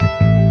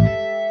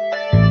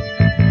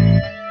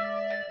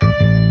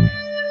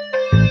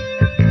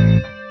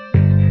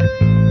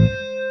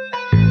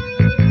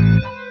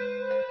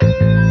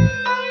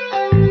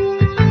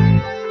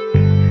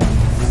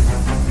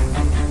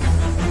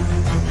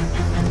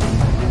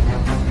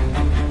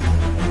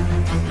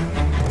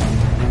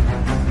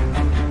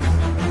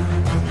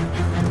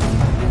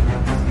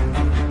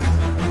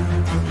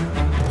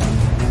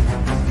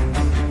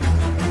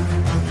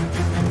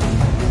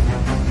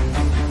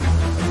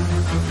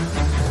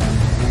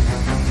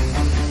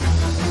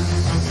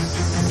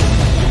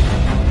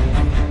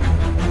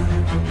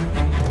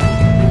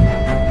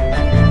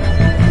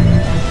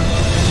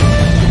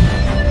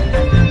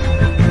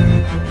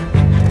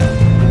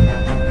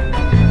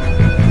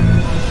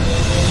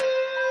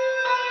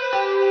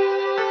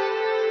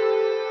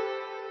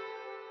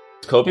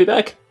Kobe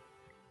back?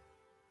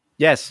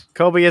 Yes,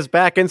 Kobe is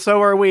back, and so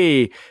are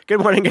we. Good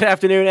morning, good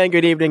afternoon, and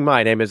good evening.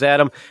 My name is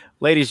Adam.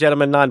 Ladies,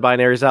 gentlemen,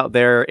 non-binaries out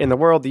there in the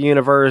world, the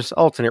universe,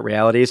 alternate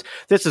realities.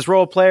 This is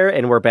Role Player,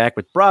 and we're back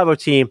with Bravo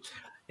Team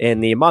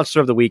in the Monster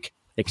of the Week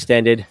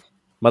extended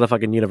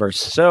motherfucking universe.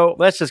 So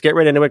let's just get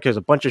right into it, because there's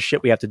a bunch of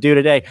shit we have to do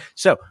today.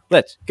 So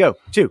let's go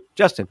to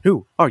Justin.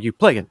 Who are you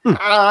playing?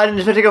 I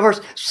didn't expect to go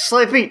first.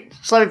 Slimy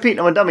Pete.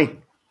 I'm a dummy.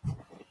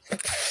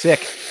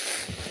 Sick.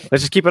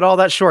 Let's just keep it all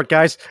that short,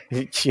 guys.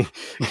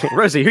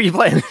 Rosie, who are you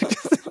playing?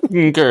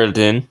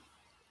 Gurdon.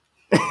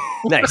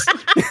 Nice.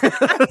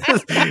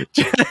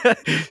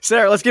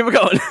 Sarah, let's keep it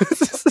going.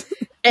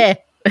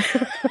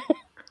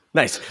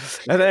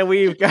 Nice. And then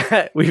we've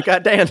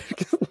got Dan.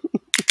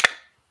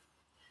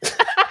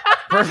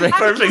 Perfect.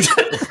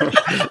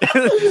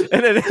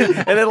 and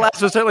then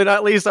last but certainly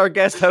not least, our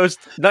guest,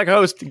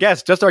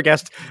 just our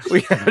guest.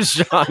 We have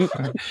Sean.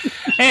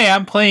 Hey,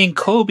 I'm playing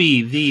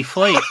Kobe the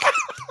Flake.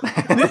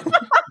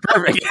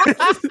 Perfect.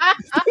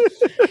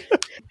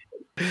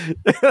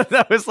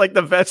 That was like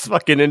the best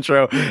fucking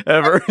intro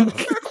ever.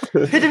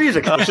 Hit the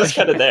music. I was just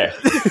kind of there.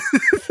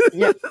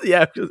 Yep.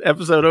 Yeah,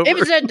 episode over.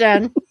 Episode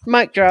done.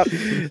 Mic drop.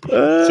 See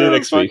you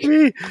next week.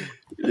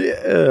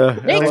 Yeah.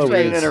 Next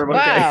week.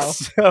 Wow.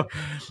 So,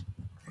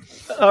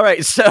 all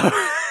right, so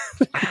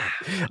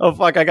oh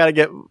fuck, I gotta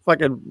get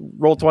fucking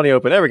roll 20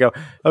 open. There we go.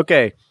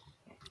 Okay.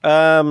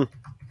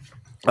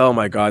 Oh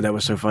my god, that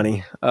was so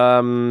funny.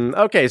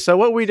 Okay, so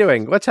what are we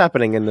doing? What's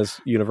happening in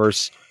this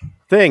universe?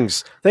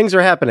 Things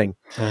are happening.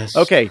 Yes.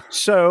 Okay,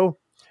 so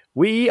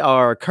we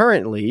are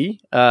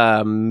currently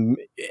in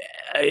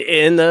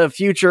the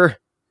future,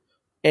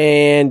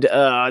 and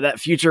that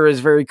future is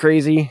very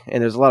crazy,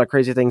 and there's a lot of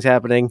crazy things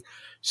happening.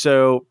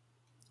 So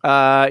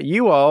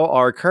you all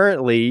are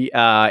currently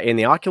in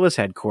the Ocu-lus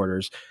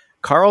headquarters.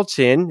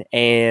 Carlton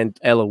and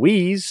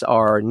Eloise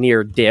are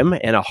near Dim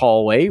in a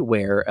hallway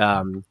where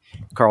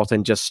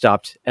Carlton just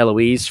stopped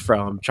Eloise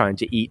from trying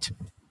to eat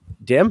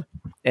Dim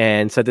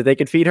and said that they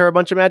could feed her a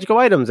bunch of magical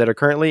items that are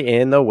currently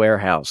in the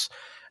warehouse.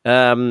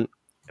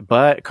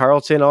 But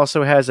Carlton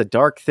also has a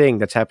dark thing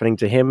that's happening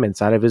to him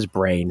inside of his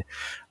brain.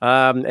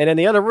 And in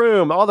the other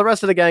room, all the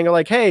rest of the gang are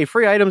like, hey,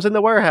 free items in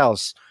the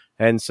warehouse.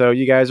 And so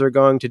you guys are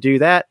going to do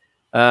that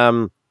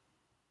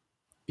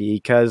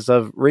because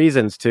of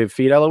reasons to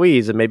feed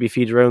Eloise and maybe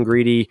feed your own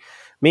greedy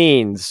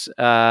means.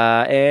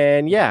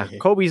 And yeah,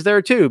 Kobe's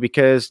there too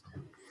because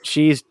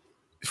she's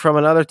from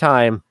another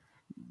time.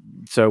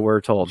 So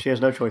we're told She has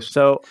no choice.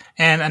 So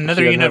And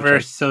another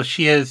universe, so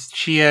she has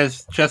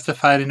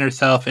justified in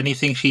herself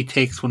anything she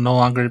takes will no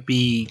longer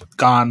be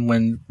gone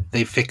when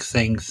they fix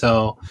things,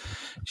 so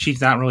she's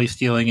not really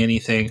stealing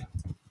anything.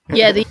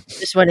 Yeah,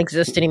 this won't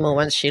exist anymore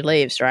once she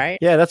leaves, right?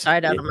 yeah, that's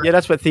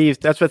what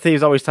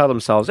thieves always tell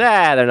themselves.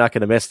 They're not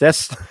going to miss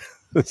this.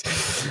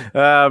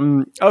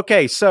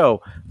 Okay,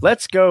 so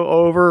let's go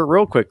over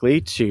real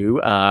quickly to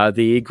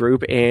the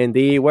group in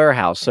the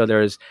warehouse. So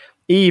there's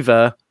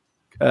Eva,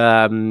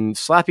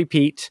 Slappy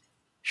Pete,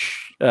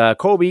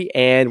 Kobe,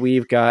 and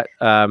we've got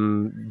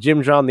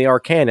Jim John the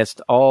Arcanist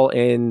all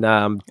in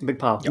Big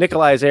pile.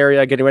 Nikolai's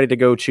area, getting ready to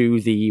go to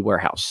the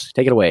warehouse.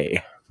 Take it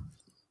away.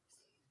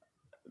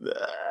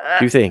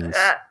 Do things.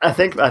 I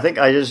think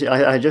I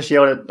just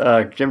yelled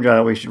at Jim John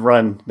that we should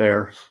run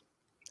there.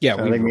 Yeah,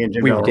 So I think me and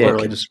Jim John were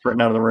literally just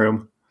sprinting out of the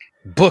room.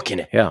 booking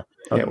it. Yeah.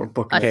 Yeah, we're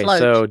booking. I Okay, float.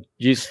 so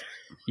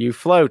you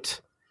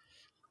float.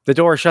 The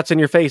door shuts in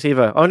your face,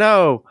 Eva. Oh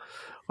no.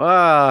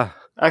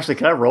 Actually,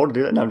 can I roll to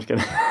do that? No, I'm just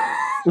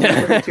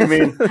kidding. Too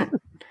mean.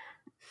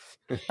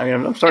 I mean,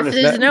 I'm starting If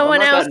to. there's no I'm one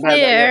not that else bad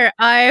there,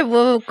 I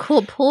will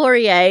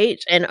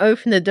corporeate and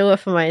open the door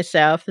for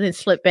myself and then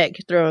slip back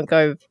through and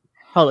go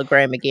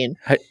hologram again.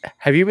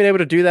 Have you been able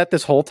to do that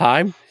this whole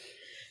time?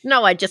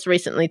 No, I just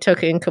recently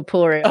took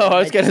incorporeal. Oh, I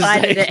was gonna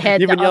decided say, it had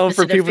you've the been yelling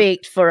for opposite people-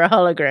 effect for a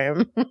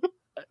hologram.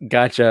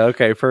 Gotcha.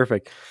 Okay,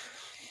 perfect.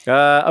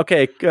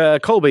 Okay,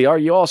 Colby, are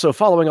you also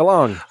following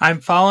along? I'm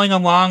following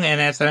along,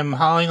 and as I'm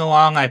following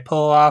along,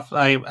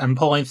 I'm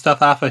pulling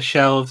stuff off of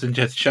shelves and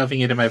just shoving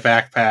it in my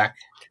backpack.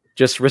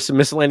 Just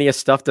miscellaneous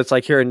stuff that's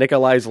like here in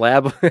Nikolai's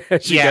lab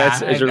as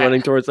you're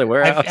running towards the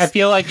warehouse. I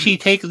feel like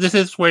this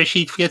is where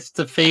she gets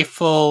the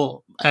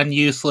faithful and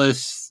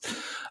useless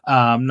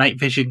night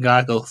vision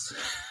goggles.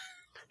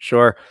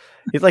 Sure.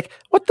 He's like,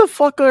 what the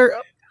fuck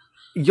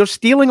you're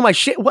stealing my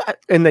shit? What?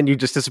 And then you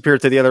just disappear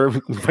to the other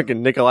room.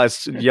 Fucking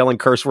Nikolai's yelling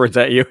curse words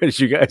at you as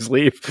you guys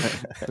leave.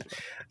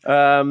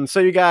 So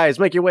you guys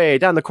make your way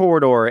down the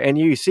corridor and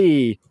you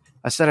see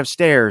a set of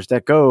stairs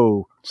that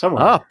go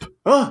Somewhere. up.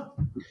 Oh.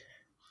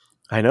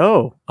 I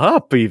know.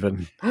 Up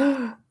even.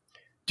 Do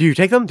you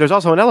take them? There's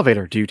also an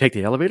elevator. Do you take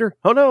the elevator?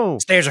 Oh no.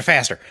 Stairs are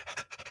faster.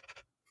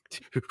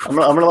 I'm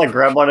gonna like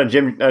grab one of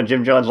Jim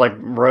John's like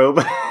robe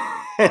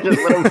and just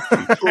let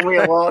him pull me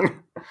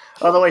along.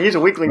 Oh, the way he's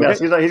a weakling now.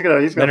 So he's gonna.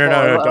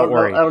 No, don't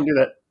worry. I don't do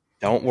that.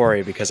 Don't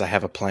worry, because I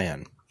have a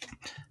plan.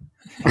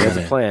 There's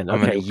a plan.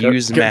 I'm Okay, going to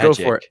use go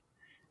magic for it.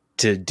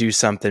 to do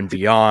something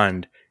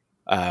beyond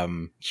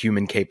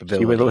human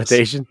capabilities. Human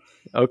limitation.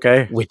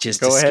 Okay. Which is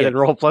Go to ahead skip and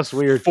roll plus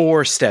weird.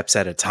 4 steps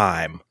at a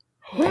time.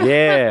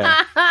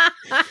 Yeah.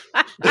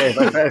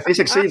 If he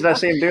succeeds and I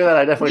see him do that,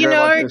 I definitely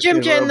grab onto his Jim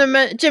robe.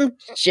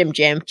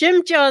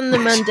 John the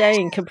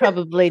Mundane could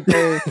probably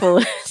do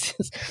full.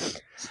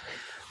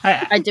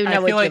 I do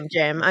know a Jim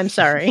Jam. I'm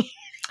sorry.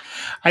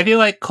 I feel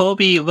like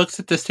Colby looks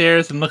at the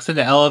stairs and looks at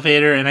the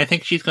elevator, and I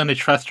think she's going to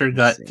trust her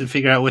gut to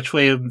figure out which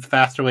way the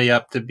faster way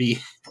up to beat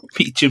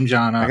Jim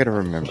John up. I gotta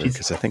remember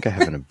because I think I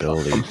have an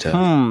ability to.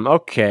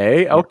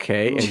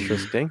 Okay.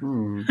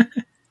 Interesting.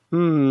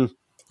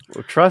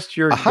 Well, trust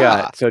your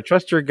gut. So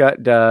trust your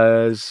gut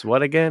does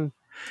what again?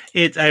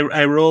 It's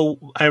I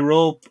roll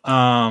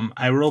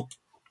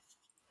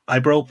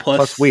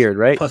Plus weird,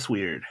 right? Plus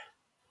weird.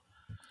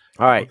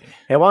 All right. Okay.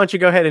 Hey, why don't you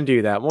go ahead and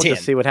do that? We'll 10.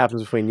 just see what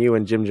happens between you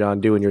and Jim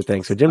John doing your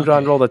thing. So Jim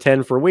John rolled a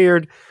 10 for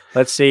weird.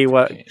 Let's see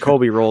what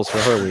Colby rolls for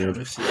her weird.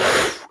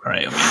 All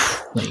right,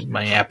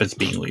 my app is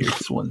being weird.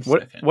 Just one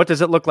second. What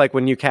does it look like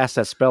when you cast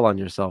that spell on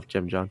yourself,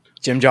 Jim John?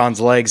 Jim John's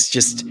legs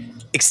just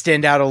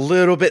extend out a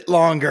little bit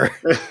longer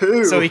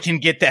so he can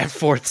get that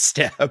 4th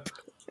step.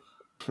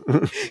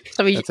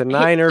 So he, That's a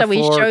 9 so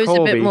he for shows a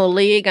Colby. bit more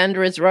leg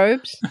under his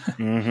robes.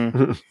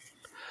 Mm-hmm.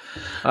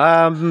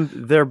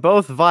 They're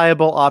both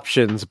viable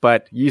options,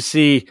 but you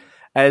see,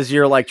 as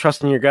you're like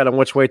trusting your gut on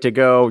which way to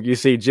go, you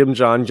see Jim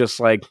John just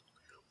like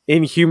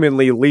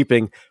inhumanly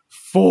leaping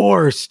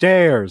 4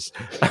 stairs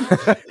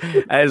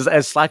as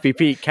Slappy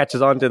Pete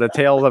catches onto the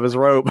tails of his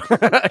robe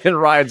and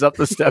rides up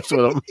the steps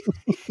with him.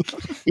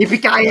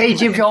 Yippee-ki-yay,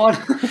 Jim John!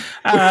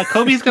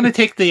 Kobe's going to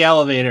take the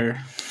elevator.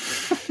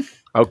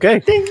 Okay.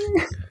 Ding!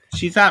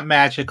 She's not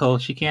magical.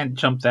 She can't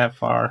jump that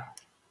far.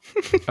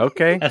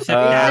 Okay. That's a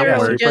Either bad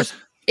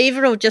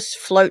will word. just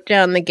float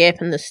down the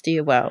gap in the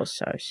stairwell,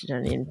 so she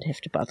don't even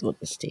have to bother with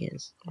the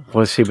stairs.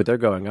 Well, see, but they're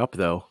going up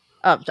though.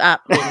 Up. I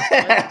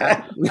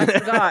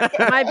forgot.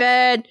 My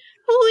bad.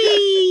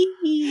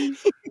 Whee!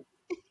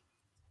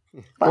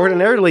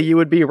 Ordinarily, you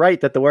would be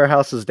right that the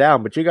warehouse is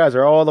down, but you guys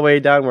are all the way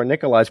down where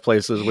Nikolai's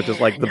place is, which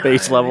is like the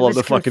base level of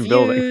the fucking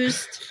building.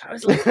 I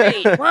was like,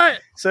 wait, what?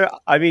 So,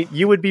 I mean,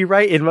 you would be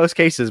right in most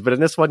cases, but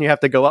in this one, you have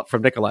to go up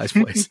from Nikolai's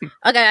place.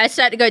 Okay, I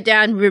start to go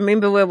down,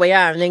 remember where we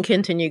are, and then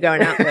continue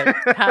going upward,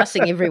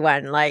 passing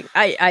everyone. Like,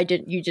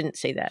 you didn't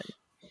see that.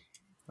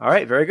 All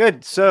right, very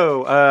good.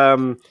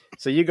 So,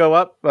 so you go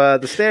up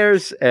the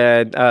stairs,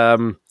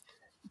 and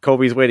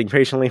Colby's waiting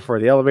patiently for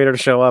the elevator to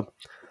show up.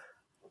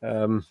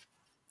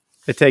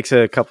 It takes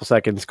a couple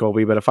seconds,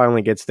 Colby, but it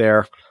finally gets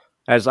there.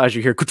 As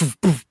you hear,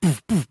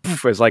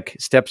 as like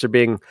steps are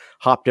being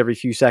hopped every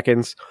few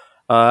seconds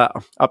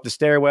up the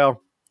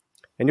stairwell,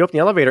 and you open the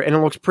elevator, and it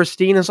looks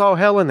pristine as all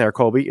hell in there,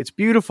 Colby. It's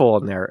beautiful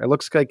in there. It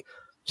looks like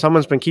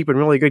someone's been keeping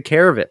really good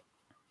care of it.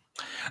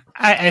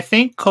 I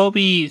think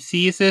Colby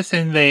sees this,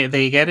 and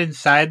they get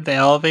inside the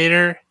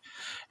elevator,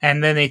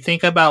 and then they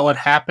think about what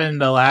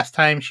happened the last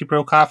time she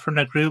broke off from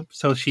the group,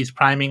 so she's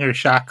priming her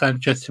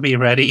shotgun just to be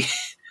ready.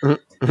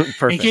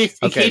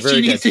 Perfect. In case she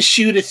needs to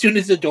shoot as soon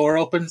as the door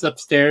opens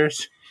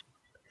upstairs.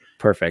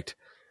 Perfect.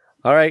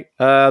 All right.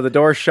 The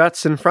door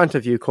shuts in front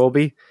of you,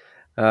 Colby,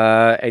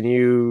 and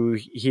you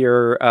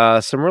hear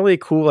some really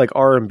cool like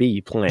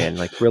R&B playing,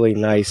 like really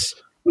nice,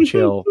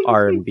 chill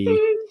R&B.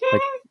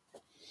 Like,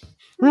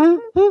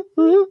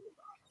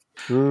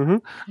 mm-hmm.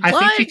 I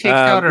think she takes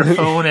out her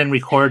phone and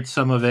records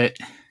some of it.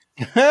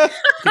 She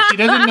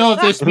doesn't know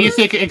if this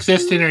music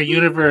exists in her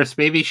universe.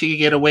 Maybe she could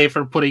get away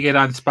from putting it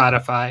on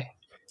Spotify.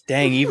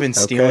 Dang, even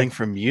stealing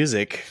from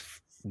music.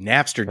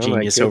 Napster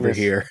genius over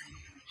here.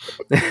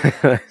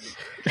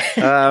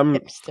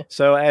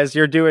 So as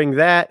you're doing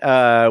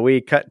that,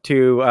 we cut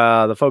to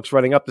the folks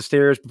running up the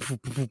stairs.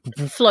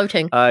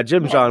 Floating.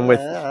 Jim John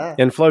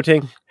and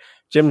floating.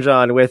 Jim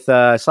John with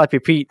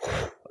Slappy Pete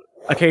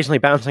occasionally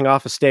bouncing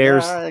off of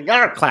stairs.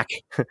 Clack.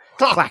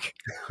 Clack.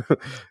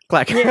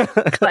 Clack.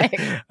 Clack.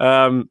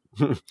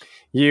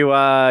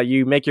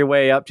 You make your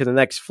way up to the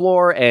next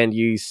floor, and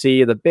you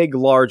see the big,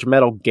 large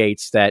metal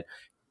gates that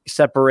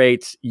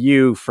separates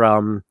you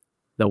from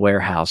the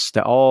warehouse,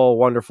 the all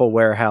wonderful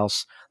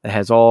warehouse that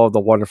has all the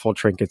wonderful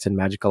trinkets and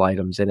magical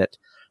items in it.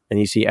 And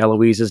you see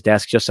Eloise's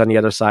desk just on the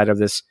other side of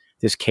this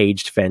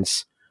caged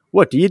fence.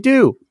 What do you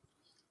do?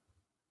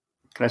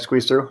 Can I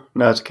squeeze through?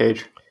 No, it's a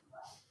cage.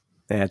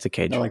 Yeah, it's a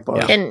cage. I like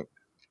bars.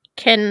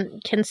 Can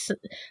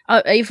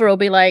Ava will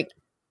be like,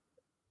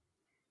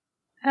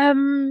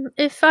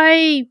 if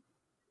I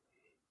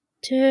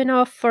turn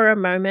off for a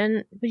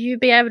moment, would you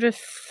be able to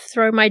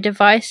throw my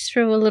device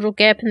through a little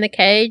gap in the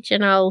cage,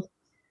 and I'll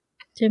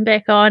turn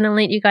back on and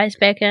let you guys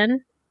back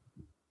in?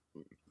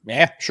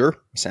 Yeah, sure.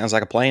 Sounds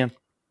like a plan.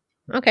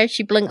 Okay,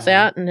 she blinks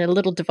out, and her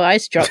little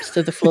device drops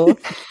to the floor.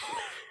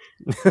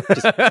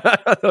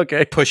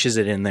 Okay. Pushes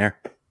it in there.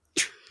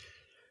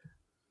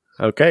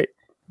 Okay.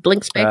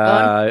 Blinks back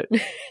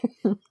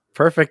on.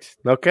 Perfect.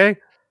 Okay.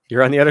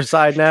 You're on the other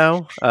side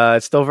now.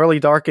 It's still really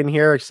dark in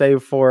here,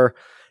 save for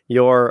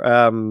your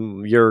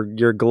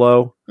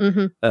glow.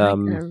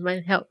 Mm-hmm.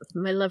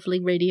 My lovely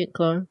radiant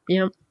glow.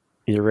 Yep.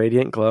 Your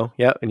radiant glow.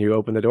 Yep. And you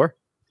open the door.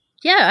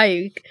 Yeah,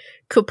 I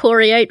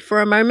corporeate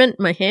for a moment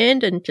my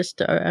hand and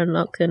just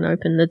unlock and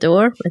open the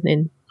door, and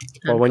then.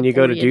 Well, when you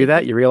go to do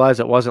that, you realize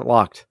it wasn't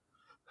locked.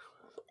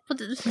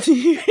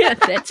 Yeah,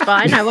 that's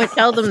fine. I won't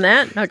tell them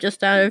that. I'll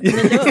just open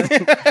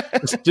the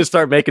door. Just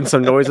start making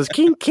some noises.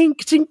 Kink,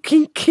 kink, kink,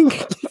 kink,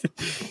 kink.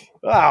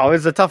 Wow,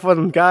 it's a tough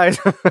one, guys.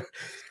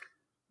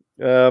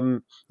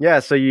 Yeah,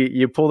 so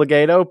you pull the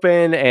gate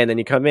open, and then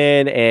you come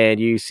in, and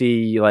you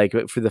see, like,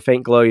 through the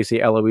faint glow, you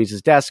see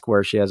Eloise's desk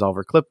where she has all of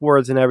her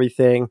clipboards and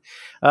everything.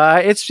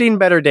 It's seen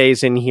better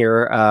days in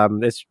here.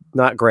 It's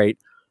not great.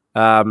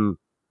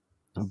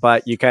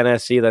 But you kind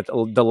of see that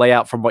the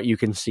layout from what you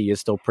can see is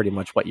still pretty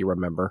much what you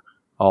remember.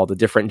 All the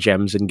different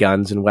gems and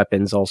guns and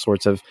weapons, all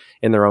sorts of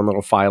in their own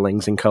little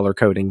filings and color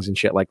codings and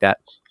shit like that.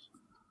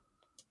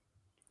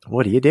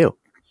 What do you do?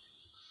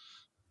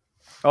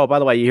 Oh, by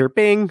the way, you hear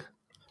bing,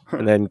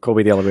 and then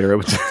Colby the elevator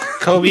opens.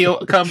 Kobe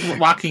comes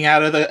walking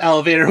out of the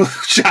elevator with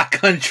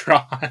shotgun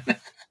drawn.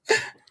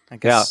 I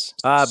guess.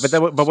 Yeah,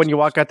 but when you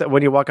walk out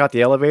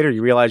the elevator,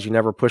 you realize you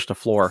never pushed a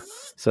floor,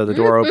 so the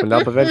door opened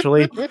up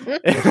eventually.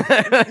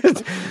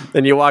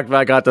 Then you walk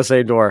back out the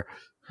same door.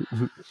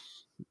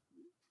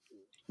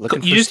 You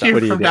just hear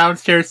from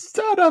downstairs,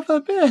 "Son of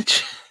a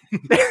bitch!"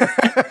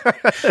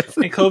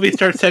 And Kobe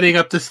starts heading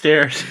up the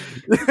stairs.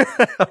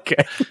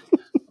 Okay.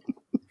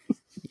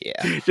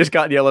 Yeah. Just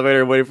got in the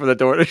elevator and waiting for the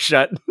door to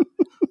shut.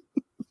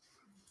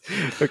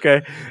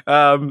 Okay.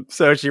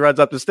 So she runs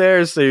up the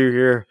stairs, so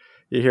you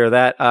hear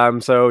that.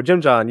 So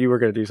Jim John, you were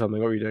going to do something.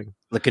 What were you doing?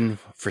 Looking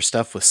for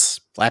stuff with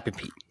Slappy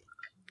Pete.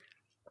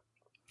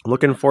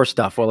 Looking for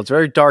stuff. Well, it's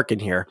very dark in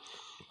here.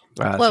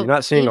 So you're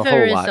not seeing a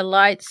whole Eva lot. is a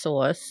light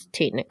source,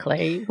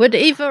 technically. Would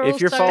Eva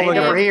If you're also following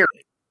over here.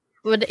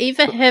 Would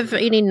Eva have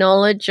any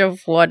knowledge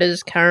of what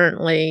is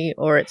currently,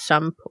 or at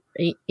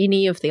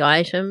any of the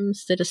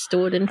items that are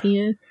stored in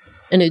here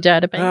in her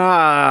database?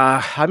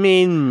 I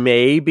mean,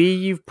 maybe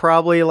you've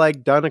probably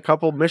like done a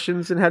couple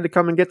missions and had to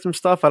come and get some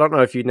stuff. I don't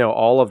know if you know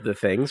all of the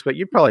things, but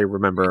you'd probably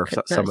remember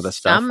some of the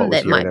stuff. Some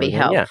that might be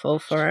helpful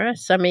for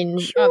us. I mean,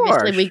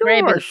 obviously we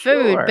grab the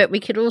food, but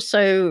we could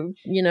also,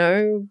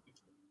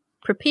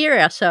 prepare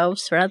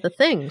ourselves for other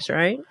things,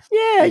 right?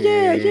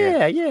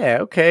 Yeah.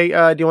 Okay.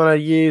 Do you want to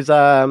use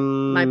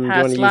My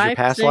past life? Your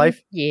past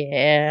life?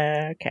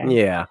 Yeah. Okay.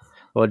 Yeah.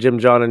 Well, Jim,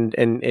 John,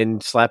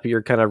 and Slappy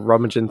are kind of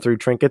rummaging through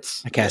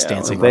trinkets. I cast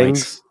dancing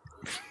things.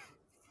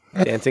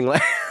 lights. Dancing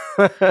lights.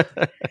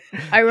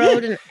 I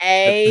rolled an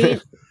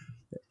 8.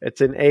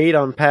 It's an 8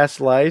 on past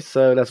life,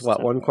 so that's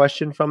what, one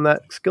question from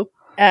that skill?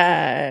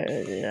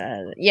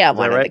 Yeah,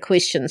 one of the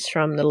questions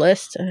from the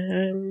list.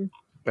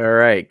 All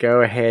right,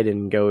 go ahead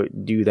and go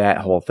do that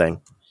whole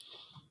thing.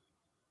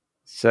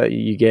 So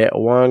you get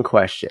one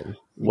question.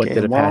 What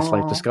did a past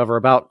life discover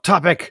about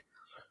topic?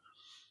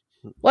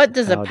 What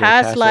does a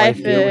past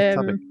life do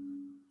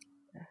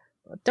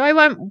I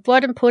want?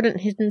 What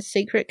important hidden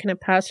secret can a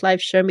past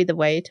life show me the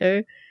way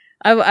to?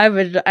 I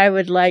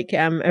would like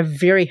a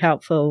very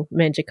helpful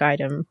magic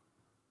item.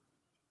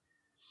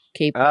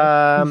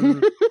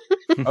 Keeper.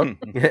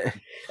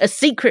 A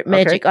secret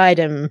magic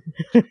item.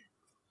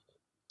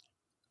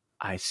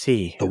 I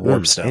see. The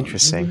warp stone.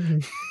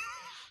 Interesting.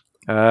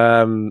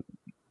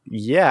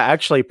 Yeah,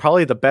 actually,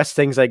 probably the best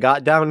things I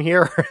got down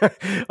here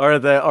are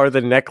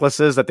the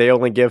necklaces that they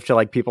only give to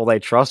like people they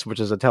trust, which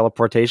is a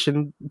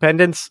teleportation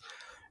pendants.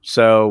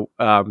 So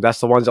that's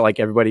the ones that like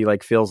everybody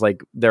like feels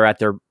like they're at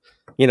their,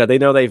 they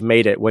know they've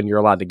made it when you're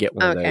allowed to get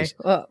one of those.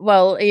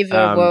 Well,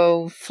 Eva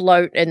will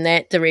float in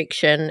that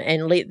direction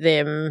and let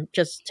them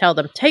tell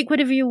them take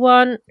whatever you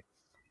want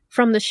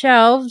from the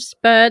shelves,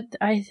 but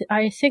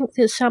I think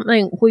there's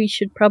something we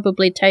should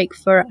probably take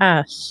for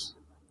us.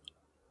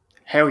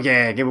 Hell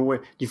yeah, give away.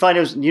 Do you find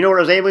those? You know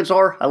where those amulets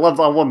are? I want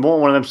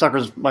one of them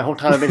suckers my whole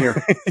time I've been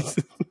here.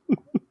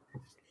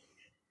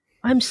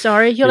 I'm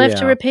sorry, you'll have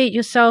to repeat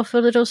yourself a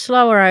little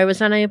slower. I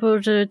was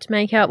unable to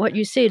make out what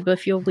you said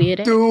with your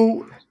weird.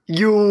 Do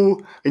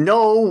you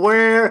know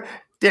where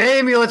the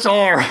amulets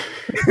are?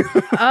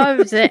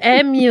 Oh, the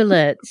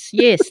amulets.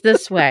 Yes,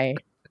 this way.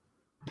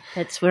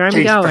 That's where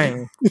I'm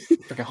going.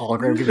 Like a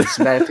hologram giving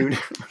some attitude.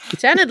 It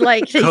sounded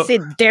like he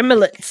said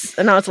demolets,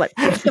 and I was like,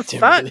 what the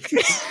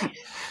fuck?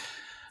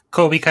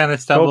 Kobe kind of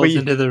stumbles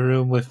into the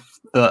room with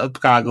the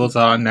goggles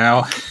on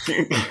now.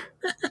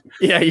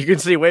 Yeah, you can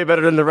see way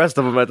better than the rest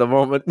of them at the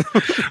moment.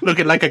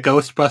 Looking like a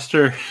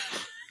Ghostbuster.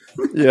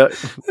 Yeah,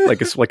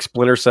 like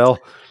Splinter Cell.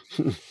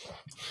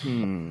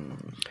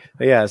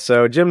 Yeah,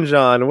 so Jim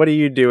John, what are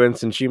you doing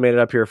since you made it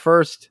up here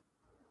first?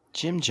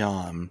 Jim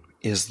John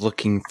is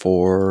looking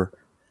for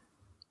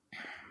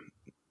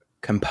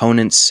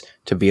components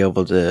to be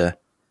able to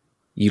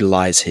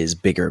utilize his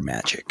bigger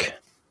magic.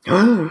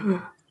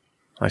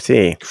 I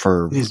see.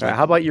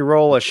 How about you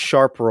roll a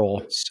sharp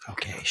roll?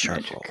 Okay,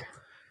 sharp roll.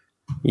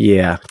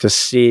 Yeah, to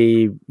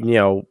see,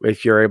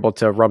 if you're able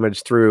to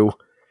rummage through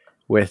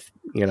with,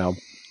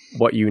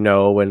 what you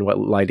know and what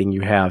lighting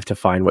you have to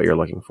find what you're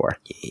looking for.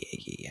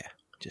 Yeah.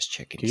 Just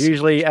checking.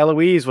 Usually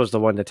Eloise was the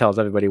one that tells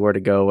everybody where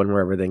to go and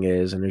where everything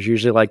is, and there's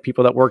usually like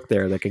people that work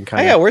there that can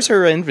kind of where's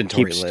her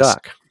inventory keep list?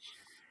 stock.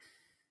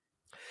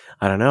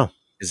 I don't know.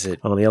 Is it?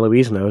 Only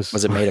Eloise knows.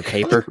 Was it made of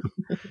paper?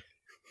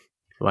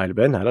 Might have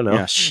been. I don't know.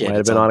 Yeah, shit, might have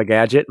it's been all- on a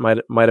gadget. Might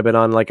have been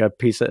on like a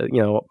piece of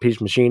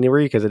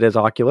machinery because it is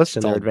Oculus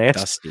and It's they're all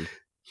advanced. dusty.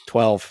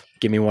 12.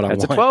 Give me what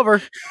That's I a want.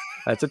 12er.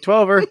 That's a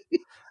 12er.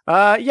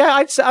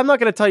 Yeah, I'm not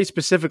going to tell you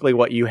specifically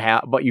what you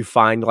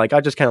find. Like,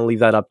 I just kind of leave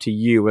that up to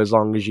you as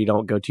long as you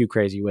don't go too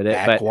crazy with it.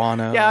 But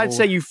Guano. yeah, I'd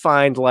say you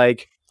find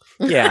like,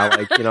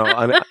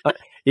 an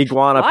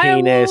iguana Wild.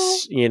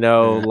 penis,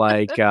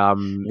 like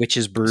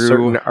Witch's brew.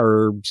 certain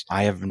herbs,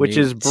 I have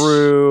witch's newts.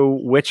 brew,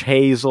 witch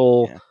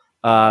hazel,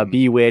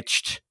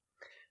 bewitched,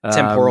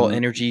 Temporal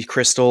energy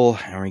crystal.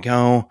 There we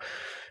go.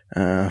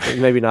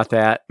 Maybe not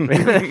that.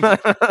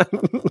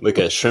 Like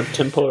a shrimp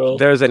temporal.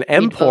 There's an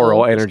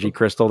emporal Crystal. energy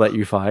crystal that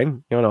you find.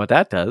 You don't know what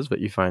that does, but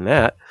you find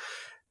that.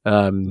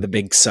 The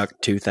Big Suck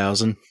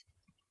 2000.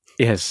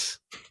 Yes,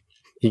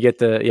 you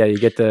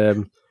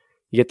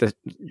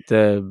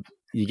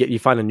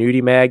find a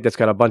nudie mag that's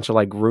got a bunch of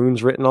like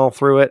runes written all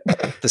through it.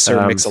 The Sir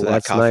So Mix-a-Lot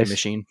that's coffee nice.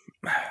 machine.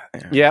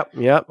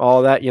 Yep,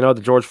 all that.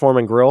 The George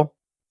Foreman grill,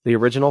 the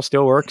original,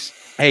 still works.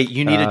 Hey,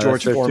 you need a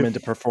George that's there, too. Foreman to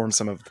perform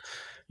some of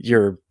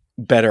your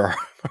better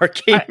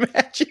arcade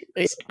magic.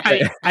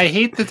 I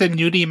hate that the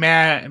nudie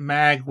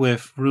mag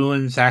with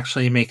ruins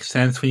actually makes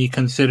sense when you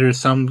consider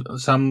some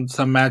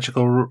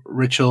magical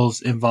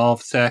rituals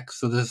involve sex.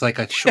 So this is like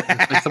it's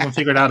like someone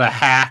figured out a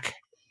hack.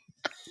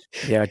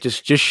 Yeah,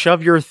 just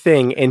shove your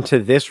thing into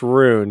this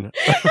rune.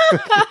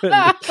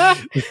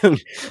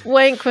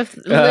 Wank with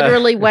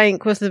literally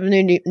wank with the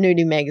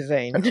nudie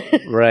magazine.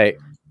 Right.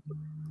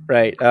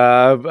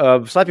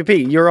 Slappy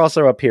Pete, you're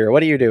also up here.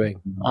 What are you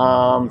doing?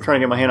 I'm trying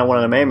to get my hand on one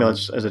of them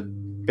amulets as a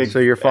big. So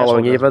you're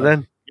following asshole Eva does.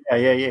 then?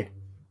 Yeah.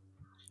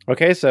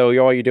 Okay, so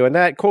while you're doing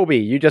that, Colby,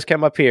 you just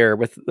came up here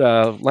with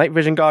night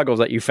vision goggles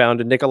that you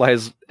found in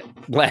Nikolai's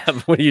lab.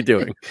 What are you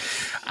doing?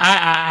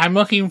 I'm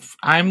looking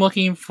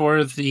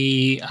for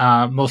the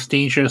most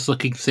dangerous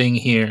looking thing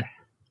here.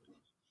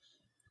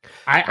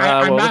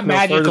 I'm not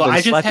magical.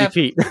 I just have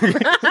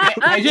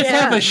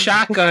have a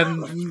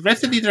shotgun. The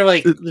rest of these are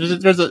like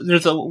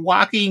there's a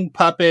walking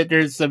puppet.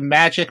 There's a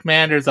magic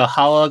man. There's a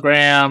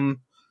hologram.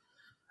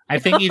 I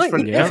think he's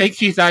from. Yeah. I think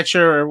she's not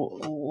sure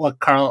what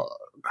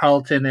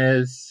Carlton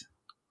is.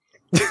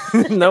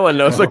 No one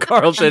knows what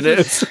Carlton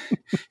is.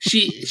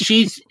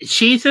 She's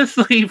just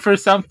looking for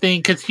something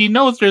because she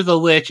knows there's a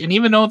lich, and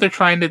even though they're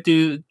trying to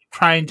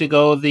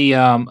go the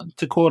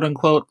to quote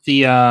unquote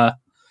the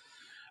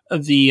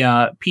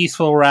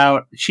peaceful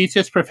route, she's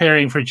just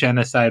preparing for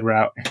genocide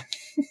route,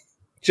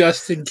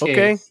 just in case.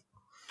 Okay.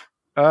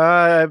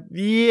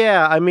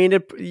 Yeah. I mean,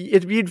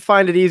 you'd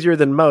find it easier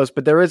than most,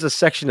 but there is a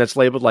section that's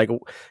labeled like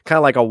kind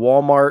of like a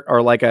Walmart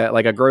or like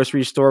a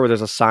grocery store where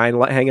there's a sign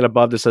hanging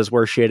above that says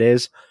where shit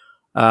is.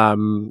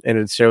 And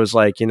it shows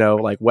like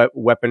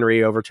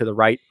weaponry over to the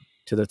right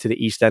to the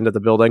east end of the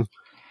building.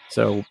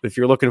 So if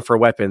you're looking for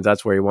weapons,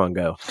 that's where you want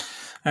to go.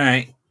 All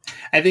right.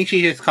 I think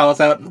she just calls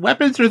out,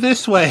 "Weapons are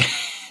this way."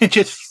 It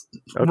just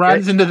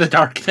runs into the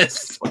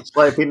darkness.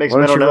 Sly Pete makes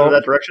Why me don't don't you know roll?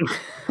 that direction.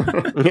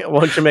 Why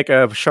don't you make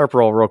a sharp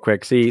roll real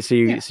quick?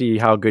 See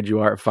how good you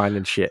are at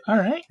finding shit, All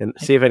right. and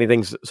see if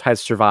anything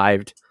has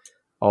survived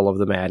all of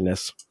the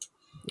madness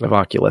of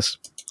Ocu-lus.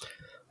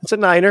 It's a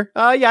 9er.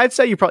 Yeah, I'd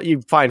say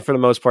you find for the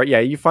most part. Yeah,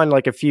 you find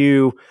like a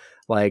few,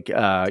 like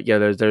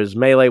there's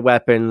melee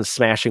weapons,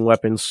 smashing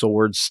weapons,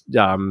 swords,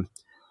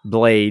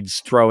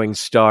 blades, throwing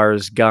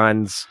stars,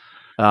 guns.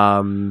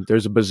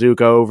 There's a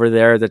bazooka over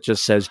there that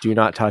just says "Do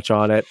not touch"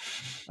 on it.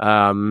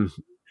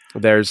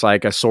 There's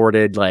like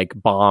assorted like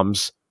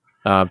bombs,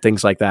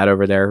 things like that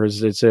over there.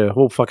 It's a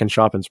whole fucking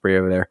shopping spree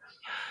over there.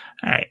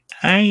 All right.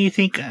 I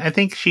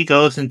think she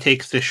goes and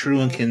takes the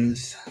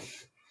shurikens.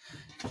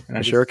 And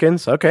I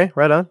Shurikens. Okay,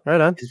 right on.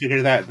 just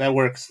figure that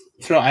works.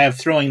 I have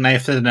throwing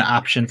knife as an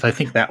option, so I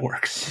think that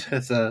works.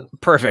 As a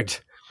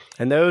Perfect.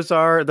 And those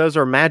are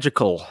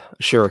magical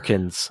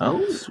shurikens.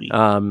 oh sweet.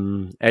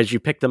 As you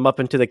pick them up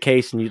into the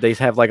case, and they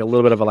have like a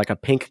little bit of a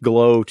pink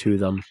glow to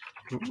them.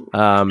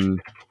 You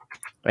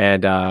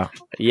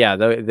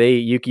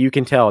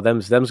can tell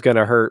them's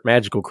gonna hurt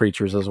magical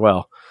creatures as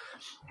well.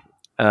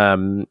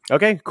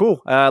 Okay,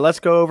 cool. Let's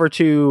go over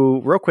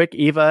to real quick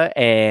Eva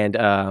and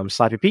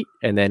Slappy Pete,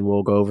 and then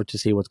we'll go over to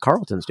see what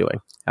Carlton's doing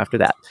after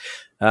that.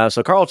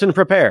 So Carlton,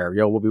 prepare.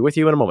 We'll be with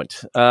you in a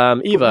moment.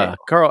 Eva,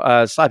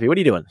 Slappy, what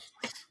are you doing?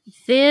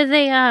 There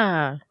they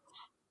are.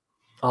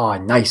 Oh,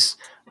 nice.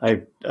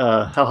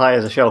 How high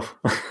is the shelf?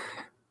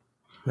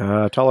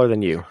 Taller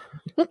than you.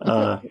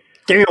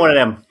 Give me one of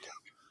them.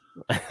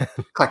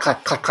 Clack,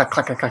 clack, clack, clack,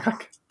 clack, clack, clack,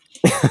 clack.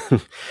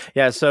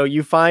 Yeah, so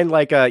you find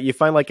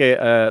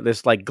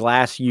this like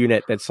glass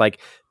unit that's like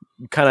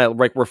kind of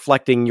like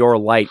reflecting your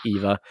light,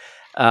 Eva.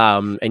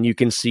 And you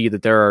can see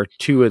that there are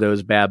two of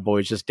those bad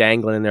boys just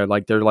dangling in there,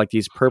 like they're like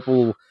these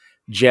purple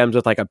gems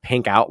with like a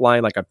pink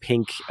outline, like a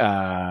pink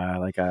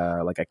like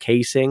a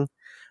casing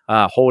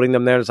holding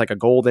them there. There's like a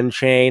golden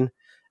chain,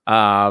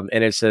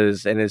 and it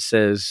says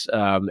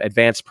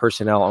advanced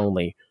personnel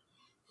only.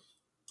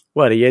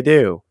 What do you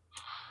do?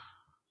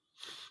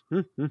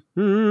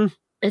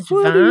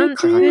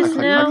 advanced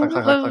personnel. Click,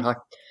 click, click, click.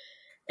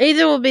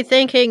 Either will be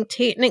thinking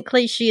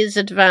technically she is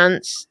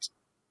advanced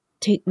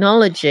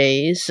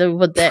technology, so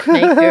would that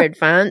make her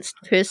advanced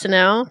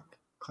personnel?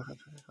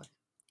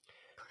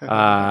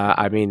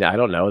 I mean, I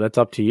don't know. That's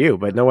up to you,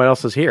 but no one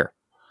else is here.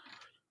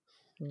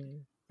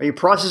 Are you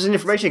processing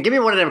information? Give me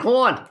one of them. Come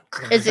on.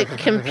 Is it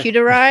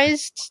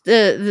computerized?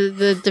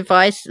 The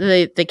device,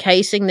 the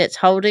casing that's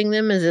holding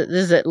them,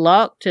 is it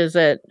locked? Is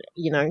it,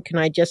 can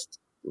I just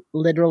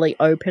literally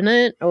open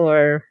it,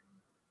 or?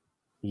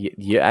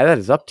 Yeah, that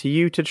is up to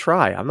you to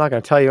try. I'm not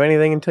going to tell you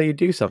anything until you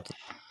do something.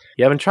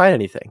 You haven't tried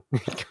anything.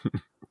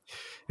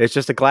 It's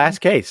just a glass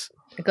case.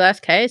 A glass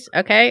case?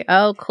 Okay,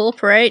 I'll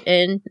cooperate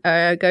and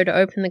go to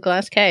open the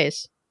glass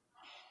case.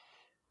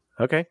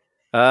 Okay.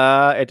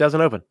 It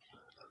doesn't open.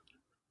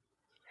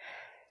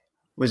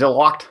 Was it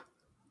locked?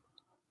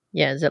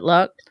 Yeah, is it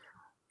locked?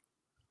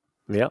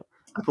 Yep.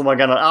 I put my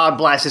gun on. Ah,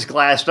 blast this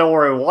glass. Don't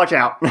worry. Watch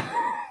out.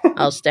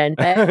 I'll stand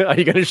back. Are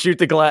you going to shoot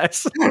the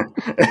glass?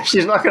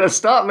 She's not going to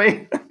stop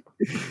me.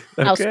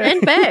 I'll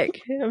stand back.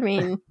 I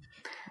mean...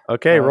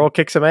 Okay, roll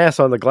kick some ass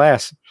on the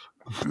glass.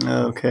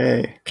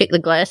 Okay. Kick the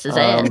glass's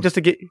ass. Just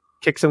to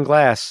kick some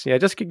glass. Yeah,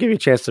 just to give you a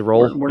chance to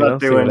roll. We're not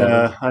doing...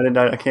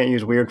 I can't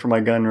use weird for my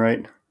gun,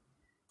 right?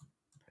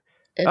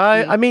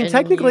 I mean,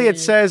 technically it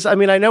says, I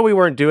know we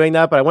weren't doing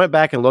that, but I went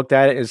back and looked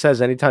at it. And it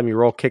says anytime you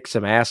roll kick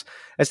some ass.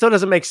 It still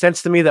doesn't make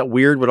sense to me that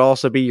weird would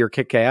also be your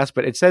kick ass,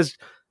 but it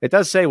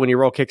does say when you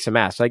roll kick some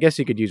ass. So I guess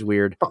you could use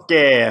weird. Fuck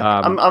yeah.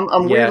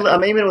 I'm weird.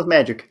 I'm aiming with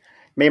magic.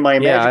 Made my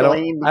magical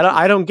aim.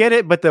 I don't get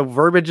it, but the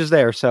verbiage is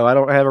there, so I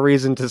don't have a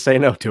reason to say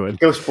no to it.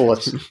 Ghost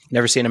bullets.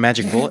 Never seen a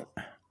magic bullet?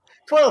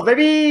 12,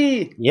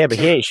 baby! Yeah, but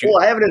he ain't shooting.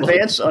 Well, I have an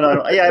advance. I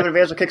have an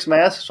advance with kick some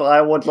ass, so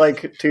I would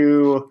like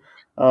to...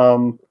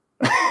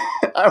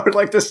 I would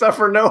like to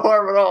suffer no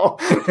harm at all.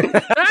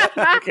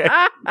 Okay.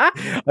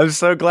 I'm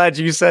so glad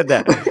you said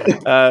that.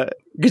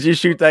 Because you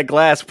shoot that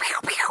glass,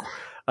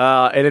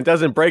 and it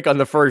doesn't break on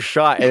the first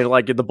shot, and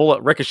the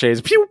bullet ricochets.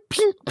 Pew,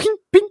 pew, pew,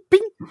 ping,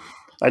 ping.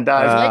 I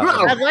died.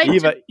 I'd like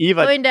to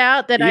point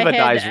out that Eva I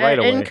dies had right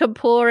away.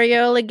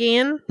 incorporeal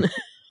again.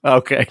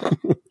 Okay.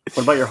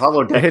 What about your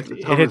holodeck?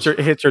 It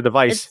hits your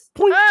device.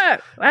 What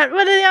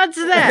are the odds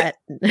of that?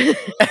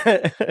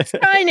 It's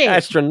tiny.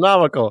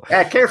 Astronomical.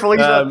 Yeah, careful.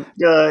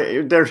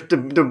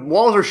 The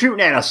walls are shooting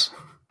at us.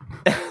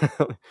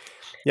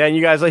 Yeah, and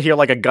you guys hear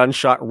like a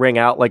gunshot ring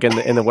out like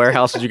in the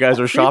warehouses you guys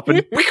are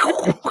shopping.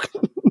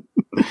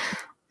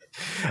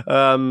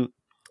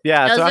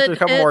 Yeah, so after a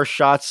couple more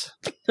shots.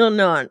 Still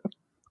not.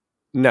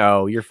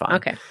 No, you're fine.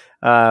 Okay.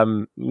 Yeah,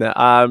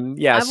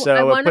 I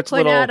so want to puts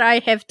point out I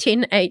have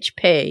 10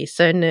 HP,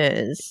 so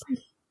nurse.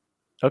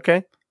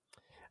 Okay.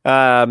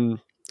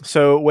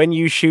 So when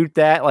you shoot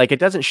that, it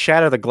doesn't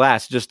shatter the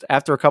glass. Just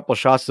after a couple of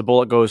shots, the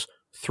bullet goes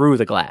through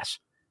the glass.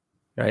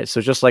 Right?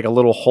 So just like a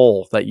little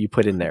hole that you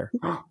put in there.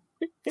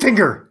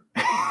 Finger!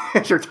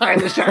 It's your time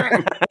to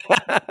shine.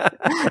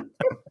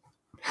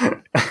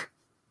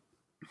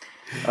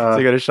 So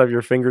you got to shove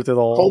your finger through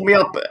the hole. Hold me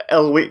up,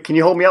 Eloise. Can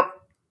you hold me up?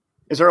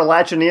 Is there a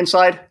latch on the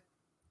inside?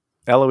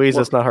 Eloise,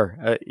 that's not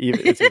her.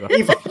 It's Eva.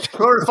 Eva,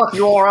 whoever the fuck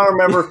you are, I don't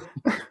remember.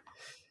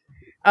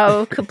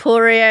 I'll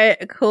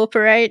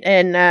cooperate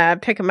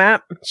and pick him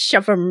up,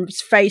 shove his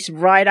face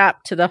right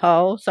up to the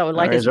hole, so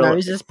his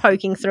nose is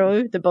poking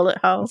through the bullet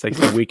hole. It's like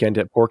the weekend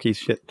at Porky's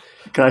shit.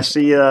 Can I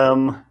see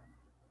if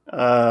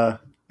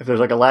there's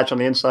a latch on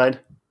the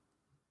inside?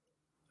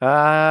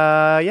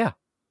 Yeah.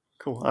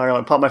 Cool. I'm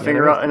gonna pop my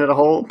finger out into the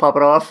hole, pop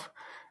it off,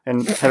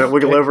 and have it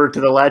wiggle over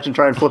to the latch and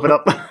try and flip it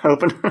up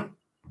open.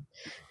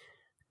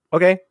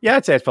 Okay. Yeah,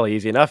 I'd say it's probably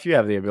easy enough. You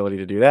have the ability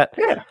to do that.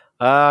 Yeah.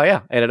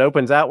 Yeah. And it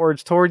opens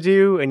outwards towards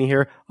you, and you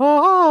hear,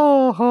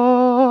 oh.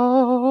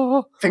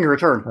 Finger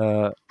return.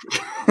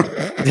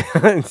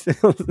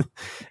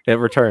 It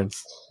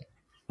returns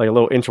like a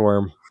little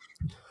inchworm.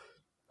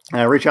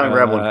 Reach out and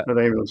grab one.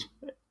 The ambulance.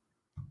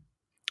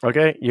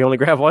 Okay. You only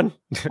grab one?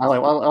 I'm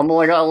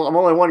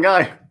only one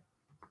guy.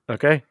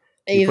 Okay.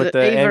 Eva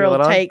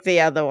will take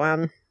the other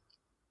one.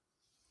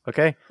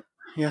 Okay.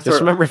 Yeah, just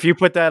remember, if you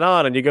put that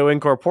on and you go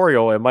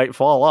incorporeal, it might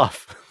fall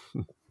off.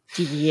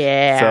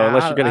 Yeah. So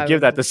unless you're going to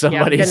give that to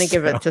somebody, I'm going to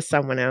give it to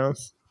someone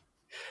else.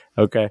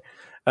 Okay.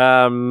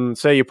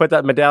 So you put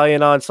that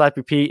medallion on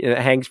Slappy Pete, and it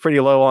hangs pretty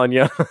low on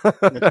you.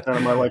 It's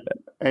down on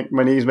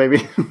my knees, maybe.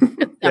 Yeah,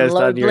 it's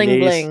low bling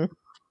bling.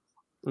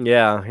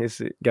 Yeah,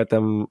 he's got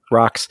them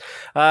rocks.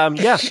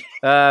 Yeah.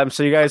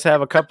 So you guys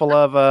have a couple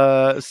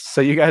of. So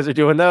you guys are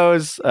doing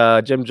those.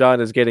 Jim John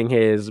is getting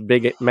his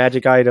big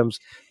magic items.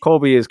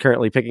 Colby is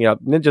currently picking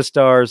up ninja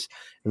stars,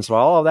 and so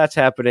while all of that's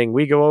happening,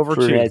 we go over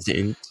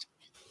to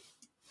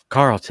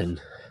Carlton.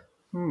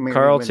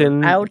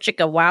 Carlton. Ow,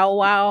 chicka wow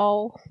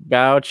wow.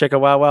 Bow chicka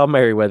wow wow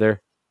Merriweather.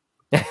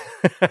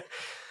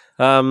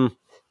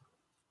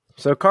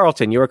 So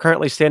Carlton, you are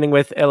currently standing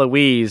with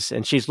Eloise,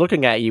 and she's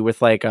looking at you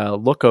with like a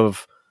look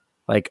of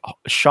like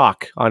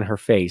shock on her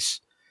face.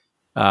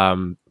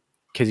 Because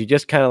you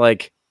just kind of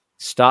like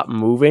stopped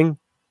moving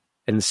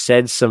and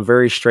said some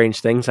very strange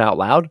things out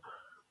loud.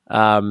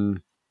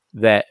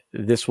 that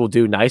this will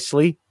do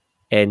nicely.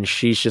 And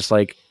she's just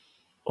like,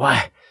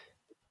 what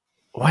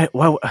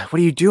are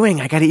you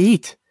doing? I got to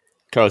eat.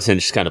 Carlton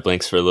just kind of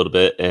blinks for a little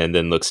bit and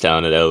then looks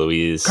down at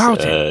Eloise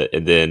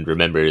and then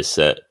remembers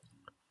that,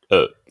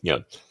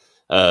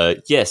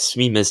 yes,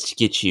 we must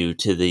get you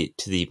to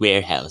the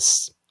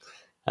warehouse.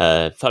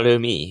 Follow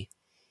me.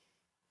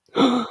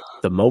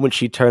 The moment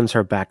she turns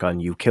her back on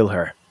you, kill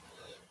her.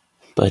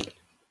 But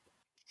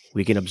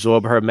we can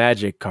absorb her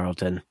magic,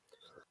 Carlton.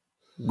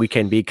 We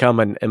can become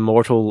an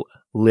immortal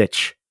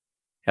lich.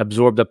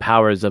 Absorb the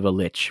powers of a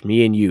lich,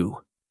 me and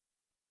you.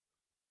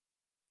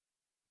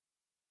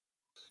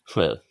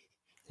 Well,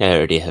 I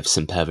already have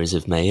some powers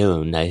of my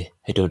own. I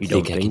don't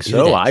think I can do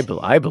so. that.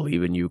 I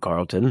believe in you,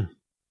 Carlton.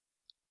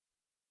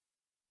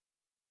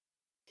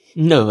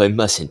 No, I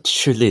mustn't.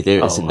 Surely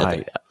there is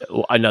another.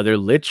 Another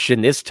lich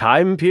in this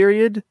time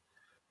period?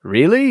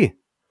 Really?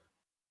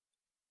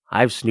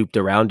 I've snooped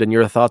around in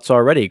your thoughts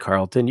already,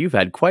 Carlton. You've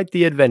had quite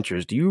the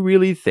adventures. Do you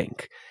really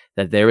think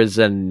that there is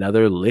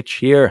another lich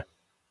here?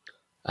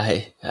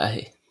 There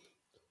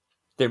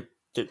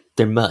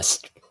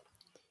must.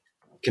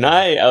 Can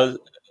I?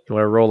 You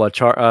want to roll a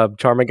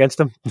charm against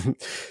him?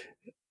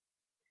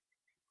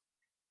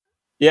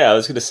 Yeah, I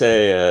was going to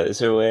say, is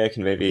there a way I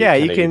can maybe? Yeah,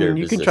 you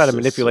can try to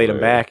manipulate him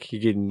back. You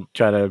can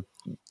try to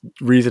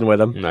reason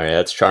with him. All right,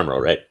 that's charm roll,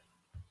 right?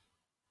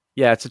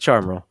 Yeah, it's a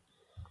charm roll.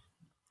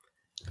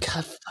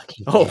 God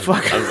fucking. Oh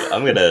fuck!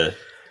 I'm gonna.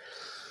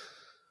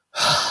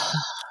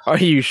 Are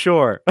you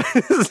sure?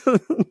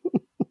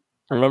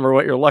 Remember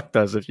what your luck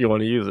does if you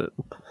want to use it.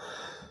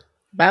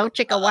 Bow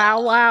chicka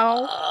wow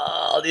wow.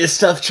 Oh, these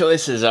tough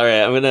choices. All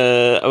right, I'm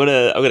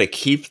gonna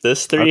keep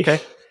this 3. Okay.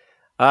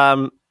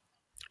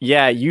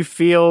 Yeah, you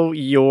feel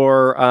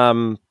your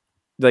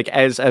like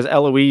as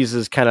Eloise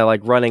is kind of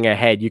like running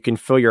ahead, you can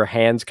feel your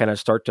hands kind of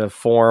start to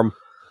form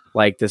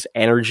like this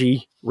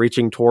energy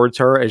reaching towards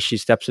her as she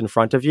steps in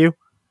front of you.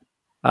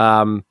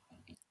 And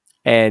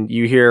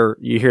you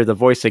hear the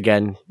voice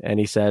again, and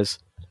he says,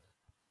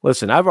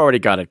 "Listen, I've already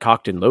got it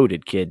cocked and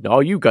loaded, kid.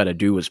 All you got to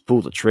do is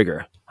pull the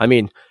trigger. I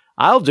mean,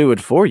 I'll do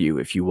it for you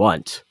if you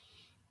want.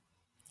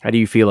 How do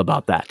you feel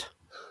about that?"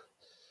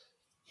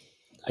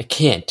 I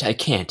can't.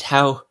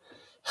 How?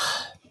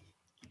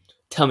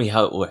 Tell me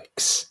how it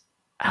works.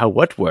 How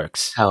what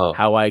works?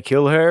 How I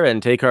kill her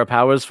and take her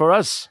powers for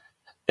us?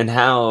 And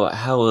how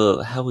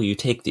will you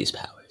take these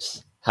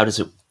powers? How does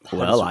it?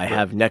 Well, I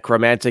have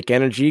necromantic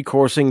energy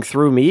coursing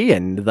through me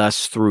and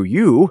thus through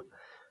you,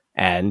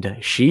 and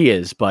she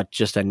is but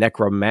just a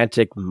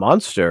necromantic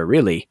monster,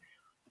 really.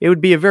 It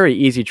would be a very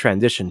easy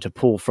transition to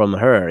pull from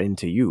her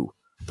into you.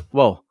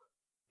 Well,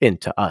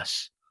 into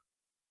us.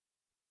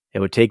 It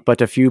would take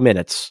but a few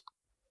minutes,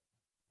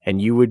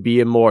 and you would be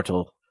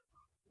immortal.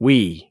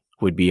 We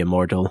would be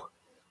immortal.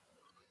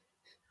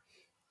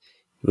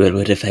 Well,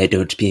 what if I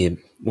don't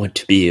want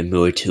to be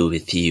immortal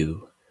with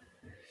you?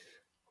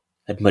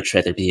 I'd much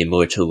rather be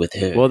immortal with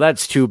her. Well,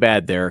 that's too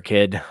bad there,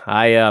 kid.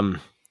 And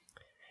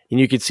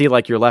you can see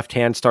like your left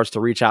hand starts to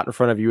reach out in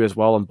front of you as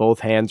well, and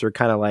both hands are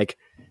kind of like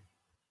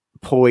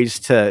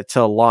poised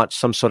to launch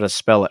some sort of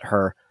spell at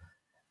her.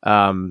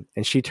 And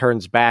she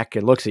turns back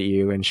and looks at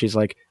you, and she's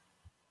like,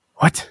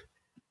 "What?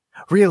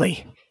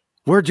 Really?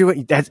 We're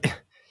doing that?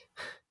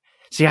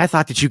 See, I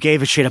thought that you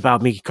gave a shit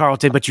about me,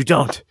 Carlton, but you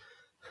don't.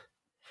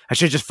 I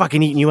should have just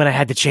fucking eaten you when I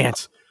had the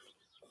chance."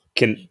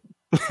 Can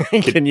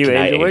you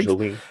Angel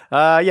Wing?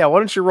 Yeah, why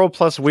don't you roll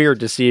plus weird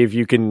to see if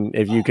you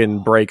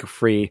can break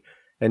free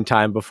in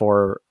time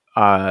before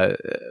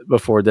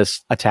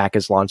this attack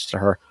is launched to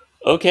her.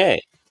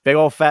 Okay. Big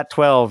old fat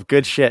 12.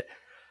 Good shit.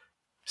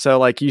 So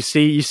like you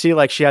see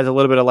like she has a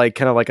little bit of like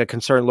kind of like a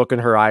concerned look in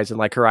her eyes, and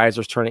like her eyes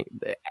are turning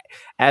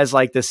as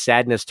like this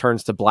sadness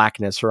turns to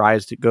blackness. Her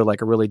eyes go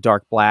like a really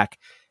dark black,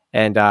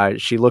 and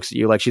she looks at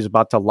you like she's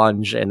about to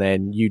lunge, and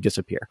then you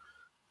disappear.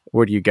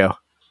 Where do you go?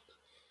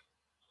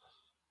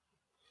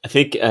 I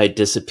think I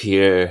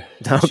disappear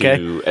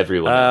to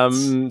everyone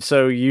else.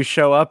 So you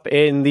show up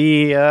in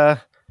the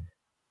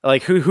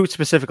like who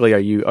specifically are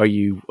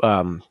you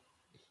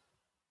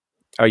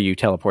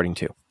teleporting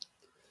to?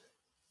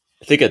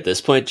 I think at this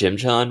point, Jim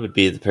John would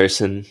be the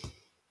person.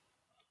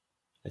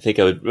 I think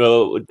I would.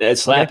 Well,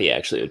 Slappy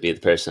actually would be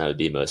the person I would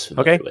be most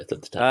familiar with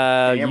at the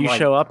time.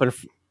 Show up and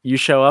you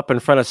show up in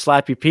front of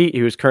Slappy Pete,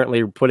 who's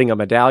currently putting a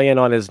medallion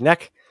on his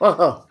neck.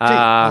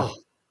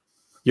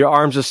 Your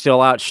arms are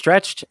still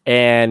outstretched,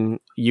 and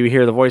you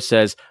hear the voice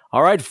says,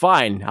 "All right,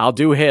 fine, I'll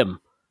do him."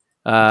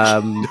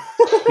 And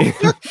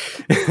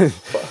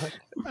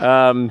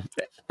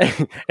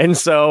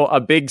so a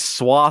big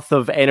swath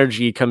of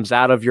energy comes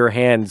out of your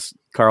hands,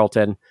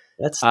 Carlton.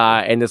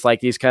 And it's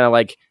like these kind of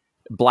like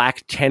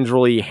black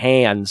tendrily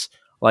hands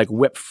like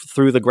whip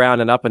through the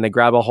ground and up, and they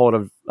grab a hold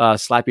of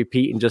Slappy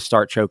Pete and just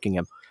start choking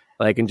him,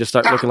 like, and just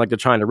start looking like they're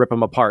trying to rip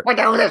him apart.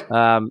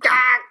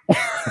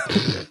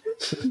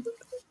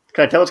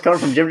 Can I tell it's coming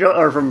from Jim Jones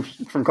or from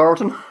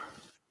Carlton?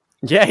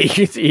 Yeah,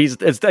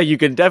 you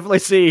can definitely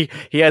see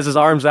he has his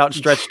arms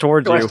outstretched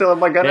towards you. Do I still have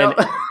my gun out?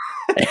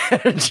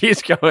 And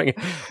she's going,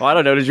 well, I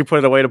don't know. Did you put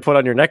it away to put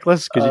on your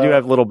necklace? Because you do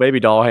have little baby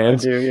doll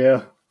hands. I do,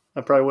 yeah.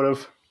 I probably would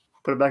have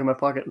put it back in my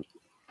pocket.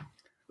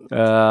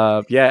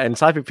 Yeah, and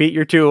Slappy Pete,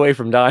 you're 2 away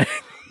from dying.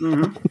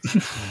 Mm-hmm.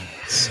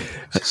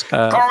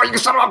 Carl, you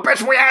son of a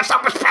bitch, we have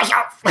something special!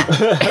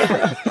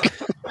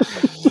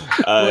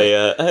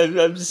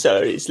 I'm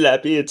sorry,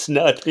 Slappy, it's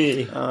not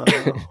me.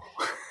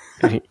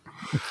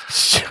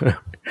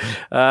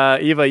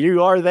 Eva,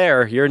 you are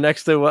there. You're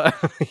next to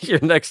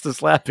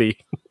Slappy.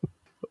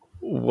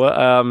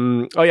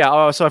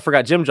 So I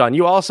forgot, Jim John.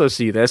 You also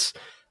see this.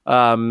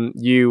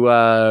 You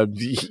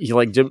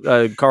like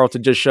Jim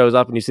Carlton just shows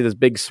up, and you see this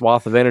big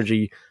swath of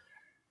energy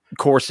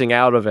coursing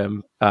out of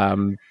him.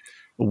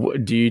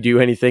 Do you do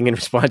anything in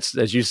response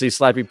as you see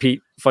Slappy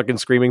Pete fucking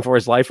screaming for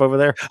his life over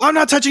there? I'm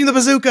not touching the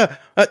bazooka.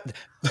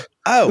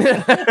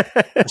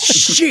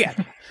 Shit.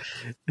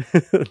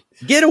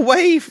 Get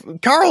away,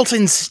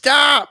 Carlton,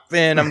 stop.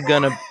 And I'm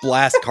going to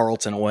blast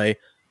Carlton away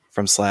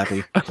from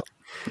Slappy.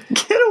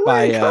 Get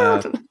away,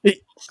 Carlton.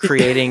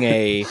 Creating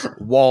a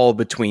wall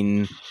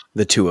between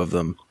the two of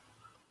them.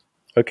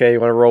 Okay, you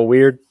want to roll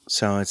weird?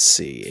 So let's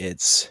see.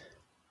 It's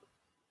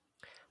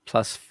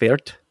plus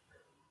Flirt.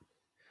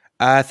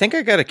 I think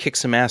I got to kick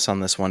some ass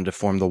on this one to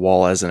form the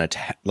wall as an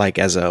attack, like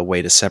as a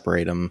way to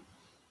separate them.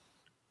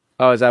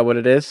 Oh, is that what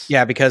it is?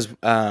 Yeah, because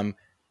I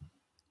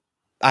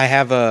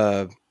have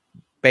a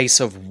base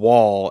of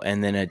wall,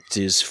 and then it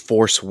is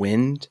force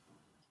wind.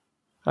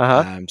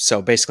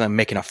 So basically, I'm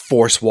making a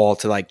force wall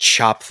to like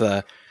chop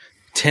the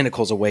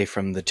tentacles away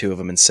from the two of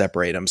them and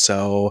separate them.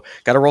 So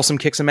got to roll some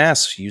kick some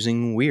ass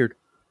using weird.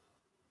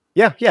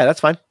 Yeah, that's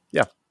fine.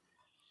 Yeah.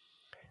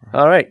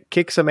 All right,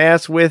 kick some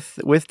ass with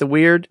the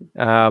weird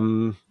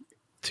to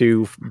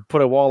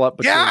put a wall up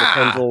between the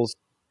tendrils.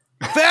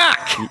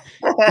 Fuck!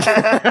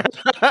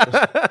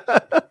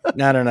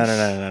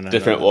 No.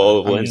 Different wall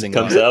of wind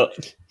comes out.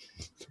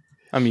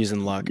 I'm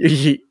using luck.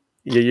 You're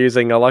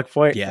using a luck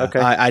point? Yeah. Okay.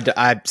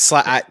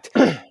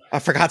 I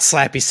forgot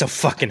Slappy's so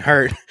fucking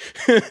hurt.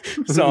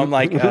 So I'm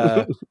like,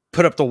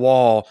 put up the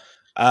wall.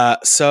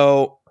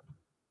 So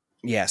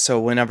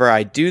whenever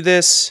I do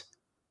this,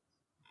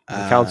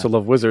 the Council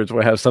of Wizards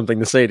will have something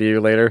to say to you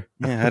later.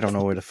 Yeah, I don't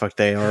know where the fuck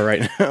they are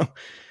right now.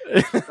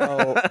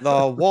 So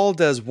the wall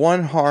does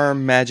 1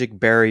 harm, magic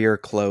barrier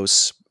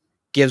close,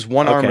 gives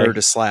 1 armor to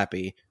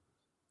Slappy.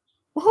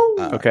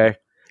 Okay.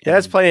 Yeah,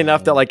 that's plenty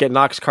enough that like it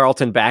knocks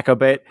Carlton back a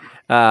bit.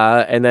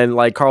 And then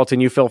like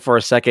Carlton, you feel for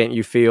a second,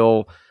 you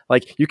feel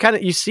like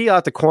you see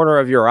out the corner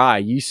of your eye,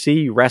 you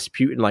see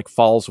Rasputin like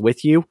falls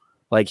with you.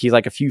 Like he's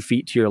like a few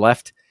feet to your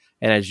left.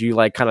 And as you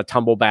like kind of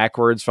tumble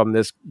backwards from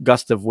this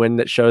gust of wind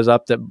that shows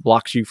up that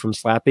blocks you from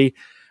Slappy,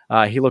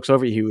 he looks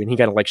over at you and he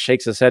kind of like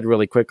shakes his head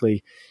really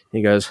quickly.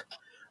 He goes,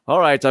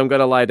 all right, I'm going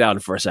to lie down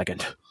for a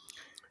second.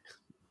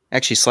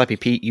 Actually, Slappy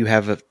Pete, you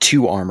have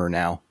 2 armor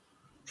now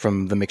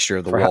from the mixture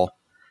of the wall.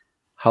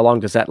 How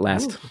long does that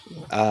last?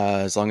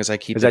 As long as I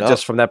keep it up. Is that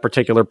just from that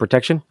particular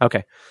protection?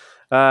 Okay.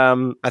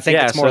 I think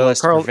it's more or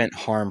less to prevent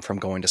harm from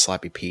going to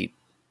Slappy Pete.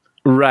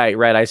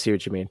 Right. I see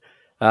what you mean.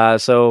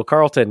 So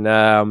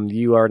Carlton,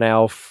 you are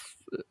now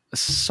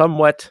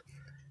somewhat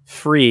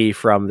free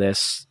from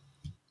this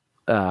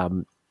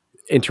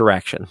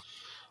interaction.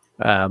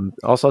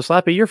 Also,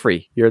 Slappy, you're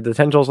free. The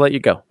tendrils let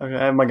you go. Okay,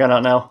 I have my gun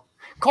out now.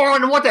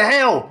 Carlton, what the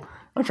hell?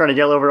 I'm trying to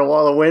yell over a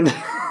wall of wind.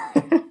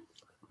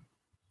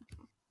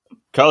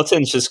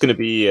 Carlton's just going to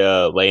be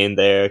laying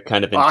there,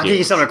 kind of in I'll give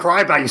you something to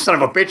cry about, you son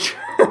of a bitch.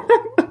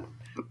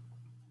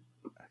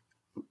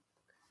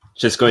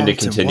 Just going to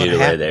continue to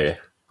lay there.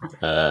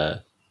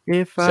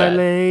 If I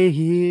lay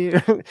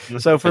here.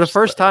 So for the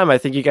first time, I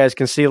think you guys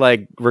can see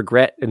like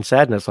regret and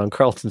sadness on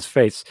Carlton's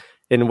face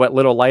in what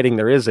little lighting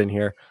there is in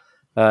here.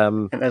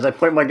 And as I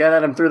point my gun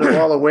at him through the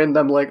wall of wind,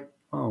 I'm like,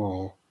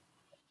 oh.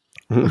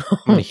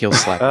 He'll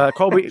slap.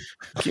 Colby,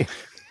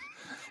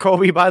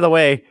 by the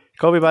way,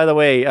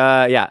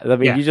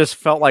 you just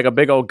felt like a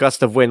big old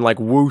gust of wind like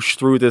whoosh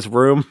through this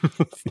room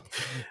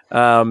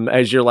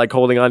as you're like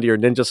holding onto your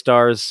ninja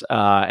stars,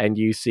 and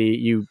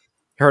you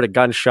heard a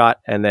gunshot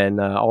and then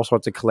all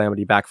sorts of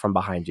calamity back from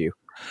behind you.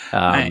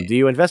 Do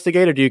you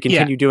investigate or do you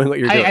continue doing what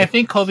you're doing? I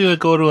think Colby would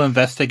go to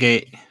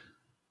investigate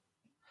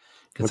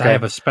because I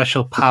have a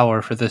special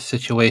power for this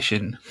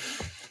situation.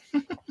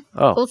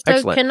 Oh, also,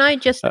 excellent. Can I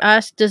just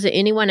ask, does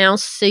anyone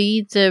else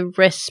see the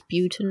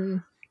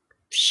Rasputin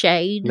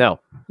shade? No.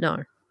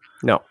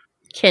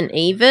 Can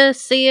Eva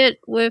see it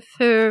with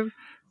her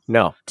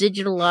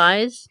digital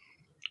eyes?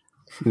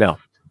 No.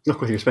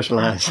 Look with your special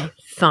eyes.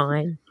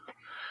 Fine.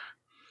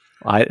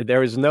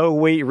 There is no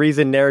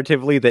reason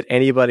narratively that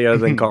anybody other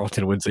than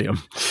Carlton would see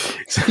him.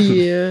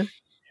 Yeah.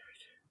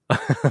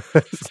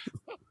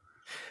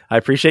 I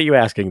appreciate you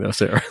asking, though,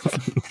 Sarah.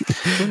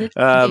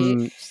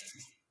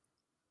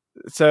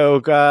 So,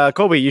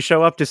 Colby, you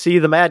show up to see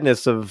the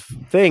madness of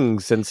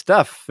things and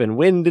stuff and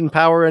wind and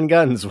power and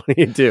guns. What do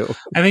you do?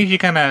 I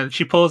think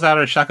she pulls out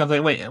her shotgun.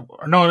 Like, wait,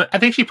 no. I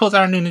think she pulls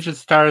out her new ninja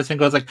stars and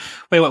goes like,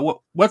 wait,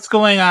 what's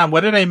going on?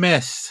 What did I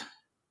miss?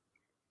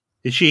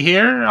 Is she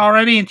here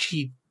already and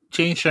she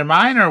changed her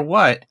mind or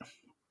what?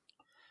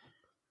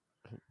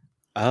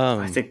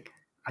 I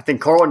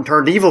think Carlton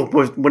turned evil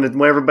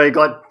when everybody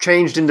got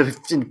changed in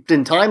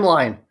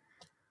timeline.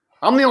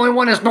 I'm the only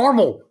one that's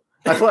normal.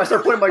 That's why I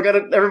start putting my gun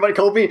at everybody,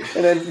 Kobe,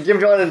 and then Jim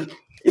John and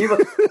Eva.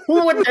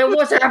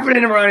 What's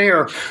happening around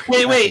here?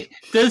 Wait.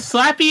 Does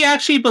Slappy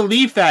actually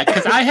believe that?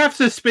 Because I have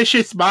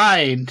suspicious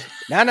mind.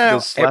 No.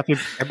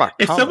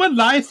 If someone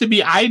lies to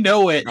me, I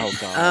know it. Oh,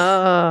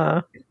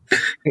 God.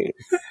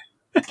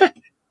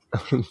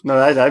 No,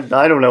 I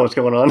don't know what's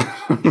going on.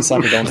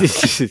 Slappy don't know.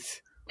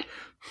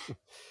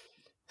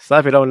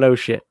 Slappy don't know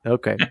shit.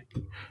 Okay.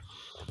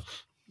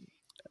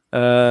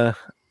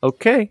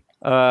 Okay.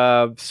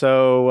 Can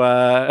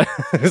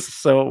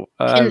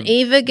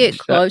Eva get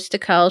close to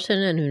Carlton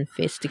and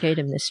investigate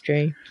a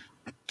mystery?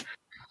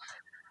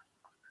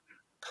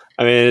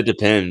 I mean, it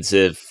depends.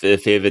 If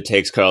Eva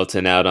takes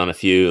Carlton out on a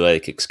few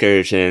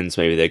excursions,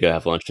 maybe they go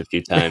have lunch a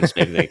few times.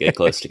 Maybe they get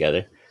close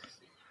together.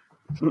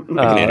 I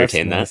can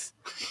entertain that.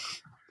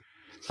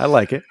 I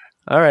like it.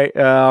 All right.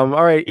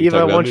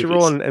 Eva, why don't you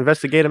roll and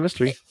investigate a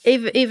mystery?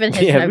 Eva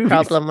has no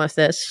problem with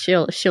this.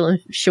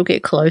 She'll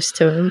get close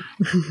to him.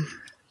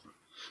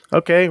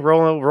 Okay,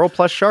 roll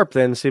plus sharp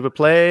then. See if it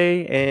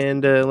play,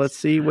 and let's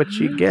see what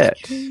you get.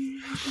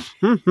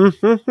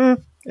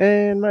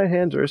 And my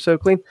hands are so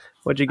clean.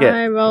 What'd you get?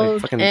 I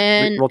rolled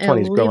roll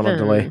 20's going on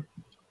delay.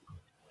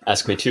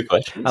 Ask me 2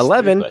 questions.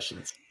 11. 3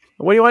 questions.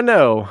 What do you want to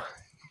know?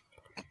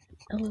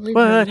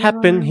 What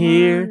happened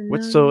here?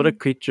 What sort of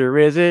creature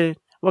is it?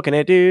 What can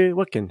it do?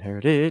 What can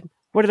hurt it?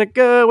 Where did it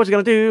go? What's it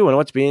gonna do? And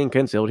what's being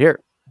concealed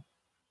here?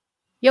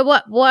 Yeah,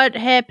 what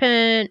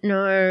happened?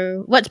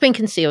 No, what's been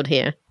concealed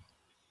here?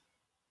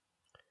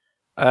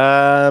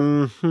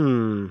 In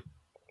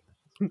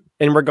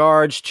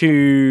regards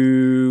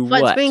to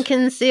what's been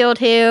concealed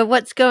here?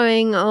 What's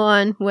going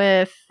on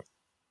with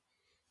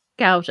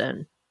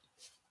Carlton?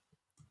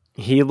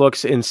 He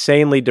looks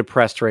insanely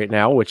depressed right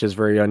now, which is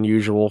very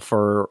unusual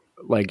for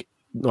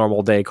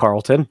normal day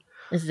Carlton.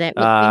 Is that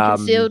what's been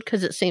concealed?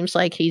 Because it seems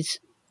like he's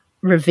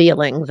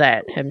revealing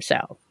that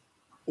himself.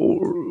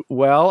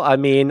 Well, I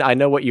mean, I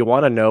know what you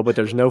want to know, but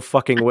there's no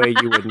fucking way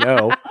you would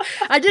know.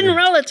 I didn't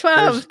roll a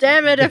 12.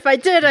 Damn it. If I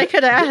did, I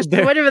could have asked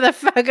whatever the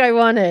fuck I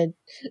wanted.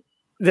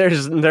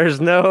 There's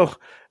no,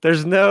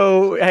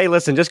 hey,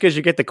 listen, just because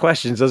you get the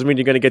questions doesn't mean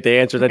you're going to get the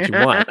answer that you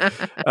want.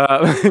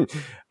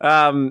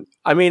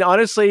 I mean,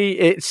 honestly,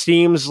 it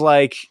seems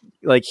like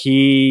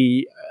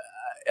he,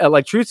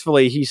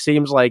 truthfully, he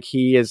seems like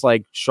he is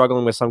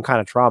struggling with some kind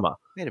of trauma.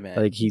 Wait a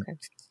minute.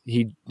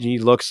 He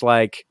looks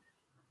like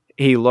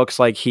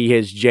he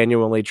is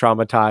genuinely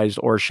traumatized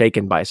or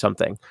shaken by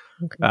something.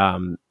 Okay.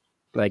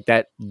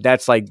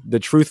 That's the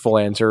truthful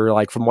answer,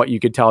 from what you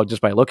could tell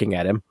just by looking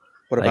at him.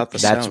 What about the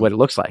That's stone? what it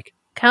looks like.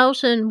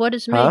 Carlton, what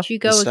has made you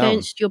go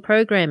against your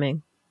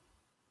programming?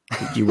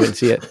 You wouldn't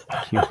see it.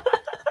 Do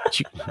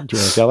you want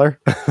to tell her?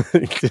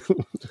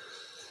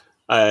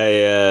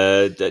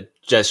 I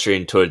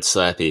gesturing towards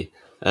Slappy.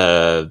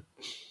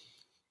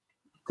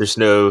 There's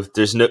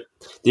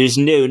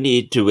no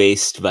need to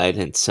waste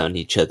violence on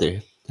each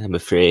other. I'm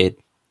afraid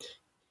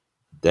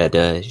that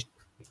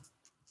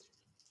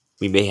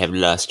we may have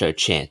lost our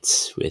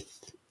chance with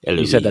Eloise.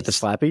 You said that to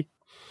Slappy?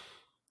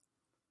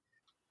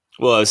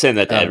 Well, I was saying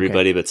that to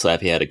everybody, but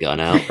Slappy had a gun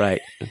out. Right.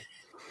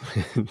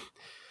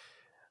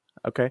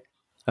 Okay.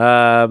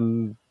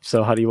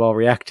 So how do you all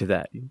react to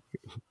that?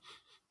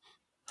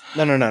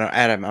 No,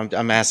 Adam.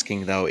 I'm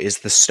asking though: is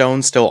the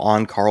stone still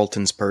on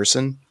Carlton's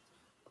person?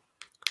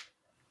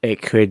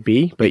 It could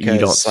be, but you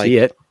don't see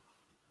it.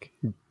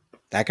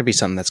 That could be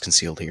something that's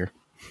concealed here.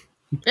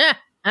 Yeah.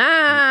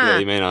 Yeah,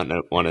 you may not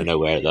want to know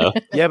where though.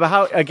 Yeah, but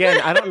how? Again,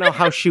 I don't know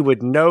how she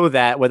would know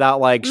that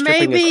without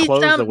stripping his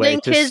clothes away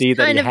to see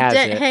that he has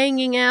it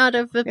hanging out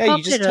of the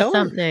pocket or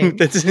something.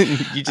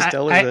 You just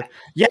tell her.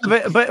 Yeah,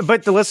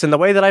 but listen, the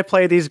way that I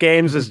play these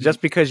games is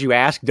just because you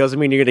ask doesn't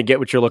mean you're going to get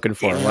what you're looking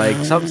for.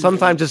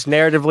 Sometimes just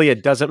narratively,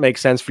 it doesn't make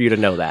sense for you to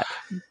know that.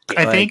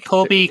 I think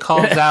Colby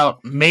calls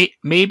out.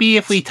 Maybe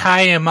if we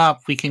tie him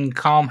up, we can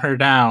calm her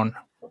down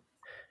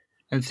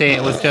and say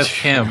it was just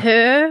him.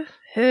 Her.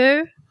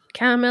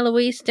 Calm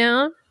Eloise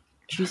down?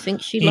 Do you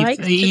think she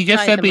likes? You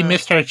just said we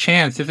missed our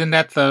chance. Isn't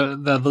that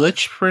the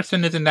lich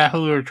person? Isn't that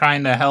who we were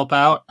trying to help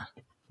out?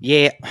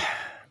 Yeah.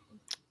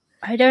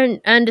 I don't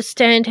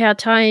understand how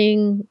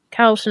tying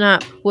Carlton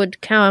up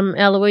would calm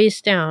Eloise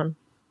down.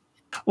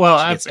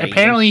 Well,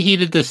 apparently he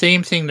did the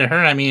same thing to her.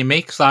 I mean, it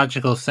makes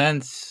logical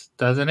sense,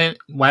 doesn't it?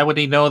 Why would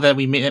he know that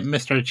we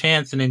missed our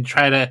chance and then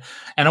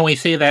and only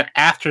say that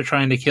after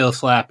trying to kill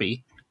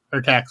Slappy or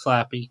attack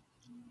Slappy?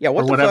 Yeah,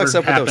 what the fuck's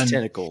up with those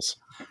tentacles?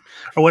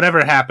 Or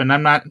whatever happened.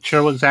 I'm not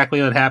sure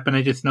exactly what happened.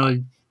 I just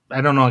know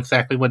I don't know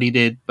exactly what he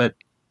did, but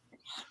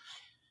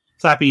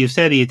Slappy, you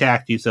said he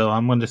attacked you, so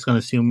I'm just going to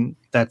assume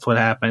that's what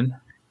happened.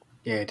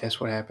 Yeah, that's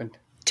what happened.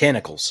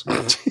 Tentacles.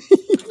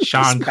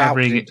 Sean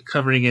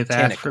covering his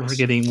ass for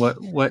forgetting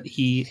what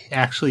he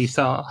actually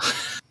saw.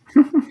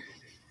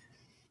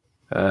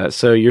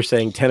 So you're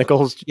saying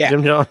tentacles,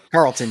 Jim John?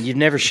 Carlton, you've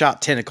never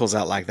shot tentacles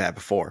out like that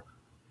before.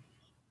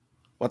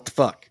 What the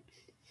fuck?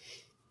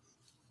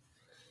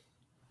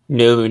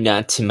 No,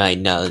 not to my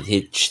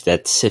knowledge.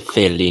 That's a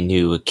fairly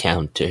new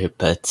encounter,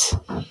 but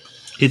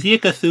Is he a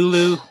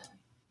Cthulhu?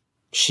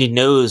 she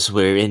knows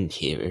we're in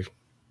here.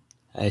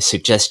 I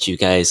suggest you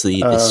guys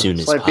leave as soon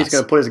as Slight Pete's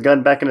going to possible. put his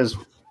gun back in his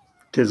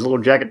little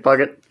jacket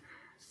pocket,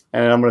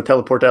 and I'm going to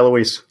teleport to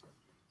Eloise.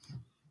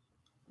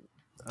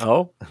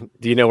 Oh,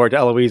 do you know where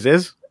Eloise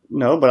is?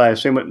 No, but I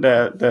assume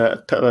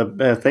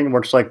the thing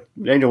works like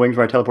Angel Wings,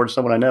 where I teleport to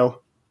someone I know.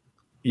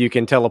 You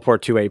can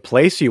teleport to a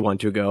place you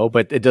want to go,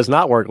 but it does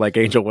not work like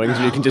Angel Wings.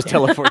 You can just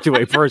teleport to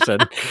a person.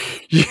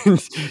 You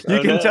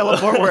can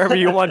teleport wherever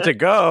you want to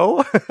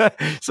go.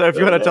 So if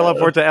you want to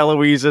teleport to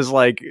Eloise's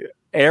like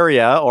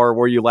area or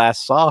where you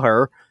last saw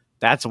her,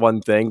 that's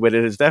one thing. But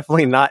it is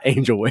definitely not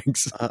Angel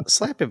Wings.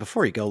 Slappy,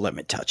 before you go, let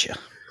me touch you.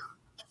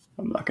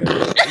 I'm not going to do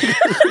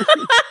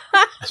that.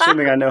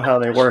 Assuming I know how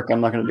they work, I'm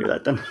not going to do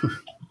that then.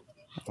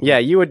 Yeah,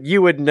 you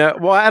would know.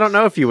 Well, I don't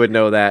know if you would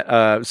know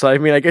that. So I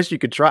mean, I guess you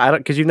could try. I don't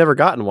because you've never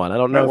gotten one. I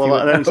don't know.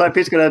 Well, then Slight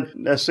Pete's going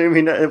to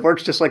assume it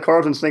works just like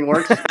Carlton's thing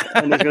works,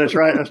 and he's going to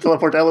try and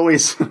teleport to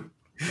Eloise.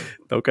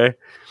 Okay. Is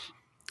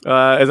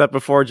that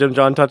before Jim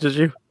John touches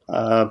you?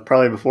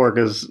 Probably before,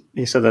 because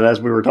he said that as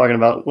we were talking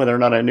about whether or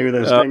not I knew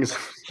those things.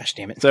 Gosh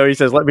damn it. So he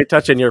says, "Let me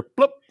touch," and you're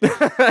bloop.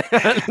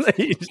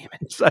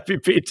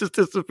 Slappy Pete just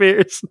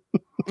disappears.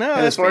 No,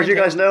 And as far as you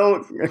guys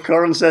know,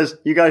 Carlton says,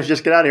 "You guys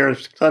just get out of here." And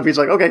Slight Pete's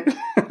like, "Okay."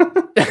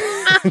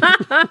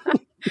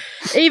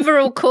 Eva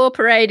will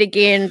cooperate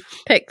again,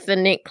 pick the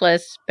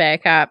necklace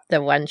back up,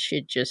 the one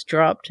she'd just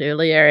dropped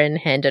earlier, and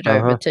hand it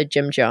over to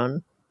Jim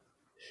John.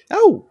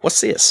 Oh, what's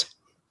this?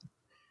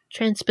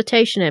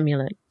 Transportation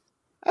amulet.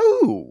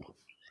 Oh.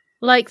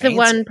 Like the Fancy.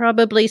 one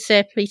probably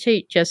Sappy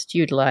Teat just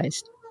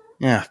utilized.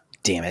 Ah,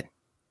 damn it.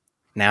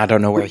 Now I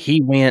don't know where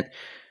he went.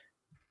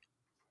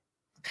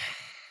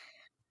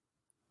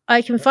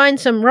 I can find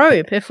some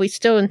rope if we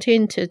still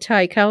intend to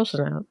tie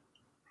Carlton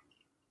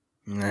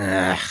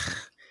out.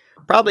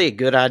 Probably a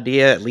good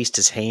idea, at least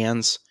his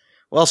hands.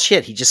 Well,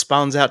 shit, he just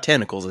spawns out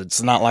tentacles.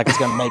 It's not like it's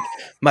going to make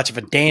much of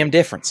a damn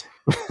difference.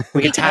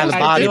 We can tie the I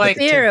body. feel But like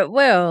the Fear it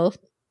will.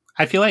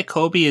 I feel like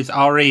Kobe is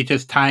already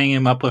just tying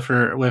him up with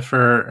her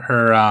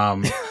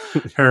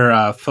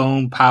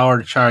phone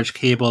powered charge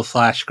cable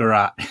 /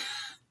 garrote.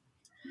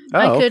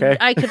 Oh, okay.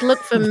 I could look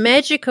for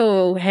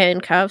magical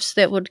handcuffs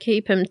that would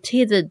keep him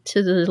tethered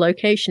to the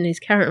location he's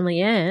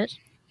currently at,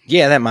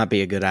 yeah, that might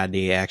be a good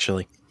idea,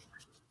 actually.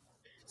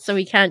 so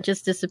he can't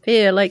just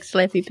disappear like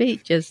Slappy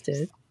Pete just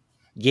did.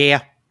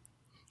 Yeah.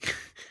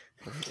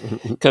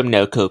 Come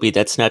now, Kobe,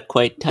 that's not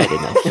quite tight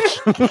enough.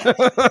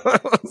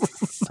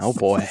 Oh,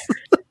 boy.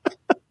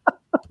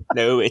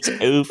 No, it's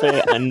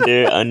over,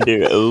 under,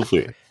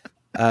 over.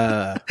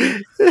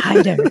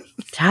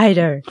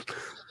 Tighter.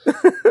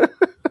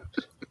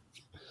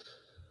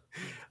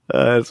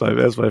 That's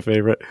my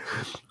favorite.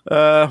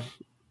 So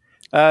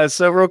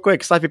real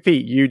quick, Slappy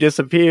Pete, you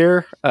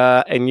disappear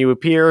and you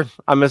appear.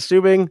 I'm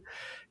assuming,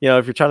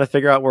 if you're trying to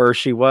figure out where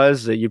she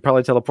was, that you'd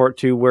probably teleport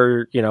to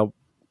where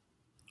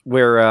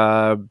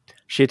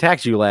she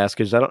attacked you last.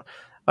 Because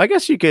I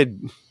guess you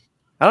could.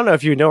 I don't know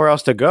if you know where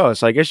else to go,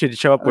 so I guess you'd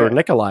show up where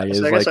Nikolai is.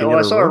 So I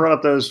saw her run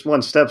up those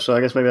one steps, so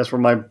I guess maybe that's where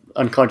my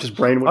unconscious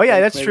brain would. Oh yeah,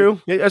 think, that's maybe.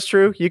 true. Yeah, that's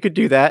true. You could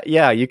do that.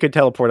 Yeah, you could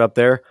teleport up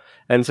there,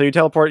 and so you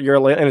teleport. You're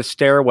in a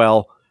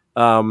stairwell,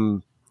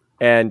 and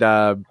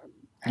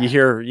you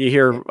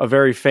hear a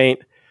very faint.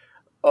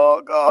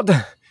 Oh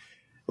God,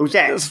 Who's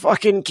that? just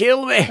fucking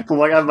kill me! Oh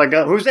my God, my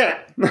gun. Who's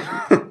that?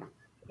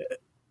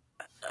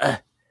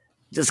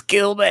 Just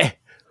kill me!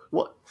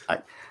 What?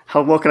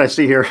 What can I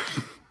see here?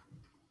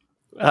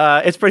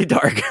 It's pretty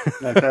dark.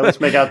 Okay, let's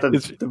make out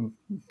the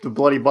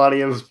bloody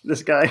body of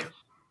this guy.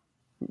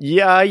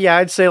 Yeah.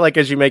 I'd say like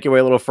as you make your way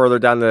a little further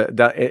down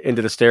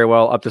into the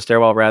stairwell, up the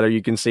stairwell rather,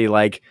 you can see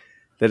like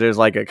that there's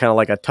like a kind of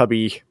like a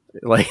tubby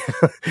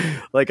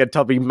like a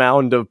tubby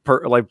mound of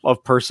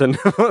person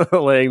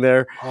laying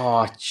there.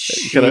 Oh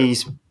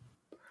jeez,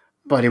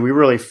 buddy, we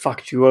really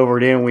fucked you over,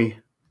 didn't we?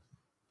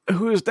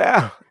 Who's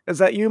that? Is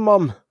that you,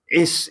 Mum?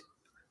 It's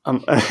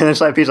and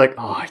Slappy Pete's like,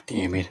 oh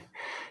damn it,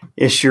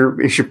 it's your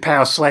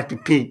pal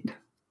Slappy Pete.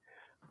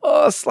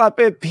 Oh,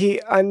 Slappy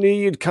Pete, I knew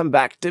you'd come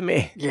back to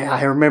me. Yeah,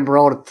 I remember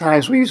all the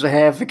times we used to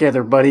have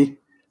together, buddy.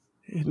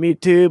 Me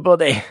too,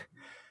 buddy.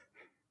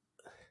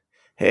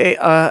 Hey,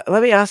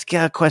 let me ask you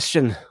a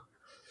question.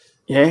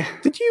 Yeah.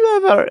 Did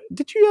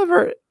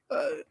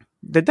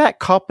that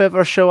cop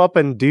ever show up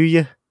and do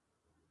you?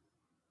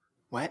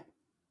 What?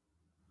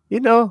 The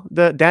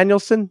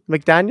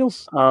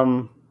McDaniels?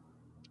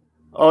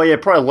 Oh yeah,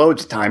 probably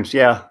loads of times.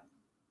 Yeah.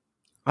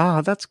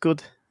 Ah, that's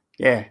good.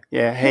 Yeah.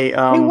 Hey,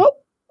 Hey,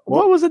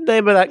 what was the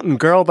name of that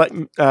girl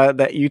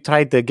that you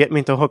tried to get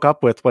me to hook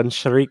up with when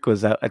Sharik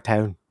was out of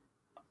town?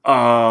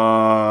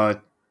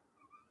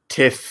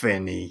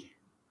 Tiffany.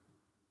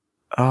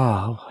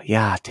 Oh,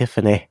 yeah,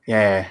 Tiffany.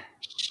 Yeah.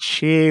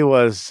 She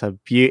was a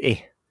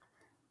beauty.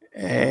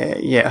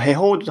 Yeah. Hey,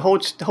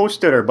 hold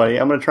still there, buddy.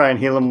 I'm gonna try and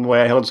heal him the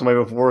way I healed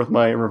somebody before with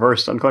my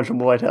reverse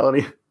unconscionable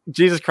vitality.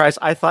 Jesus Christ!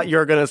 I thought you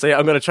were gonna say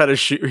I'm gonna try to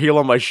heal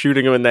him by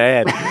shooting him in the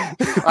head.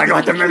 I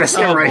got the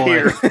medicine right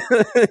here.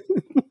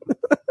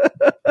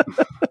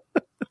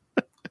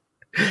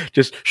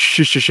 Just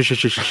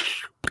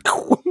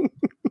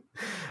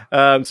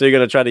so you're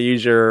gonna try to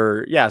use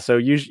your So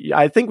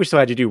I think we still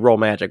had you do roll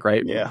magic,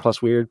 right? Yeah.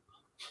 Plus weird.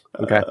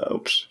 Okay.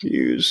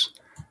 Use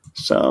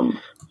some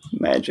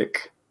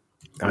magic.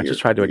 I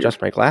just tried to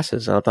adjust my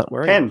glasses. I thought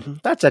we're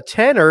 10. That's a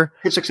 10-er.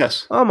 Hit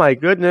success. Oh my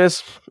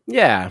goodness.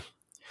 Yeah.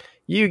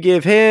 You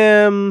give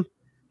him.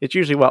 It's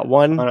usually what,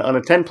 1? On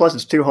a 10 plus,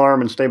 it's 2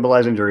 harm and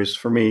stabilize injuries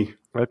for me.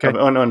 Okay.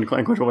 On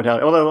unquenchable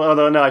vitality.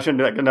 Although no, I shouldn't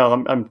do that.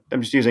 No, I'm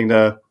just using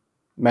the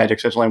magic.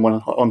 So it's only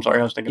 1. Oh, I'm sorry,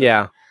 I was thinking.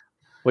 Yeah.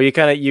 Well,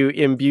 you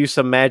imbue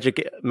some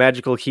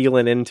magical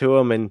healing into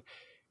him, and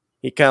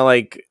he kind of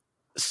like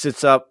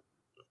sits up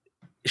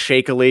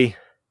shakily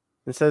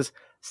and says,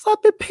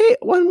 "Sloppy Pete,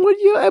 when were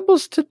you able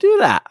to do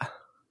that?"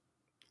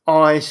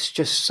 Oh, it's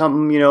just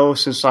something,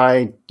 since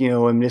I,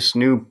 in this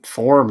new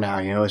form now,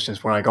 it's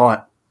just what I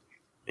got.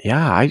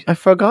 Yeah, I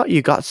forgot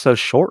you got so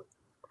short.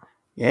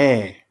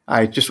 Yeah,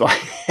 I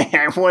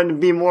wanted to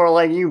be more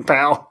like you,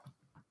 pal.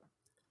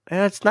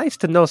 Yeah, it's nice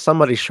to know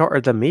somebody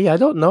shorter than me. I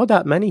don't know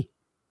that many.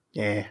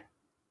 Yeah.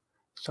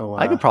 So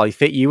I could probably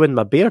fit you in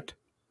my beard.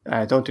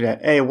 Don't do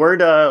that. Hey,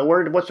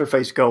 where'd what's her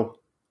face go?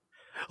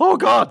 Oh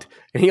God!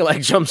 And he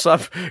like jumps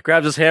up,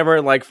 grabs his hammer,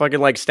 and like fucking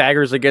like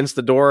staggers against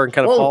the door and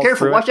kind of falls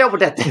careful! through Watch out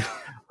with that thing.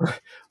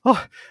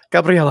 Oh,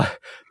 Gabriella,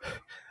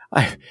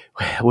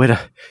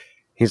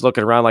 he's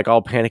looking around like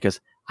all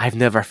panicked. I've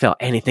never felt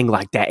anything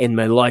like that in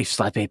my life,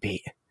 Slappy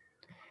Pete.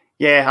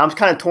 Yeah, I'm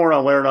kind of torn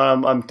on whether or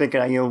not I'm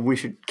thinking, we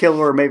should kill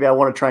her. Or maybe I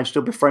want to try and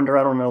still befriend her.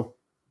 I don't know.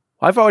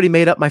 I've already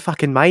made up my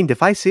fucking mind.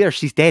 If I see her,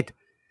 she's dead.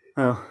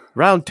 Oh.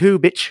 Round 2,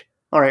 bitch.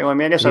 All right. Well, I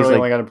mean, I guess I really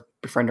only got to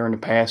befriend her in the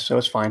past, so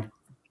it's fine.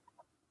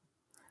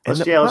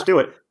 Let's do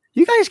it.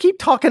 You guys keep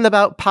talking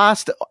about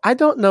past. I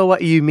don't know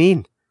what you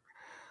mean.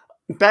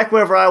 Back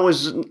whenever I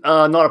was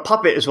not a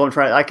puppet is what I'm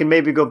trying. I can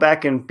maybe go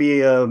back and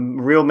be a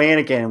real man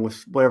again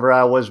with whatever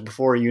I was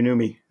before you knew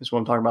me. Is what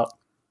I'm talking about.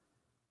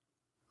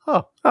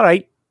 Oh, all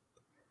right.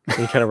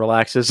 He kind of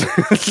relaxes.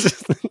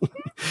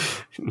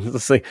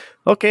 Let's see.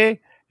 Okay.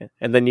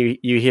 And then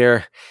you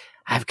hear,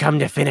 I've come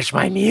to finish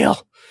my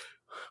meal.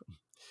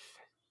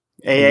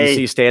 Hey. You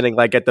see standing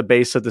like at the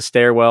base of the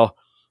stairwell.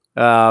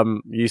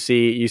 You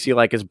see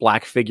like his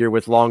black figure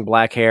with long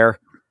black hair,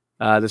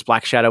 this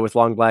black shadow with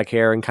long black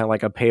hair and kind of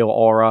like a pale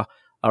aura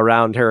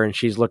around her. And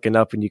she's looking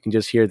up and you can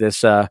just hear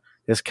this kind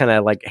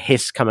of like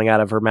hiss coming out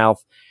of her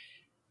mouth.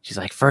 She's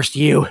like, first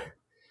you,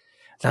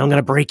 then I'm going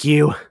to break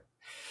you.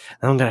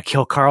 Then I'm going to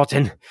kill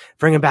Carlton,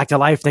 bring him back to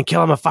life, then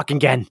kill him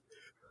again.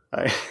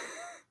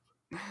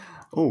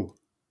 Oh.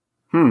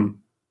 And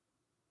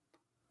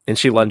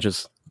she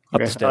lunges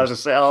up Okay. the stairs. I was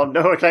just saying, oh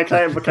no, can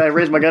I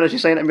raise my gun as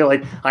she's saying it and be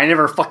like, I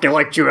never fucking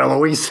liked you,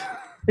 Eloise.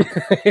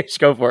 Just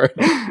go for it.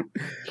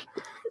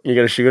 You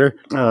gonna shoot her?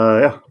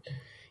 Yeah.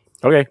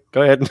 Okay,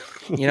 go ahead.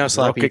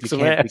 Slappy,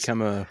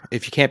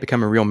 if you can't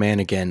become a real man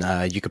again,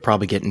 you could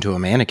probably get into a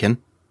mannequin.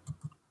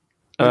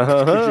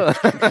 Uh-huh.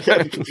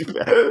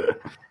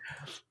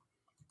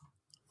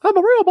 I'm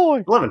a real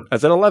boy. 11.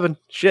 That's an 11.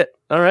 Shit.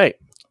 All right.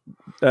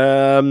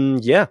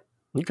 Yeah.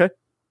 Okay.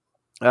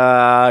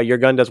 Your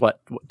gun does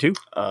what? 2?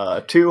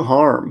 2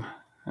 harm.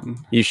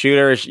 You shoot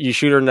her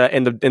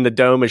in the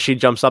dome as she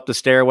jumps up the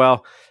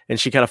stairwell and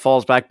she kind of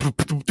falls back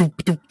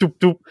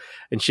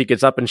and she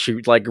gets up and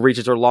she like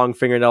reaches her long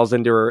fingernails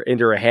into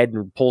her head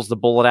and pulls the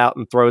bullet out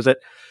and throws it.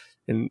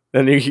 And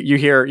then you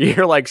hear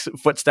like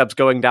footsteps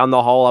going down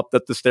the hall up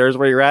the stairs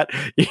where you're at.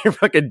 You hear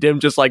fucking Dim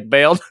just like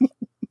bailed.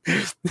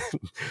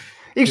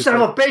 You son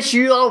of a bitch,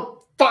 you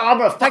little I'm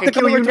gonna fucking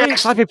kill you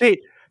next. Slappy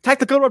Pete.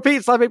 Tactical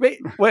repeat, Slappy Pete.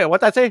 Wait,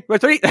 what'd I say?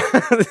 Retreat.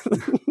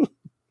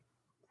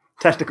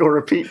 Tactical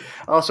repeat.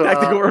 Also,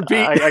 Tactical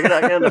repeat. I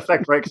got an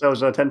effect, right? Because I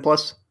was 10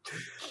 plus.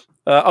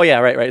 Oh yeah,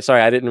 right.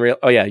 Sorry, I didn't real.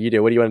 Oh yeah, you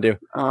do. What do you want to do?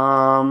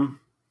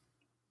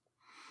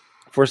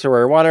 Force her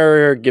where you want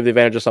her. Give the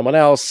advantage to someone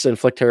else.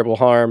 Inflict terrible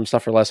harm.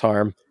 Suffer less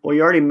harm. Well,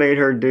 you already made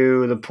her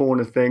do the pulling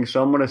the thing,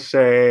 so I'm gonna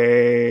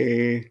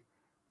take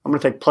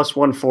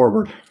 +1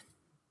 forward.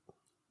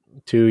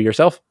 To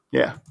yourself?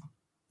 Yeah.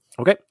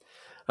 Okay.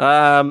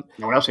 No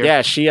one else here.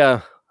 Yeah, she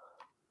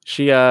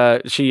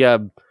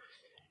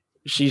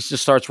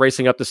just starts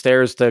racing up the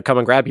stairs to come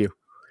and grab you.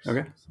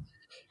 Okay.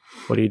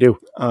 What do you do?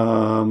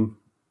 I'm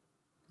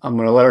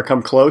gonna let her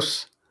come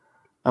close.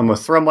 I'm gonna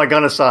throw my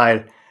gun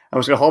aside. I'm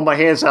just gonna hold my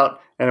hands out,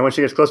 and when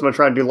she gets close, I'm gonna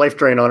try and do life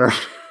drain on her.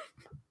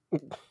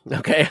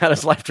 Okay, how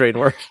does life drain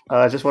work?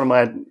 It's just one of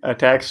my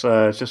attacks.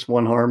 It's just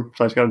 1 harm,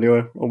 so I just gotta do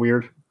a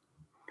weird.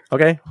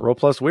 Okay, roll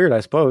plus weird,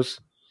 I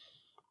suppose.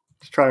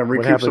 Just trying to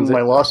recoup some of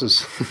my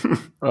losses.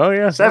 Oh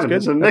yeah, 7.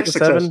 It's a mixed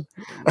success.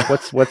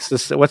 7. What's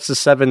the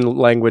 7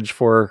 language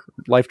for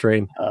life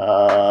drain?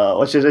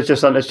 It's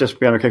just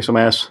be under kick some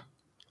ass.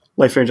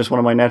 Life drain is just one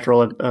of my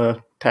natural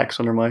attacks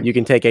under my. You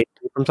can take 8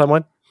 from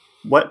someone.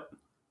 What?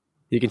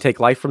 You can take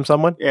life from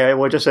someone. Yeah,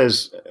 well, it just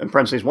says in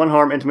parentheses 1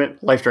 harm,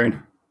 intimate, life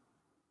drain.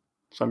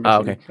 So I'm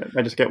guessing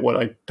I just get what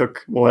I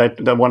took,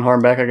 that one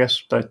harm back, I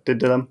guess, that I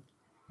did to them.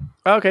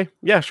 Okay,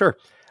 yeah, sure.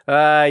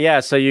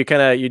 So you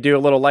do a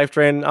little life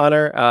drain on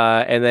her,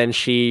 and then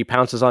she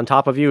pounces on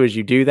top of you as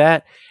you do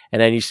that,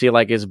 and then you see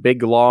like his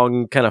big,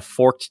 long, kind of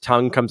forked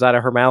tongue comes out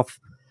of her mouth,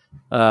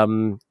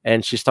 and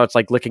she starts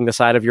like licking the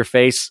side of your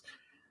face,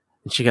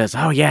 and she goes,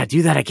 "Oh yeah,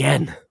 do that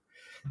again."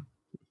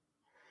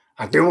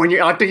 I do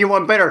you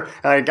want better.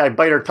 I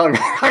bite her tongue.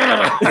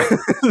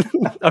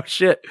 Oh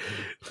shit!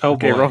 Oh,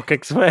 Okay, boy. roll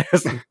kick some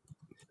ass.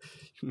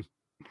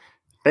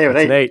 Damn it,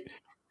 It's an 8.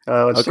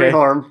 it's 3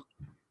 harm.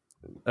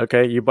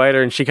 Okay, you bite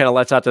her, and she kind of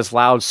lets out this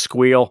loud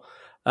squeal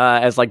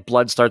as like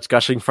blood starts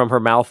gushing from her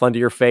mouth onto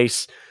your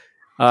face.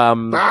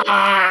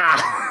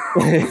 Ah!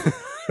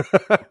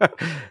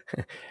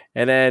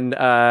 And then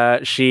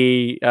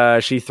she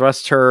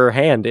thrusts her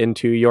hand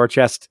into your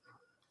chest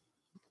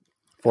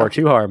for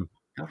 2 harm.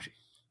 Okay.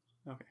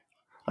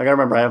 I gotta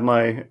remember, I have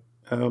my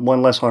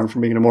 1 less harm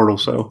from being an immortal.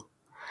 So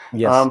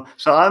Yes.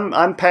 So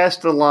I'm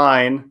past the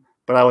line,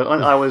 but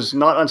I was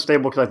not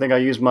unstable because I think I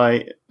used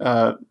my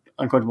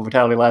unquenchable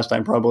vitality last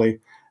time. Probably.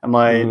 Am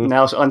I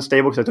now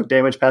unstable because I took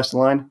damage past the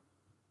line?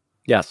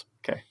 Yes.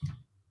 Okay.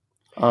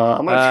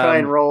 I'm gonna try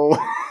and roll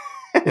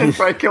and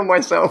try to kill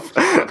myself.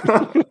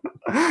 I'm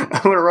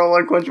gonna roll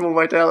unquenchable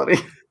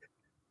vitality.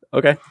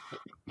 Okay.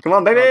 Come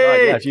on, baby!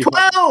 Oh, God, yeah,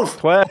 12!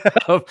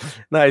 12.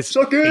 Nice.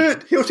 So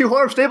good! Heal 2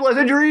 harm, stabilize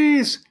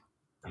injuries!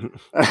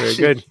 Very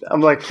good.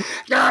 I'm like,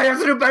 I have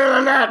to do better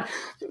than that!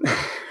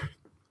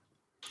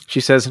 She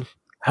says,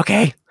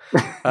 okay.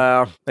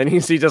 And you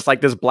can see just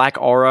like this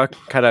black aura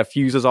kind of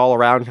fuses all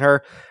around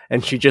her,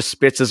 and she just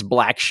spits this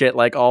black shit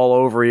like all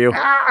over you.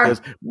 Ah!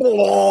 Goes,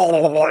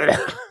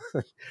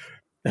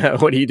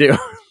 what do you do?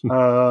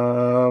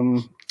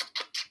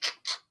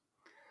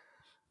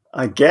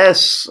 I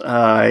guess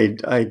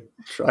I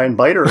try and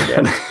bite her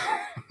again.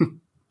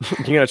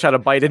 You're going to try to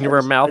bite into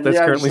her mouth that's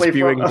currently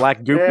spewing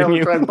black goop in I'm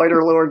you? trying to bite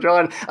her lower jaw.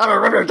 I'm gonna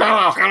rip her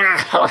jaw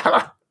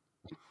off.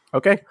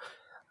 Okay.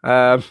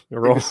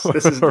 Roll.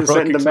 This is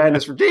descent into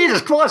madness. For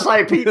Jesus Christ,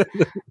 I Pete.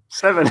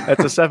 7.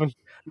 That's a 7.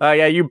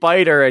 Yeah, you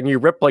bite her and you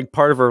rip like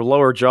part of her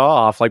lower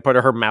jaw off, like part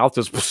of her mouth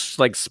just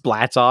like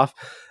splats off.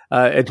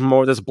 And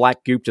more of this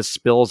black goop just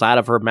spills out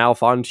of her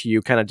mouth onto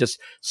you, kind of just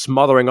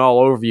smothering all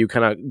over you,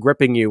 kind of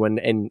gripping you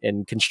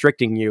and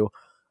constricting you.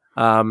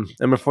 And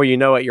before you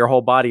know it, your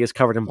whole body is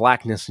covered in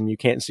blackness and you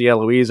can't see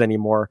Eloise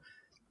anymore.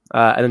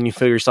 And then you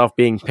feel yourself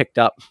being picked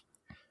up.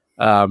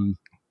 And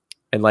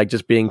like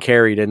just being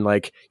carried, and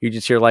like you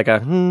just hear like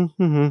a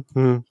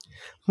Oh,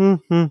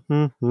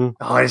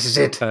 this is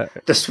it.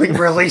 The sweet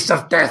release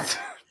of death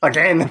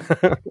again.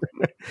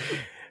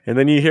 And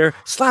then you hear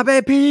slap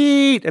it,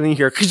 Pete, and then you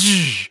hear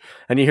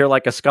and you hear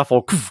like a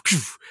scuffle,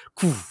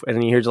 and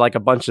then you hear like a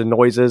bunch of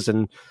noises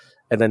and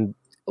then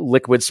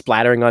liquid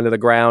splattering onto the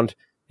ground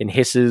and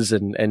hisses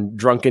and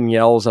drunken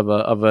yells of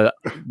a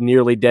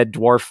nearly dead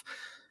dwarf.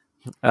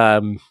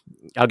 I'll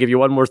give you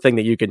one more thing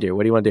that you can do.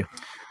 What do you want to do?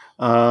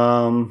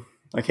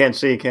 I can't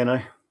see, can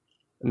I?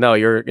 No,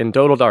 you're in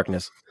total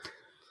darkness.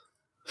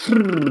 I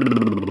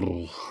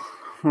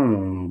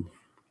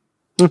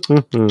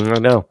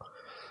know.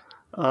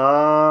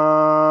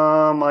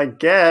 I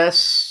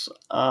guess.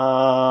 Can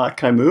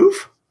I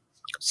move?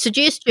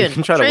 Suggestion. You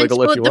can try to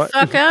wiggle if Transport you the want.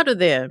 fuck out of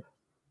there.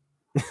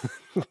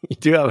 You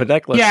do have a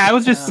necklace. Yeah, I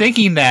was just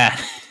thinking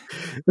that.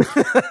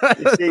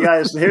 You see,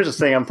 guys, here's the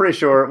thing. I'm pretty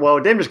sure. Well,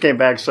 Dim just came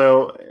back,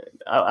 so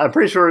I'm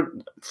pretty sure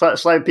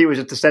Slime Pete was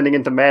just descending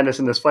into madness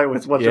in this fight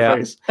with what's her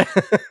face.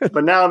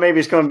 But now maybe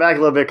he's coming back a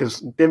little bit because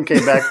Dim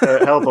came back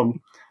to help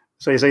him.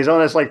 So he's on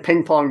this like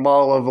ping pong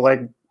ball of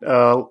like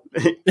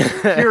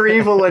pure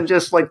evil and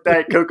just like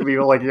that coke of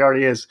evil, like he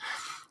already is.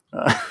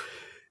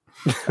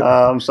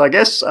 So I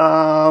guess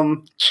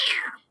I'm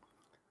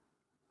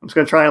just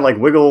gonna try and like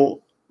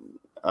wiggle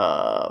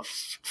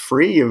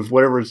free of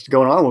whatever's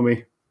going on with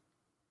me.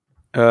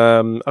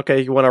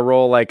 Okay, you want to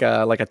roll like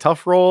a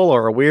tough roll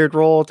or a weird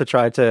roll to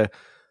try to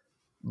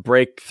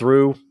break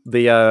through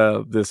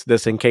the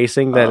this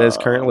encasing that is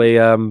currently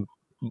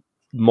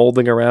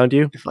molding around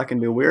you. If I can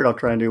do weird, I'll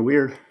try and do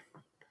weird.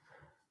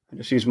 I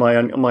just use my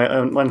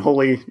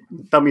unholy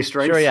dummy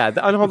strength. Sure, yeah,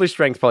 the unholy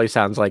strength probably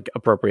sounds like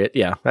appropriate.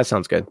 Yeah, that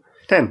sounds good.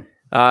 10.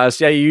 So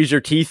yeah, you use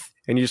your teeth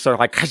and you start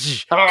like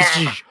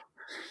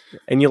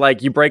and you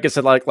break it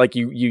so like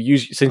you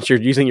use, since you're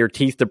using your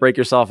teeth to break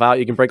yourself out,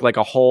 you can break like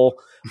a hole,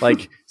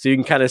 like so you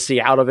can kind of see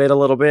out of it a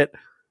little bit.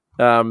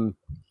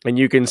 And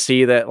you can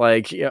see that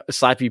like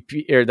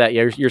Slappy or that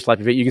you're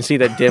Slappy Pete. You can see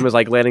that Dim is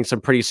like landing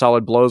some pretty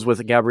solid blows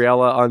with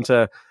Gabriella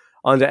onto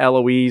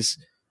Eloise.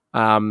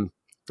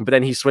 But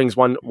then he swings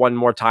one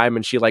more time,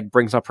 and she like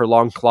brings up her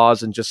long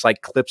claws and just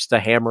like clips the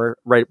hammer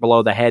right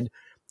below the head,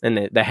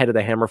 and the head of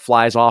the hammer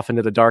flies off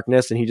into the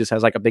darkness, and he just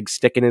has like a big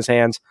stick in his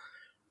hands.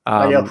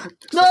 I yell,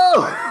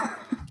 no!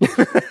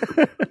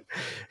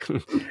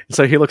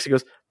 So he looks, he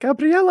goes,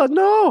 Gabriella,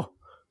 no!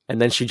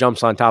 And then she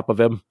jumps on top of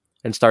him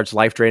and starts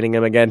life draining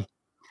him again.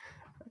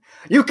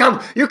 You come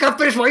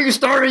finish what you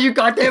started, you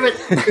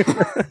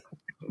goddammit!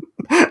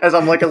 As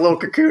I'm like a little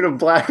cocoon of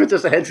black with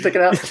just a head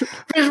sticking out.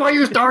 Finish what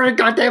you started,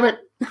 goddammit!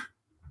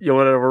 You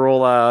want to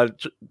roll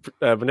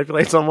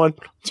manipulate someone?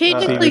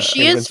 Technically,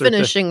 she is convince her to-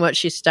 finishing what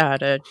she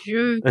started.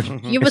 You were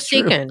It's true.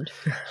 second.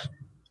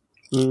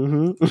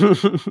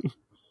 Mm-hmm.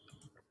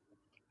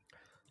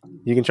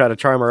 You can try to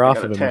charm her I off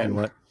got of a him if 10. you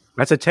want.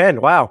 That's a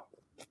 10. Wow.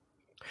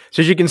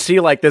 So you can see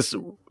like this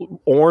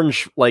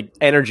orange like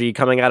energy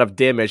coming out of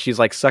Dim as she's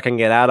like sucking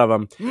it out of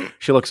him.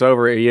 She looks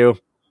over at you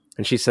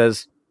and she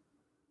says,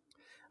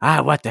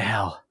 what the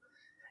hell?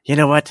 You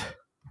know what?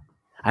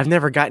 I've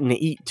never gotten to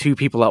eat two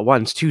people at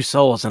once, two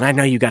souls, and I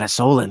know you got a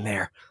soul in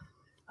there.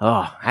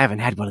 Oh, I haven't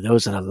had one of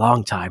those in a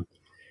long time.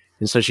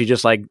 And so she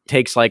just like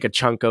takes like a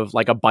chunk of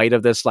like a bite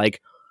of this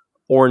like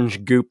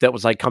orange goop that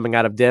was like coming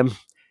out of Dim,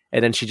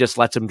 and then she just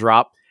lets him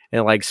drop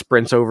and like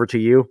sprints over to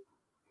you,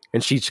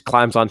 and she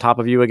climbs on top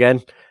of you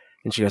again,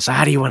 and she goes,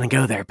 "How do you want to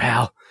go there,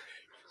 pal?"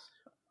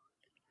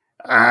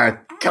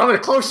 Come as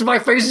close to my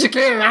face as you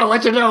can, and I'll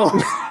let you know.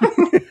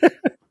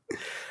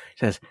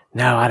 Says,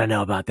 "No, I don't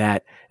know about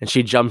that." And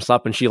she jumps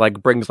up and she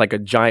like brings like a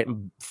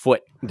giant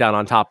foot down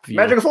on top of you,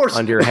 Magical force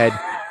under your head.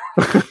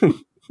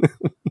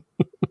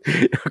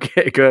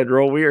 Okay, good.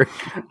 Roll weird.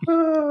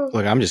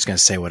 Look, I'm just gonna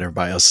say what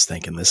everybody else is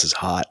thinking. This is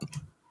hot.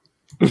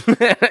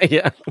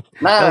 Yeah,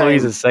 9.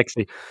 Eloise is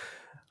sexy.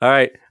 All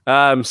right.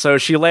 So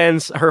she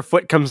lands. Her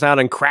foot comes down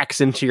and cracks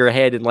into your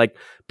head, and like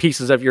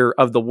pieces of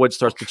the wood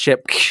starts to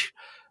chip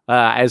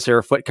as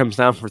her foot comes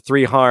down for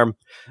 3 harm.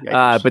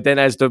 But then,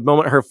 as the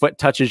moment her foot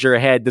touches your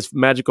head, this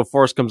magical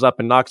force comes up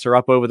and knocks her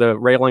up over the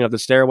railing of the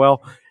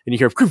stairwell, and you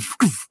hear goof,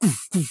 goof,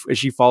 goof, goof, as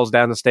she falls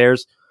down the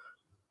stairs.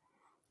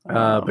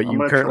 But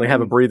you currently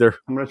have a breather.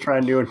 I'm going to try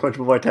and do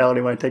unquenchable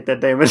vitality when I take that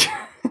damage.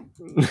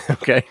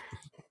 Okay.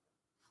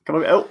 Come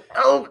on. Oh,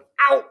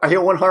 ow. I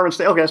heal 1 harm and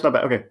stay. Okay, that's not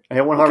bad. Okay. I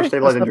heal 1 harm and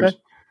stabilize that's not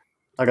injuries.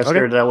 I got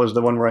scared that was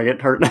the one where I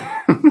get hurt.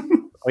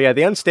 Oh yeah,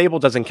 the unstable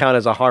doesn't count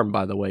as a harm,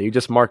 by the way. You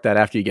just mark that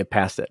after you get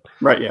past it.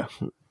 Right, yeah.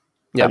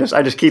 Yeah.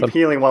 I just keep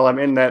healing while I'm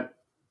in that.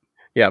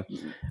 Yeah.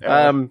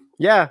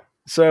 Yeah.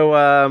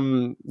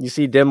 So you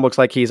see Dim looks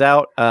like he's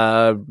out.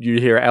 You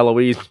hear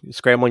Eloise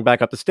scrambling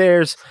back up the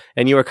stairs,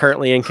 and you are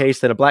currently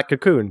encased in a black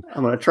cocoon.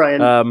 I'm going to try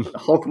and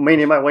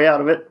Hulkamania my way out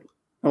of it.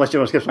 Unless you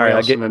want to skip something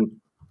else.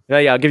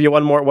 Yeah, I'll give you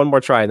one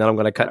more try, and then I'm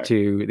going to cut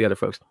to the other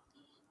folks.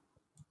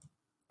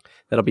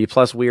 That'll be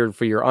plus weird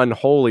for your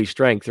unholy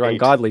strength, your 8.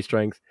 ungodly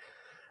strength.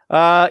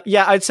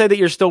 Yeah, I'd say that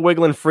you're still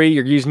wiggling free.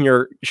 You're using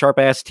your sharp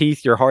ass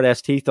teeth, your hard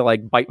ass teeth, to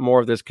like bite more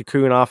of this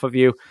cocoon off of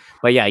you.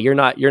 But yeah, you're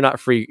not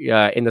free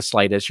in the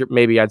slightest.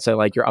 Maybe I'd say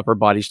like your upper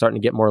body's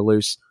starting to get more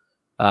loose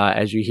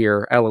as you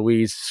hear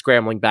Eloise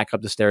scrambling back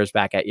up the stairs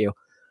back at you.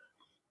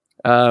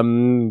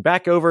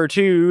 Back over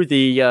to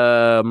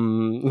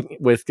the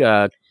with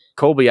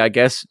Colby, I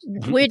guess.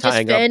 We're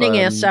just fanning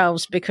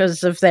ourselves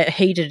because of that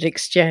heated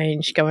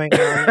exchange going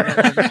on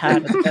in the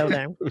heart of the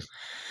building.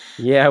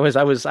 Yeah,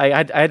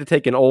 I had to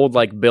take an old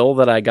like bill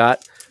that I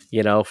got,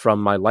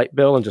 from my light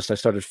bill, and I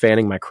started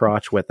fanning my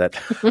crotch with it.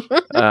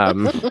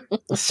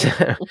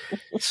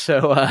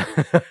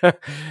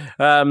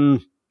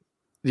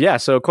 Yeah.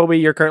 So Colby,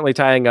 you're currently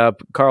tying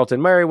up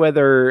Carlton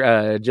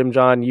Merriweather. Jim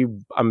John,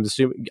 I'm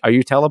assuming, are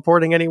you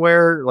teleporting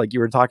anywhere? Like you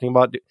were talking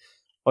about?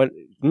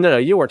 No,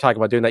 you weren't talking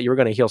about doing that. You were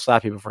going to heal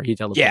Slappy before he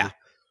teleported. Yeah.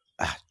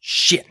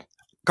 Shit,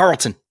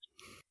 Carlton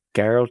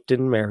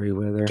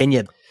Merriweather. Can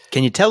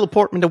you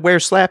teleport me to where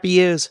Slappy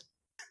is?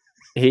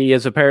 He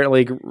is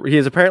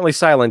apparently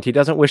silent. He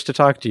doesn't wish to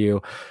talk to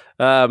you.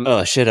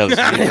 Oh shit! I was.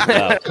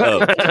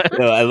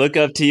 No, I look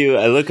up to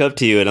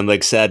you. And I'm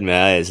like sad in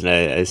my eyes, and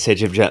I say,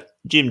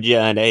 Jim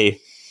John,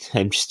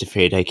 I'm just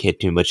afraid I can't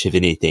do much of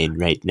anything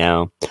right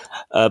now.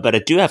 But I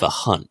do have a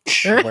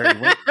hunch.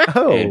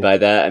 And by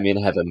that I mean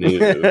I have a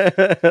move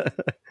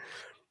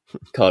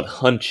called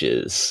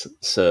hunches.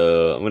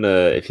 So I'm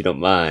gonna, if you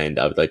don't mind,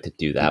 I would like to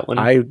do that one.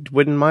 I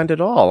wouldn't mind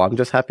at all. I'm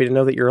just happy to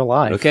know that you're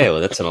alive. Okay, well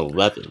that's an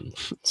 11.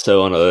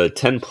 So on a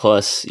 10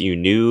 plus, you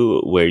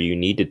knew where you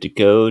needed to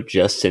go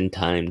just in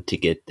time to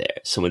get there.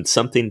 So when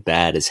something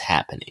bad is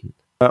happening.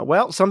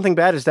 Well, something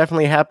bad is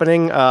definitely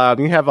happening.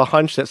 You have a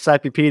hunch that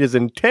Sappy Pete is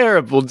in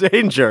terrible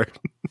danger.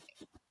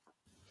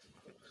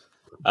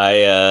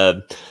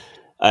 I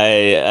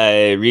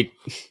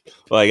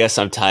guess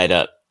I'm tied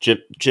up.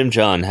 Jim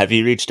John, have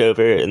you reached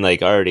over and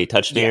like already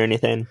touched me or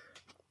anything?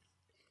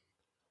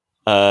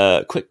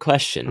 Quick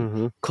question.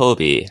 Mm-hmm.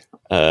 Colby,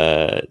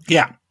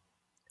 Yeah.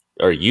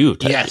 Are you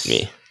touching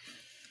me?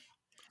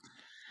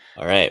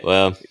 All right,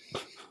 well,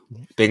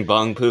 bing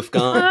bong poof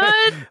gone.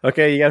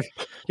 Okay, you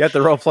have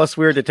to roll plus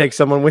weird to take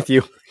someone with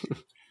you.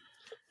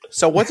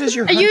 So what does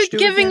your Are hunch you do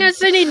giving again?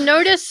 us any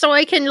notice so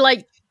I can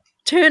like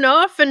turn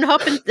off and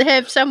hop and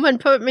have someone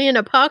put me in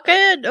a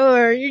pocket,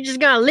 or are you just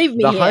gonna leave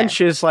me The here?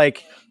 hunch is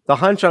like the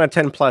hunch on a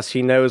 10 plus.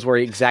 He knows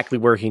exactly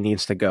where he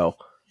needs to go,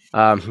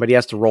 but he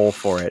has to roll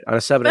for it on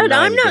a 7. But and 9,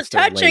 I'm he not gets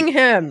there touching late.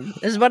 him,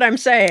 is what I'm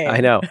saying. I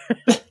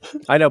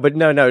know, but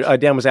no.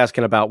 Dan was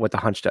asking about what the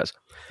hunch does.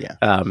 Yeah.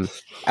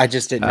 I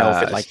just didn't know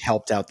if it like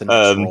helped out the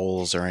next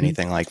rolls or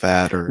anything like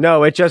that. Or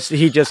No, he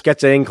just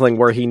gets an inkling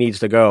where he needs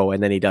to go,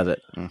 and then he does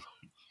it.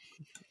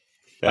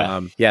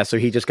 Yeah. So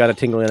he just got a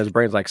tingle in his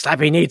brain, like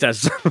Slappy needs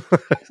us.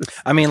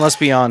 I mean, let's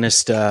be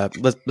honest.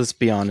 Let's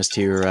be honest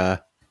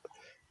here,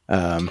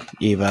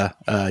 Eva.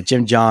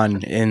 Jim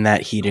John in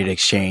that heated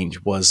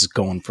exchange was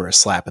going for a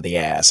slap of the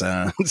ass.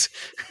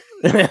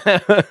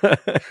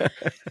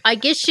 I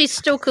guess she's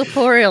still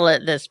corporeal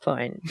at this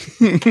point.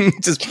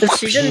 Just 'Cause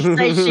she didn't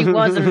say she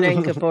wasn't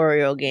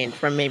incorporeal again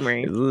from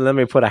memory. Let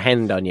me put a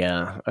hand on you.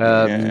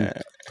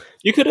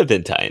 You could have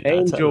been tying knots, I don't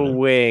Angel know.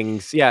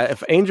 wings. Yeah,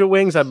 if angel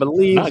wings, I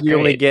believe Not you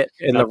only great. get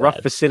in Not the rough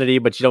bad. vicinity,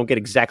 but you don't get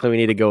exactly where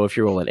you need to go if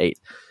you roll an 8.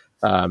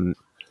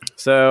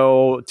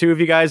 So 2 of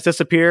you guys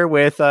disappear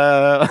with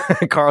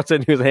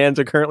Carlton, whose hands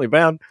are currently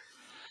bound.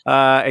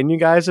 And you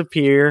guys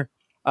appear.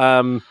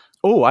 I know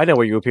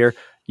where you appear.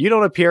 You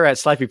don't appear at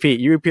Slappy Pete.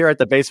 You appear at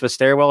the base of a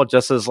stairwell,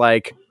 just as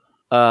like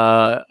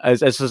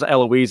as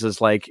Eloise is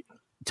like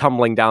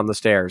tumbling down the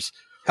stairs.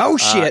 oh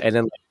shit! And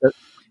then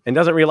and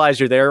doesn't realize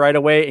you're there right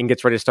away and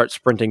gets ready to start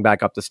sprinting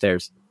back up the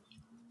stairs.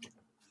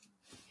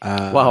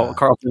 Well,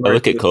 Carlton, I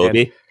look at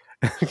Colby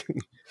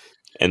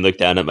and look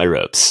down at my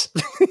ropes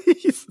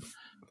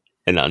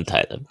and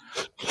untie them.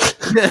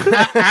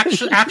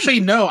 Actually,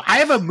 no. I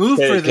have a move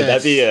for Could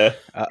that this. be a...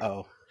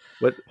 Uh-oh.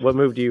 What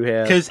move do you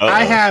have? Because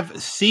I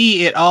have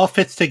see it all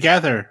fits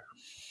together.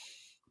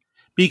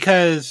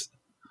 Because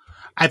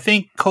I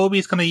think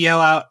Kobe's going to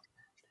yell out,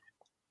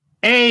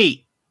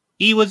 "Hey,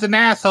 he was an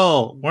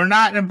asshole. We're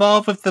not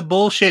involved with the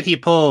bullshit he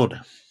pulled."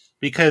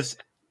 Because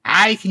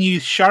I can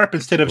use sharp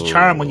instead of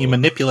charm when you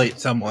manipulate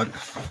someone.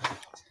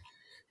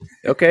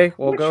 Okay,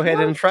 well, go ahead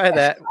and try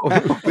that.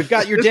 We've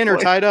got your dinner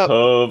tied up.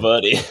 Oh,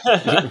 buddy.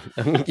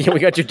 Yeah, we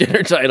got your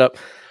dinner tied up.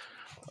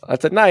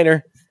 That's a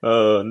 9er.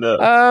 Oh,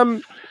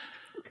 no.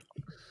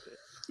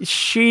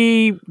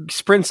 She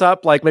sprints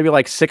up maybe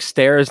 6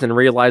 stairs and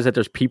realizes that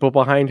there's people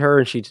behind her,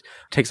 and she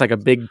takes a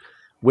big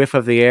whiff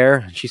of the air.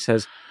 And she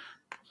says,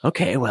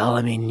 "Okay, well,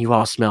 I mean, you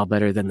all smell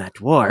better than that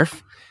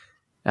dwarf."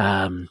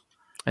 And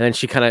then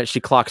she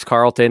clocks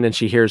Carlton, and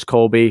she hears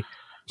Colby.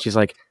 She's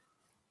like,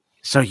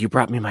 "So you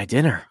brought me my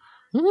dinner."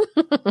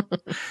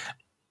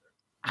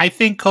 I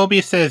think Kobe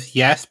says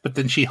yes, but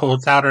then she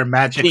holds out her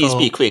magical, Please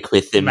be quick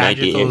with them, my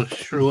magical dear.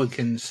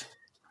 shurikens.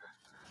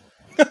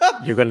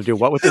 You're going to do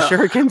what with the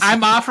shurikens?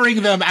 I'm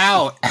offering them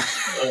out.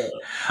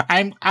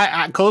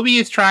 Kobe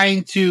is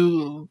trying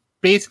to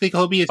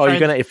Kobe is. Oh, trying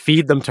you're going to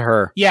feed them to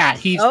her. Yeah,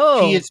 she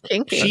is.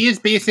 kinky. She is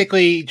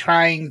basically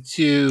trying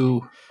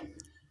to.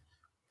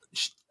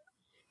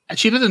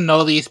 She doesn't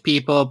know these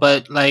people,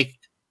 but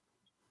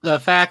the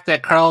fact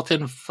that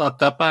Carlton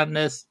fucked up on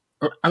this.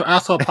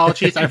 Also,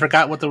 apologies. I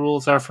forgot what the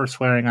rules are for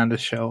swearing on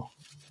this show.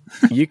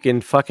 You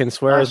can fucking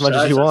swear as much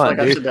as you want,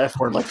 I dude. said that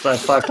word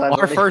 5 times. Our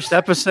already. first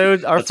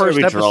episode, That's where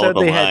we draw the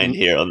line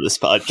here on this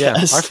podcast.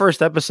 Yeah, our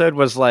first episode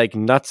was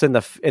nuts in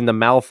the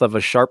mouth of a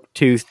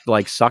sharp-toothed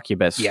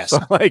succubus. Yes. So,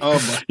 Oh,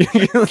 boy.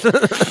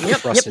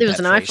 Yep, there was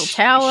an Eiffel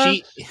Tower.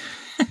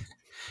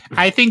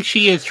 I think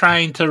she is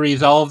trying to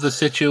resolve the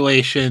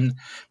situation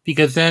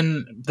because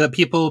then the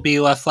people will be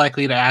less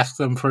likely to ask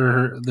them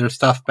for their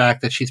stuff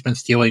back that she's been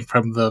stealing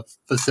from the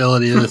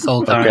facility this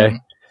whole time.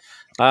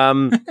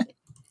 Okay.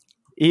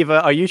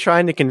 Eva, are you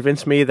trying to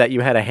convince me that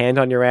you had a hand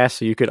on your ass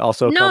so you could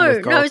also come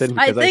with Carlton?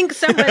 I think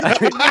someone said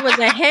there was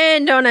a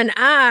hand on an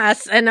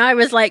ass, and I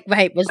was like,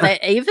 "Wait, was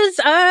that Eva's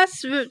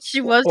ass?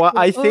 She was." Well,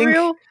 I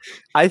corporeal?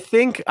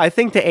 think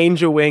the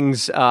Angel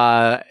Wings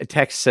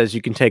text says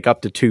you can take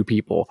up to 2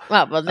 people.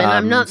 Well, then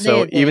I'm not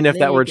so there. even if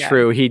There that you were go.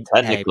 true,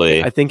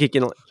 Technically. I think he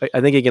can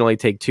only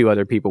take 2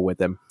 other people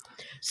with him.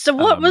 So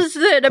what was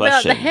it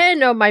about the question.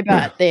 hand on my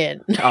butt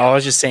then? Oh, I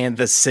was just saying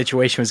the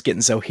situation was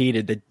getting so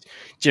heated that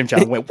Jim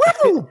John went,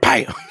 woo,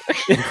 bam.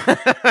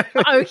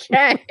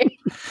 Okay.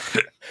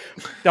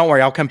 Don't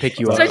worry, I'll come pick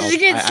you up. So she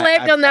gets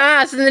slapped on the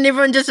ass and then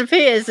everyone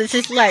disappears. It's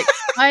just like,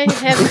 I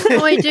have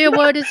no idea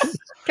what is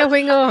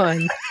going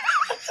on.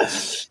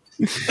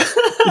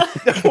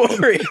 Don't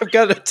worry, I've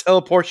got a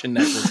teleportation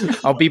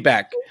necklace. I'll be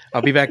back.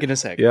 I'll be back in a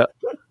second. Yeah,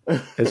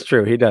 it's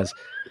true. He does.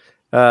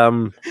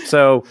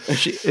 So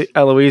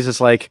Eloise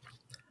is like,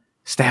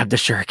 stab the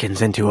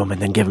shurikens into him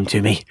and then give them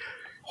to me.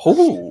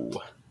 Ooh.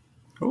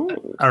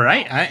 All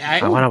right.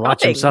 I want to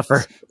watch him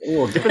suffer.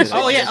 Ooh, give it a-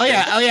 Oh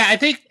yeah. I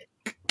think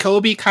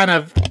Kobe kind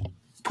of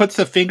puts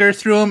a finger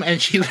through him, and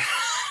she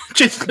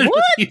just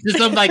uses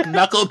them like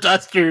knuckle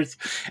dusters,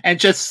 and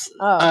just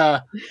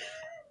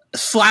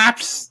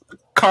slaps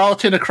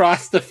Carlton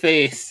across the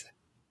face.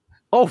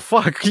 Oh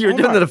fuck! You're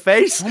doing it to the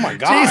face. Oh my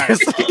god.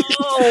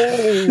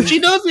 Jesus. She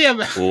knows we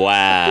have.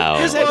 Wow.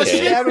 Just had to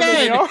Okay. stab him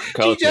in the arm. She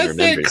Carlton just said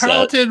remembers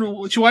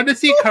Carlton. She wanted to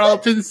see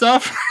Carlton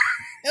suffer.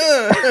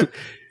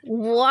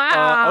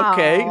 Wow.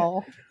 Okay.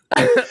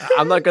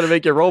 I'm not going to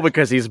make you roll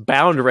because he's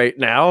bound right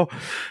now.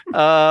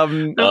 I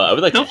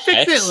would like Don't to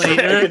fix hex it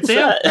later. against They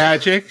have that.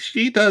 magic.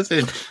 She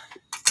doesn't.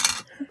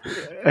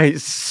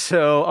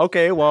 So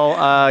okay,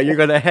 well, you're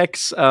going to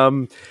hex.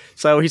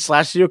 So he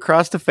slashes you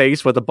across the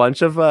face with a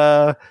bunch of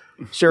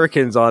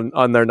shurikens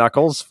on their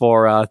knuckles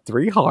for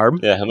 3 harm.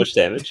 Yeah, how much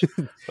damage?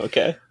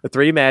 Okay.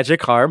 3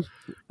 magic harm.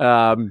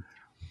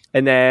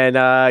 And then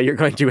you're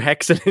going to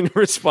hex it in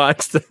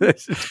response to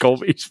this.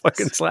 Colby's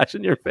fucking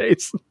slashing your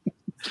face.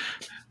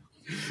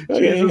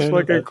 Jesus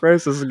fucking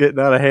Christ, this is getting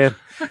out of hand.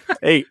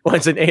 8.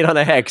 What's an 8 on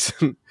a hex?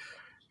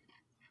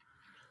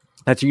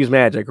 That's use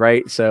magic,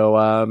 right?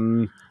 So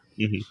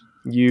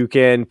you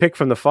can pick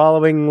from the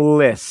following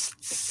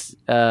lists.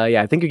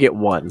 I think you get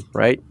 1,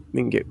 right? You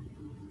can get...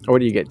 Or what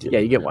do you get? Yeah,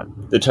 you get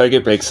 1. The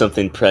target breaks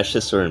something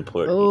precious or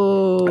important.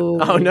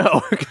 Oh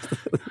no.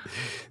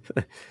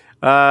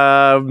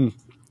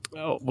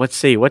 Let's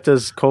see. What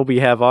does Colby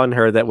have on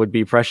her that would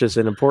be precious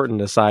and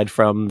important aside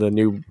from the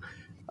new...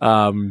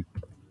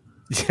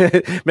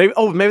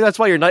 maybe that's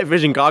why your night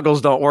vision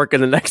goggles don't work in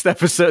the next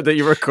episode that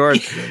you record.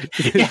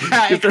 Yeah,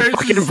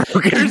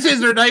 hers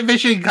is her night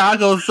vision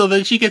goggles so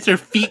that she gets her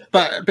feet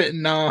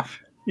bitten off.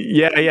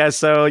 Yeah.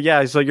 So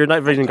your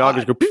night vision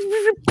goggles go...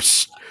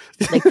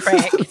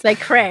 They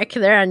crack.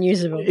 They're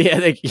unusable.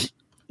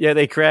 Yeah,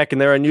 they crack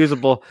and they're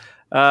unusable.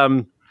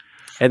 And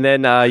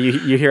then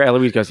you hear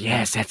Eloise goes,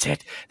 "Yes, that's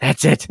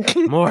it.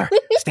 More,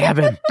 stab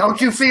him. Don't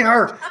you feed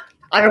her.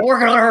 I've been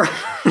working on her."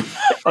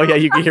 Oh yeah,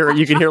 you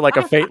can hear like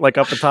a faint, like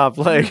up the top,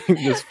 like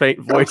this faint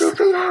voice.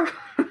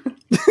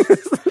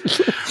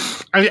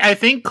 I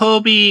think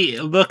Colby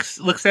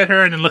looks at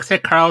her and then looks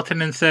at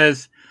Carlton and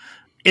says,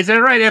 "Is it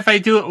right if I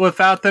do it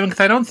without them? Because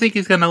I don't think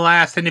he's going to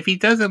last. And if he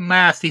doesn't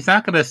last, he's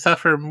not going to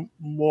suffer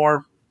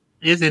more,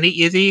 isn't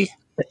he? Is he?"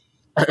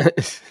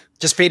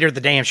 Just feed her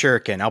the damn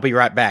shuriken. I'll be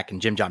right back.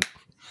 And Jim John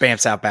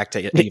bamps out back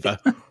to Eva.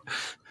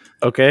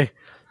 Okay.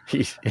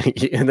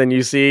 And then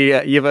you see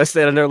Eva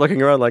standing there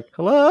looking around like,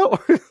 "Hello?"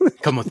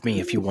 Come with me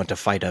if you want to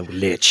fight a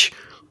lich.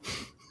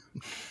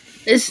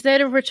 Is that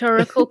a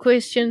rhetorical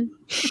question?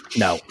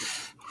 No.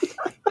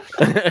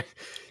 I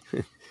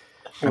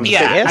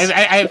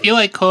feel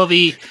like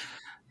Colby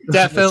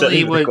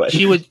definitely would.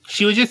 She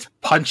would just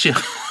punch him.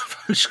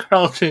 Punch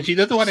Carlton. She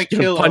doesn't want to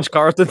kill him. Punch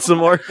Carlton some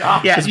more.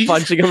 Yeah, just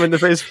punching him in the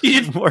face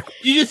more.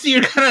 You just see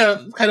her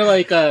kind of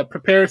like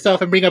prepare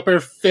herself and bring up her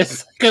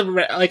fist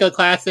like a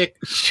classic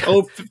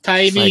old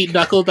timey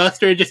knuckle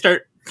duster and just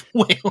start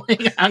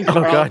wailing on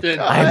Carlton.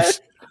 God.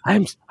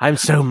 I'm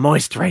so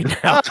moist right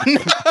now. Can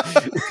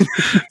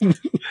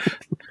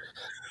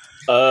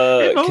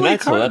I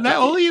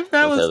only if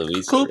that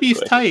was Colby's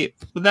type.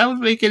 But that would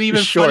make it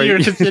even funnier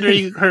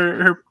considering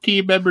her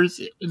team members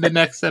in the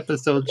next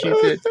episode. She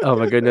could. Oh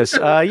my goodness.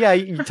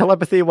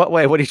 Telepathy. What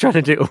way? What are you trying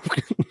to do?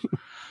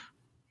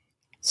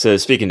 So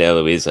speaking to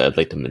Eloise, I'd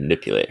like to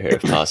manipulate her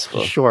if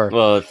possible. Sure.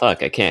 Well,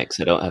 fuck, I can't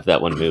because I don't have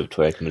that one move to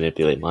where I can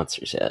manipulate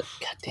monsters yet.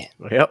 God damn.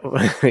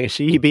 Yep.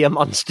 She be a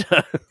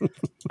monster.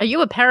 Are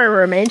you a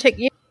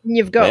pararomantic?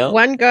 You've got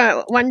one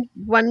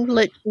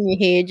lich in your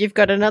head. You've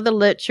got another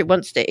lich who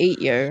wants to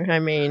eat you. I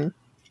mean,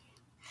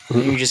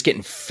 you're just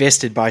getting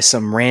fisted by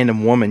some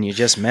random woman you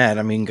just met.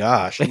 I mean,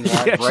 gosh, she's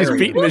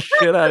beating the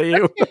shit out of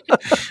you.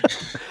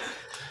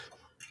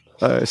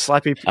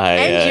 Slappy.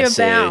 I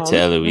say to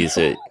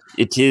Eloisa,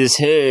 "It is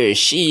her.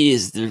 She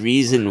is the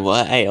reason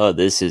why all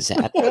this is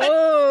happening."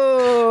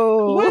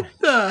 Whoa! What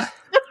the?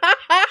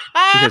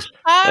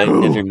 I've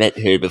never met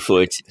her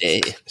before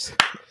today.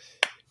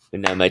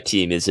 And now my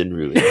team is in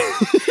ruin.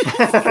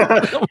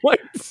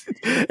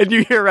 And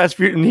you hear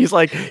Rasputin, he's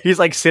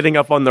like sitting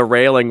up on the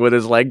railing with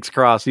his legs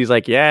crossed. He's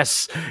like,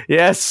 yes,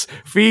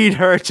 feed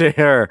her to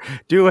her.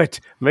 Do it.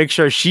 Make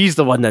sure she's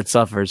the one that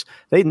suffers.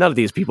 None of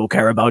these people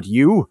care about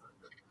you.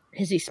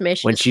 Has he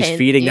smashed when she's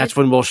feeding, that's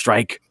when we'll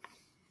strike.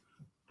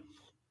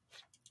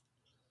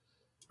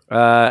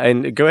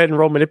 And go ahead and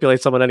roll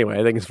manipulate someone anyway.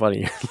 I think it's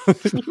funny.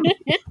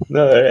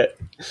 No,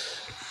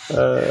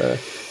 all right.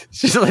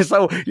 She's like,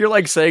 so you're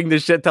like saying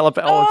this shit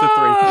telepathically. Oh, it's a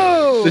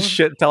 3. This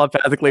shit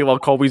telepathically while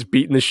Colby's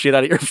beating the shit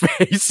out of your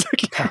face.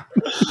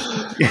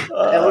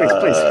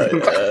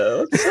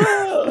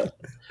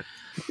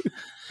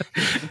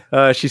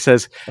 She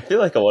says, "I feel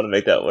like I want to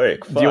make that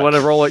work. Fuck. Do you want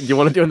to roll it? You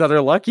want to do another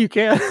luck? You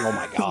can." Oh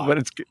my god! But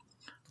it's good.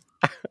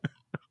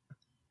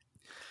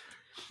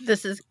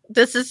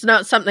 This is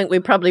not something we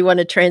probably want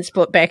to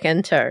transport back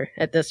into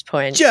at this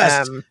point.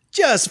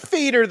 Just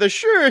feed her the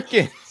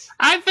shuriken.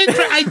 I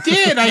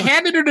did. I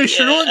handed her the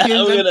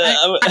shurikens.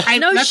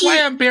 That's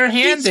why I'm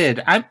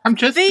barehanded. I'm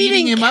just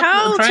feeding him up.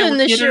 Carlton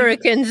the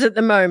shurikens at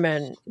the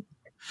moment.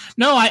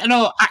 No, I'm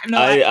gonna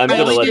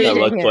let that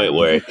luck point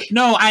work.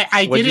 No,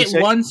 I did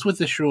it once with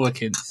the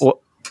shurikens.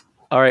 Well,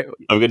 all right,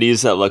 I'm gonna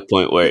use that luck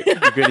point work.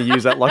 You're gonna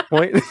use that luck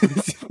point.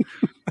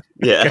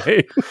 Yeah.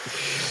 Okay.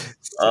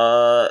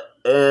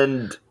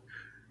 And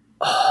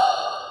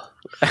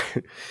I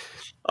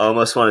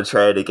almost want to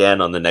try it again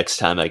on the next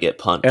time I get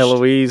punched.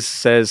 Eloise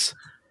says,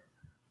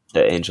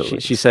 the angel.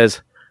 She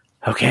says,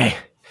 "Okay."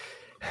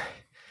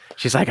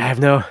 She's like, I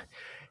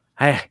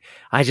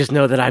just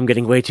know that I'm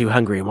getting way too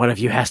hungry and one of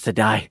you has to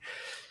die.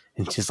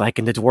 And she's like,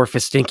 and the dwarf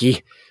is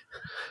stinky.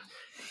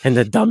 And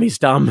the dummy's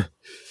dumb.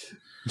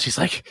 And she's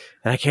like,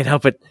 and I can't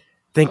help but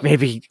think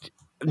maybe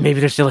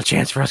there's still a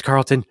chance for us,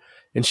 Carlton.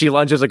 And she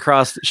lunges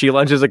across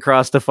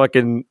the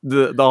fucking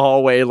the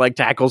hallway, like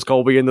tackles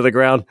Colby into the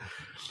ground.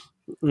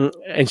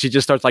 And she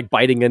just starts like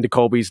biting into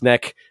Colby's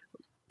neck.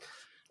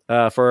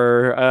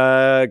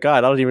 God,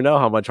 I don't even know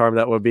how much harm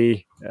that would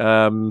be.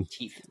 How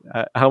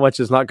much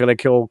is not going to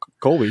kill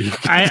Colby?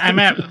 I'm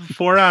at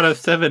 4 out of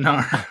 7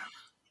 harm.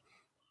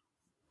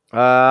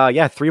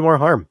 Yeah, 3 more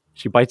harm.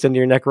 She bites into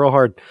your neck real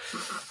hard.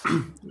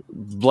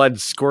 Blood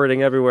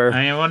squirting everywhere.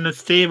 I want to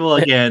stable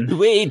again.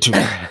 Wait.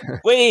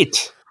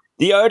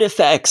 The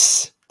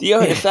artifacts. Eat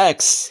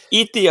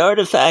the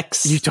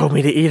artifacts. You told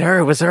me to eat her.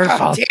 It was her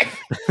fault.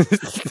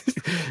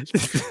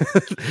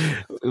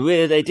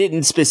 Well, I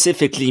didn't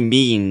specifically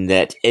mean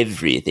that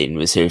everything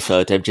was her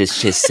fault. I'm just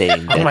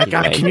saying that. Oh my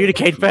God,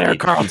 communicate better,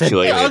 Carlton.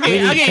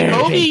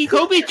 Okay.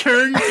 Kobe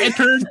turns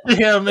to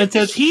him and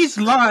says, "He's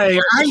lying.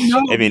 I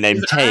know." I mean,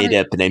 I'm tied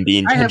up and I'm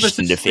being I have a punched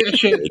in the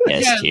face.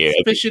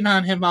 suspicion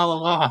on him all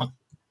along.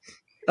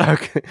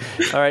 Okay.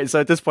 All right. So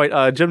at this point,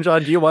 Jim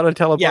John, do you want to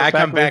teleport? Yeah, I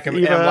come back and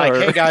I'm like,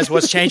 "Hey guys,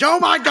 what's changed?" Oh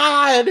my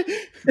God!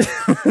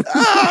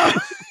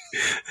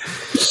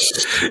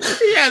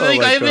 Yeah,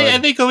 I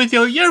think Kobe's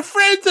going, "Your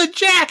friend's a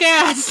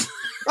jackass."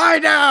 I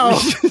know.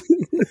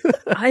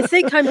 I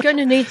think I'm going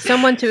to need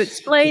someone to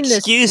explain this.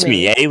 Excuse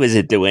me, I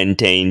wasn't the one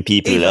tying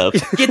people up.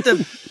 Get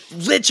the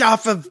lich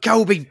off of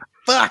Kobe.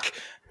 Fuck.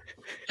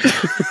 Do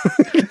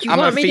you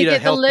want me to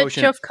get the lich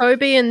off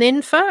Kobe and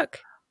then fuck?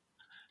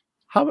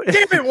 Damn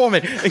it,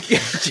 woman!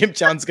 Jim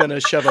John's gonna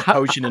shove a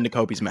potion into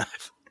Kobe's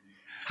mouth.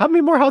 How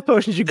many more health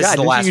potions you got?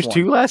 Did you use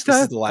 2 last time?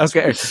 This is the last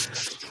okay. one.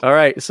 All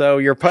right. So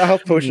you're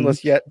health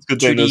potionless yet.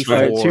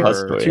 2d4.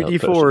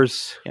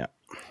 2d4s. Yeah.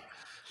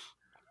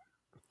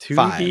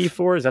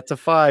 2d4s. That's a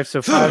 5.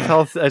 So 5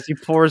 health as he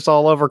pours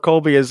all over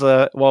Colby is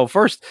well.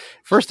 First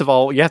of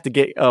all, you have to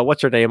get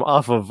what's her name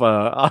off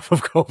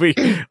of Colby.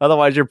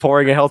 Otherwise, you're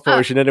pouring a health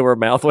potion into her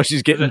mouth while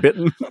she's getting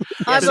bitten.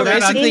 So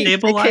basically,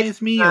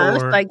 stabilize me,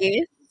 or I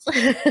guess.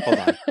 Hold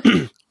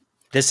on.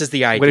 This is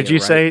the idea. What did you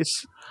right?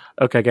 say?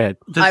 Okay, go ahead.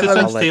 Does this I'll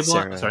let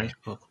unstabilize? Sarah-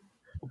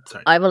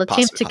 Sorry. I will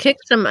attempt to kick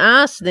some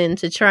ass then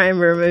to try and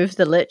remove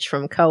the lich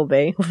from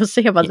Colby. We'll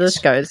see how this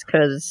goes,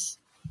 because...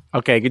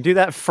 Okay, you can do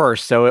that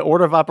first. So in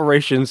order of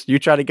operations, you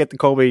try to get the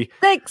Colby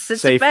 6,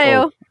 it's safe. a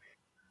fail.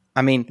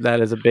 I mean,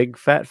 that is a big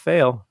fat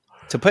fail.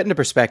 To put into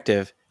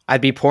perspective,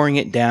 I'd be pouring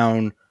it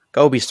down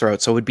Kobe's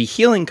throat, so it would be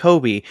healing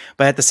Kobe,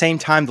 but at the same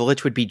time, the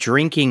lich would be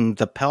drinking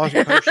the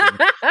potion,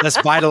 thus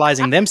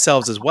vitalizing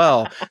themselves as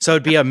well. So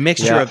it'd be a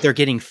mixture of they're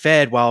getting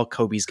fed while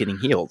Kobe's getting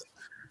healed.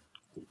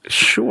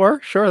 Sure,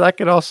 that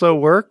could also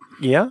work.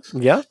 Yeah.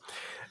 So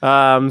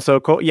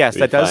yes,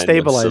 that does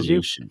stabilize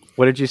you.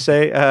 What did you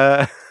say?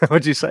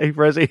 What did you say,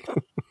 Resi?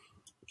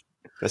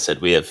 I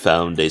said we have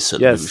found a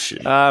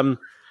solution. Yes.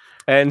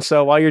 And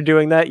so while you're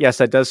doing that, yes,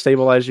 that does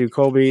stabilize you,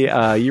 Colby.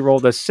 You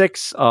rolled a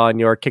 6 on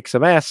your kick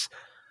some ass.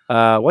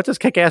 What does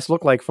kick ass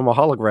look like from a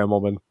hologram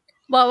woman?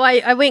 Well,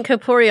 I went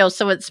corporeal,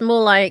 so it's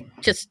more like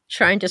just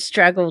trying to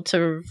struggle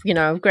to,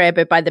 grab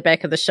her by the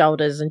back of the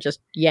shoulders and just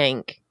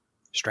yank.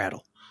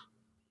 Straddle.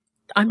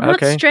 I'm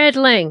not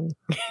straddling.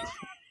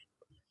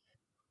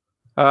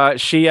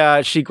 She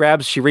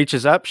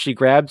reaches up, she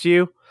grabs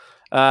you,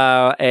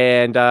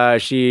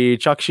 and she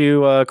chucks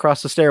you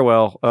across the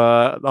stairwell,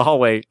 the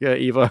hallway,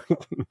 Eva.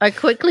 I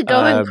quickly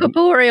go in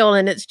corporeal,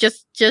 and it's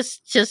just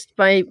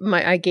my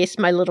I guess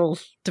my little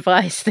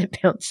device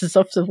that bounces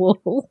off the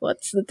wall.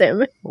 What's the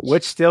damage?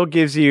 Which still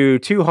gives you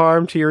 2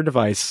 harm to your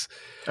device.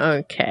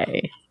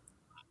 Okay.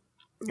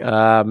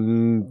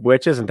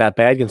 Which isn't that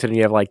bad considering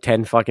you have like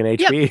 10 fucking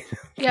HP.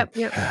 Yep.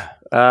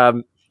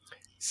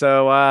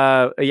 So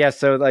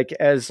like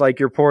as like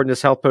you're pouring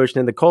this health potion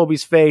into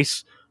Colby's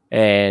face,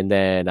 and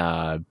then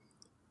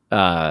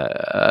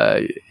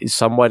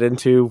somewhat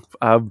into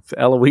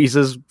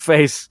Eloise's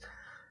face,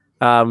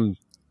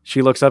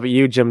 she looks up at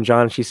you, Jim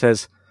John. She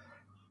says,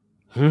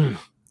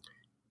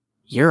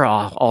 "You're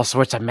all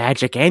sorts of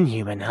magic and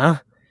human, huh?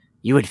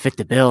 You would fit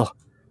the bill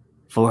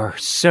for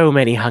so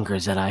many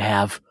hungers that I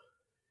have."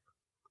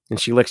 And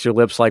she licks her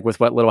lips like with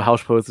what little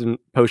house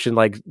potion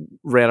like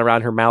ran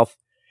around her mouth.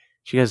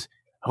 She goes,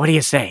 "What do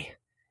you say?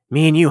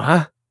 Me and you,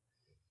 huh?"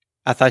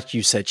 I thought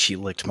you said she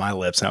licked my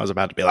lips, and I was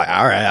about to be like,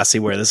 "All right, I see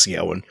where this is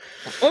going."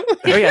 Oh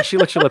yeah, she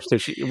licks her lips too.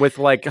 She with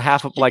like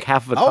half of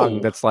a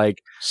tongue. That's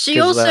like she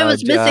also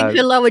was missing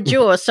her lower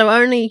jaw, so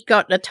only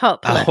got the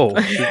top lip. Oh,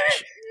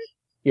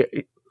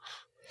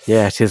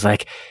 yeah. She's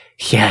like,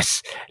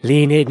 "Yes,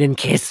 lean in and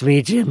kiss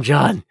me, Jim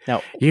John.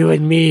 Now, you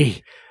and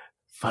me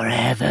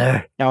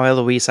forever." Now,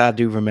 Eloise, I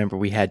do remember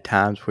we had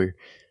times where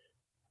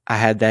I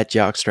had that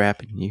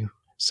jockstrap, and you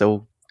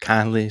so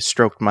kindly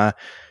stroked my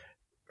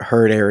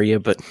hurt area,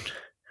 but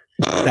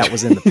that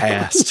was in the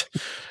past.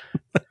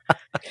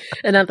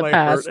 Another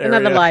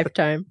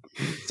lifetime.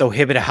 So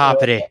hibbity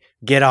hoppity,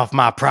 get off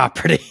my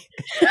property.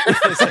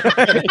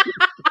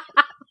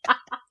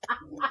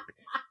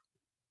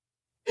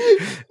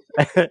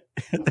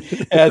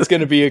 That's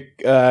going to be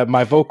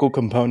my vocal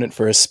component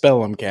for a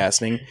spell I'm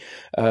casting.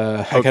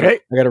 I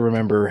gotta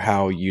remember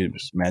how you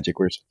use magic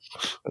words.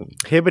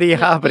 Hibbity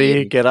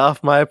hoppity, get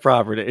off my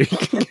property.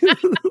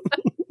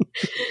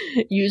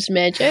 Use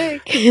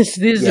magic.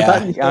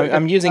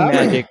 I'm using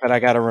magic, but I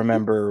got to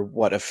remember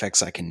what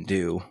effects I can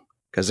do,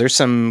 because there's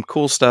some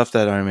cool stuff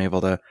that I'm able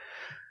to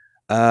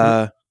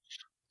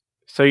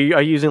So are you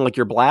using like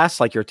your blast,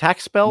 like your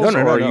attack spells, No,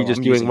 or are you no, just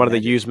I'm doing using one of the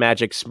magic. use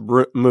magic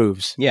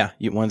moves? Yeah,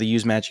 one of the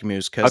use magic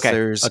moves because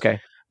there's Okay.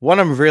 one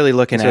I'm really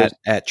looking So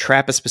at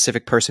trap a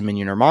specific person,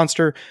 minion, or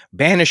monster,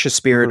 banish a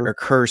spirit Mhm. or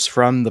curse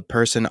from the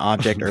person,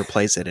 object, or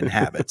place it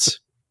inhabits.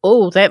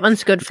 Oh, that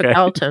one's good for Okay.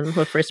 Carlton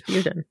with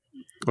Rasputin.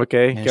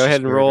 Okay, Banish go a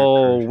ahead and spirit or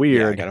roll curse.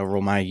 weird. Yeah, I gotta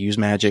roll my use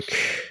magic.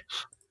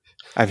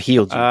 I've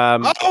healed you. Oh,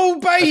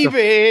 that's baby,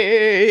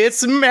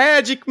 it's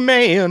Magic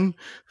Man.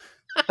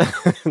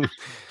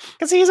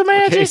 Because he's a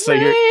magic so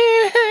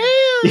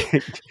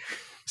man.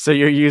 so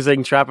you're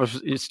using trap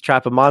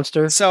a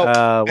monster. So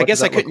I what guess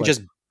does I that look couldn't like?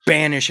 just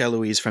banish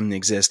Eloise from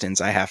existence.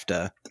 I have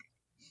to.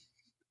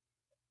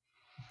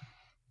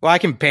 Well, I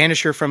can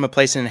banish her from a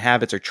place it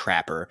inhabits or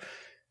trap her.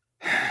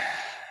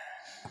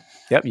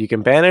 Yep, you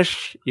can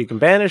banish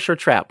or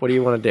trap. What do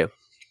you want to do?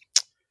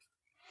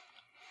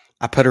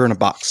 I put her in a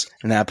box,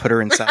 and then I put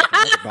her inside of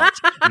another box,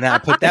 and then I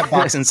put that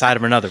box inside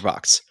of another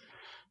box.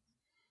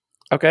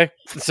 Okay,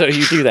 so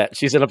you do that.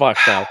 She's in a box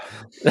now.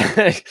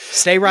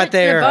 Stay right What's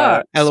in a there,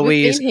 box? Eloise.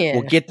 We've been here.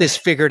 We'll get this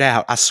figured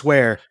out. I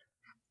swear.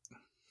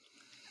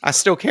 I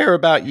still care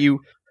about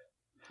you.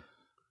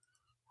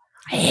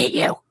 I hate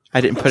you. I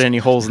didn't put any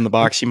holes in the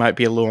box. You might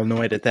be a little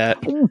annoyed at that.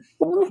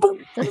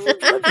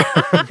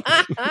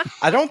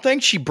 I don't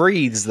think she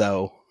breathes,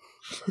 though.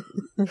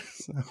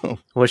 So,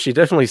 Well, she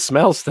definitely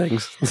smells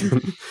things.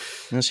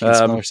 no, she can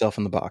smell herself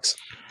in the box.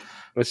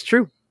 It's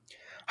true.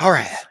 All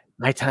right.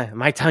 My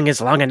tongue is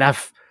long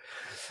enough.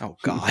 Oh,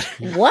 God.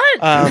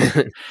 What?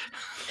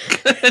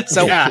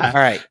 So, Yeah.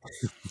 all right.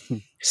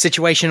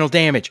 Situational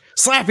damage.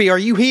 Slappy, are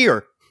you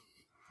here?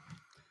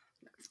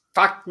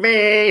 Fuck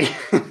me.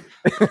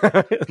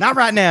 Not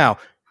right now.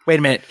 Wait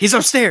a minute. He's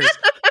upstairs.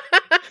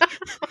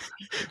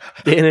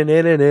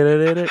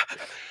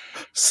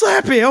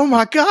 Slappy, oh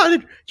my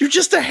God. You're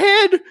just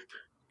ahead.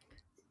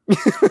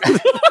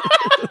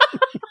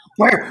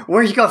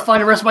 Where you gonna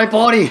find the rest of my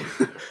body?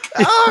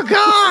 Oh,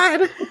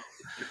 God.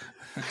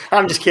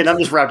 I'm just kidding. I'm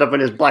just wrapped up in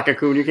this black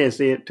cocoon. You can't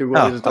see it too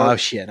well. It's Oh, dark.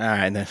 shit. All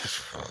right. Then.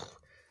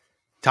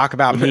 Talk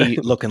about me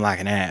looking like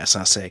an ass.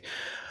 I say,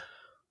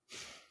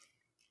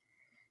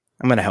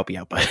 I'm going to help you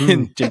out, but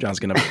Jim John's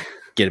going to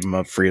get him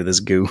up free of this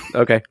goo.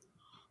 Okay.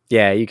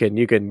 Yeah, you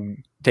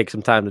can take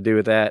some time to do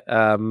with that.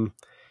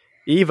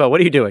 Eva, what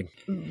are you doing?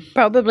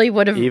 Probably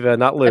would have Eva,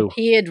 not Lou.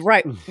 appeared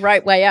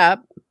right way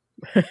up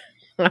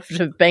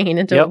after banging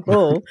into a Yep.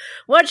 wall.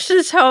 Watch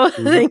this whole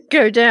thing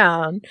go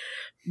down.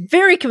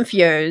 Very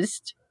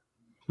confused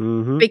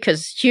Mm-hmm.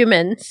 because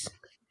humans,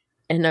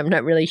 and I'm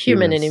not really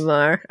human Humans.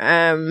 anymore.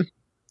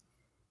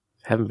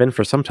 Haven't been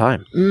for some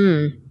time.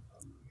 Mm,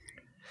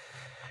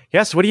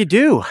 Yes. What do you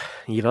do,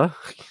 Eva?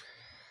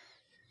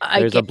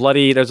 I There's get,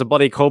 a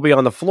bloody Colby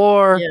on the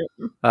floor.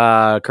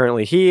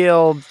 Currently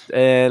healed,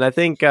 and I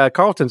think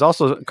Carlton,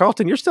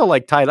 you're still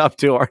like tied up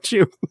too, aren't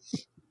you?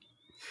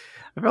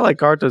 I feel like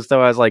Carlton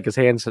still has like his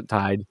hands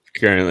tied.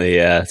 Currently,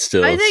 yeah,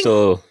 still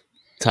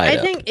tied I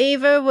up. think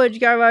Eva would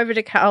go over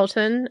to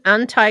Carlton,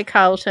 untie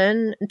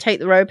Carlton, and take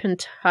the rope and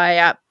tie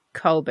up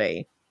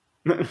Colby.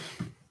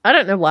 I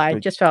don't know why.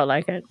 Just felt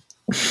like it.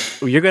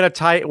 You're gonna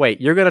try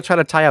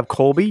to tie up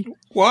Colby?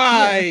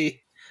 Why?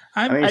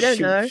 I mean, I don't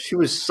know. She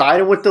was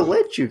siding with the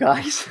lich, you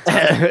guys.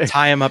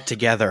 Tie them up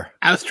together.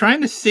 I was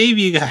trying to save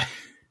you guys.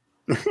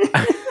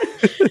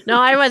 No,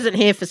 I wasn't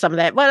here for some of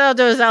that. What I'll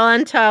do is I'll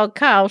untie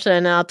Carlton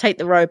and I'll take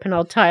the rope and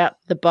I'll tie up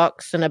the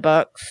box and a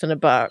box and a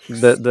box.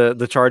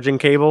 The charging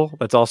cable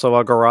that's also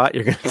a garrote.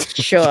 You're gonna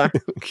Sure.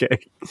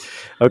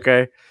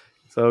 Okay.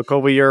 So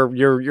Colby, your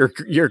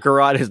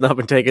garrote has not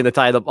been taken to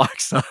tie the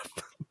box up.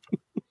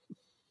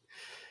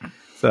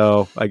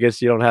 So I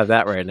guess you don't have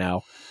that right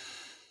now.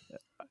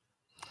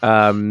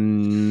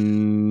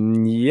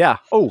 Yeah.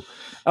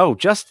 Oh,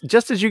 just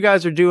as you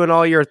guys are doing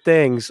all your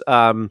things,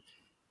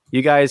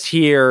 you guys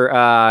hear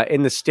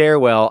in the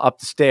stairwell up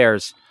the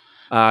stairs,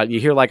 you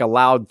hear like a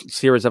loud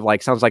series of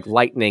like sounds like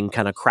lightning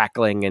kind of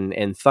crackling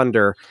and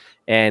thunder,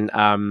 and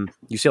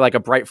you see like a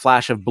bright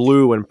flash of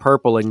blue and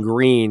purple and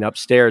green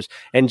upstairs.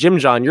 And Jim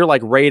John, you're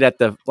like right at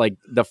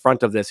the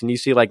front of this, and you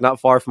see like not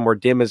far from where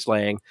Dim is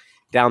laying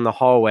down the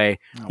hallway,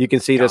 you can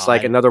see this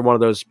like another one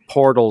of those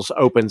portals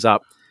opens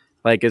up.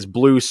 Like this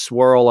blue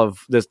swirl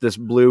of this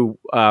blue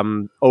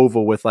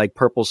oval with like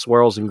purple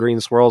swirls and green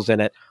swirls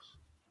in it,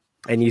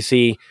 and you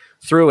see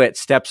through it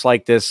steps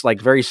like this like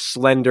very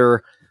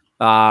slender,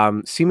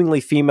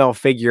 seemingly female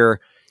figure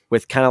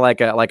with kind of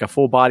like a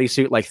full body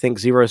suit, like think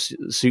Zero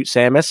Suit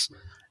Samus,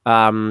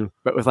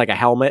 but with like a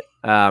helmet.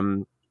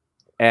 And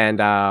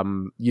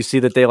you see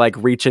that they like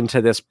reach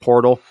into this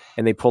portal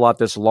and they pull out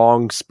this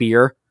long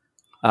spear,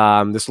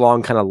 this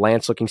long kind of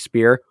lance looking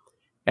spear,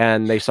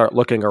 and they start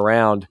looking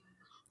around.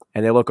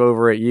 And they look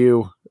over at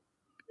you.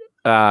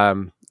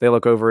 Jim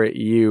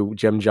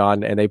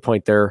John, and they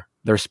point their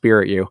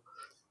spear at you.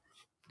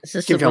 Is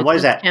this Jim the John, what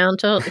is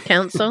witness that?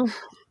 council?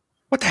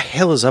 what the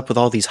hell is up with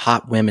all these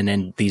hot women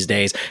in these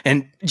days?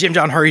 And Jim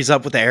John hurries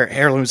up with the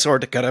heirloom sword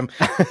to cut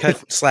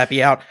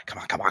Slappy out. Come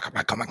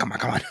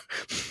on.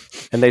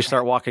 And they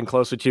start walking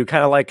closer to you,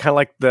 kind of like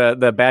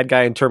the bad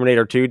guy in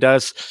Terminator 2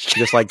 does. He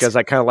just like does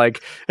that kind of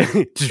like.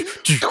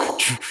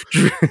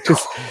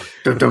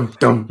 Dum, dum,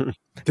 dum.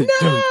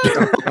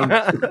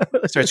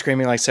 Start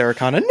screaming like Sarah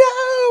Connor,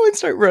 no! And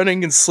start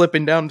running and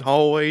slipping down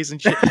hallways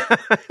and shit.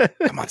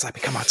 Come on,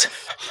 Slappy, come on.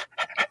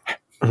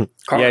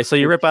 Yeah, so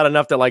you rip out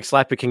enough that like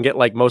Slappy can get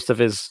like most of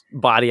his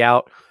body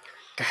out.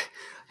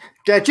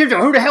 Jim,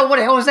 what the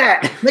hell is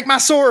that? Make my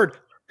sword.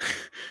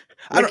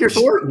 Make your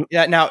sword?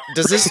 Yeah, now,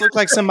 does this look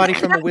like somebody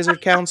from the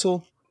Wizard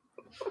Council?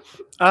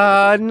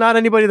 Not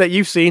anybody that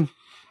you've seen.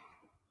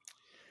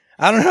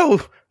 I don't know.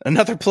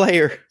 Another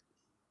player.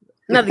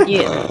 Another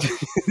year.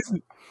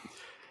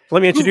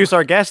 Let me introduce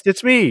our guest.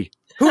 It's me.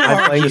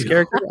 I'm playing this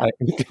character.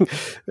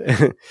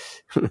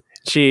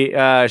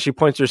 She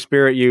points her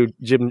spear at you,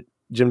 Jim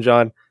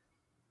John,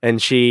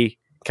 and she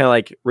kind of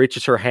like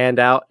reaches her hand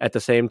out at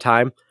the same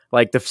time.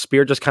 Like the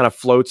spear just kind of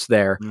floats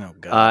there,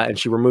 and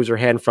she removes her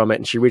hand from it,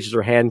 and she reaches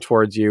her hand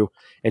towards you,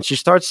 and she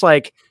starts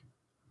like,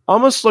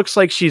 almost looks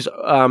like she's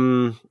how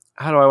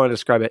do I want to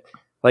describe it?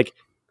 Like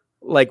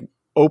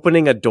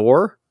opening a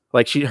door.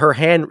 Like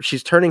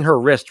she's turning her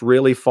wrist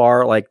really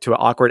far, like to an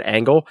awkward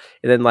angle,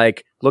 and then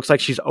like looks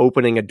like she's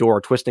opening a door,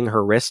 twisting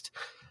her wrist.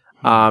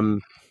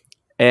 You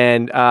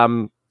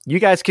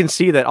guys can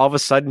see that all of a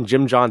sudden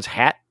Jim John's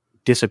hat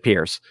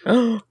disappears.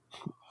 And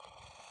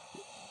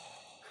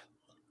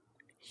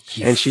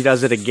she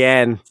does it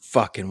again.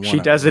 She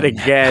does it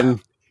again.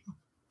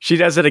 She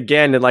does it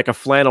again, and like a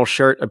flannel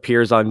shirt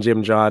appears on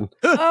Jim John.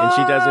 And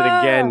she does it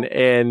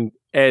again,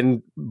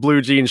 and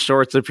blue jean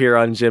shorts appear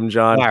on Jim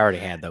John. I already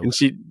had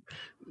those. And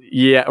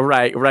yeah,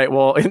 right.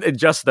 Well,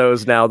 just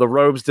those now. The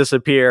robes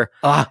disappear.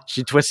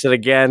 She twists it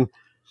again.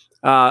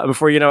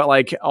 Before you know it,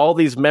 like all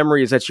these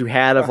memories that you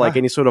had of like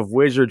any sort of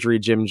wizardry,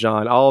 Jim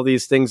John, all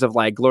these things of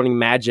like learning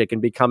magic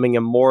and becoming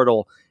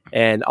immortal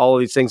and all of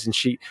these things. And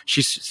she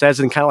says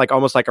in kind of like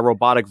almost like a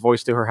robotic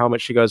voice through her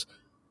helmet, she goes,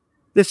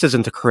 "This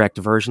isn't the correct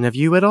version of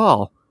you at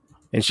all."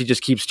 And she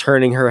just keeps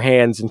turning her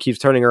hands, and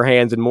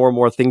more and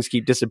more things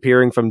keep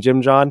disappearing from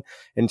Jim John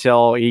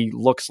until he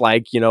looks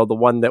like, the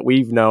one that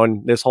we've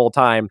known this whole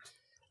time,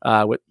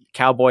 with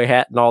cowboy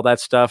hat and all that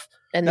stuff.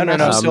 And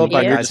No, still a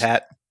Buckeye's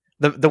hat.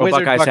 The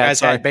wizard Buckeye's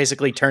hat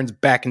basically turns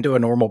back into a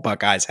normal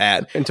Buckeye's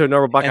hat. And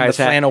the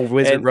flannel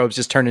wizard robes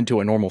just turn into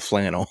a normal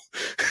flannel.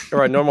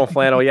 Or a normal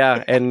flannel,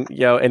 yeah. And,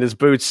 and his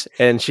boots.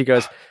 And she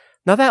goes,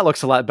 "Now that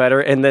looks a lot better."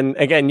 And then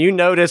again, you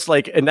notice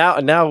like, and now,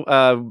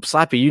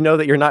 Slappy, you know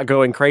that you're not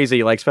going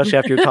crazy, like especially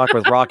after your talk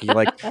with Rocky,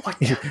 like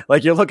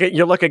you're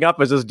looking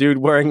up as this dude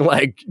wearing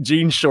like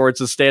jean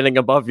shorts is standing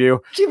above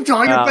you. Jim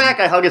John, you're back.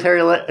 I hug his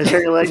hairy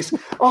legs.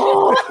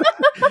 Oh,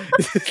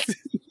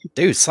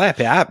 dude,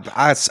 Slappy,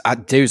 I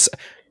dude.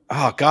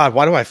 Oh God,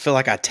 why do I feel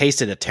like I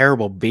tasted a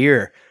terrible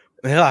beer?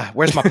 Ugh,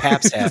 where's my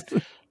Pabst hat?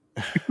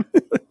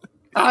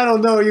 I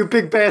don't know, you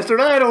big bastard.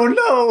 I don't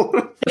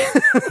know.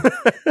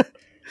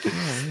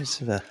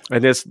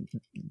 And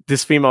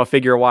this female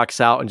figure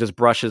walks out and just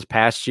brushes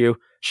past you.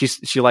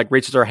 She like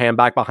reaches her hand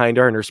back behind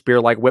her, and her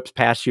spear like whips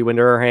past you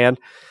into her hand.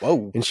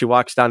 Whoa! And she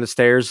walks down the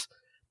stairs,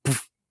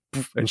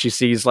 and she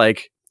sees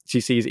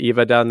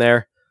Eva down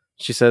there.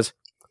 She says,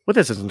 "Well,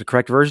 this isn't the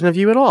correct version of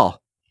you at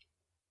all."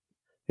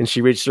 And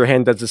she reaches her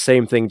hand, does the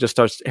same thing, just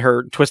starts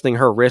twisting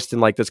her wrist in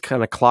like this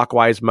kind of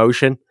clockwise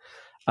motion.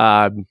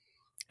 And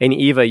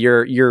Eva,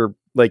 your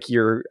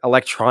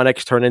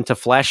electronics turn into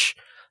flesh.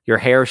 Your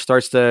hair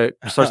starts to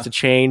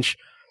change,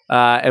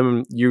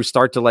 and you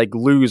start to like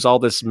lose all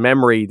this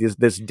memory,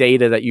 this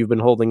data that you've been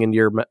holding in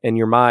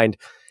your mind.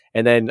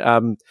 And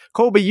then,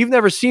 Colby, you've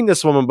never seen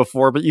this woman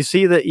before, but you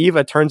see that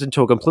Eva turns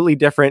into a completely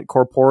different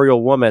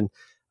corporeal woman.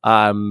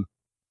 And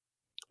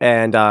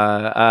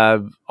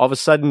all of a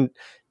sudden,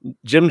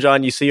 Jim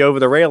John, you see over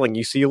the railing,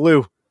 you see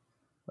Lou,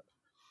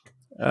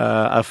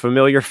 a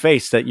familiar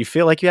face that you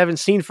feel like you haven't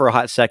seen for a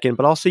hot second,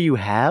 but also you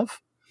have.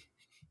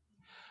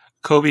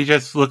 Kobe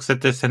just looks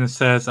at this and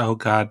says, "Oh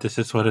God, this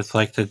is what it's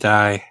like to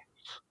die."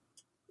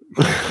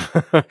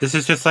 This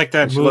is just like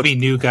that movie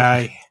New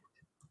Guy.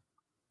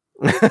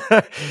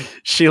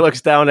 She looks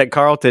down at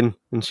Carlton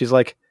and she's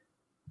like,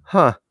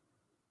 "Huh.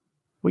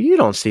 Well, you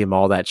don't seem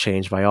all that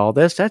changed by all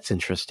this. That's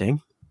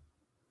interesting."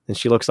 And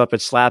she looks up at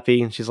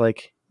Slappy and she's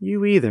like,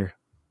 "You either.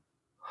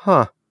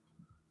 Huh."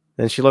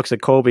 Then she looks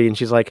at Colby and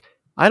she's like,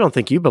 "I don't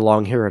think you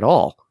belong here at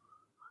all."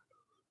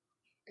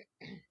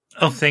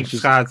 Oh, thank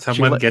God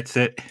someone gets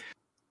it.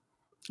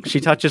 She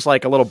touches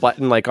like a little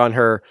button like on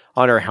her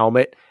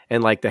helmet,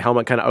 and like the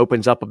helmet kind of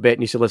opens up a bit,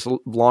 and you see this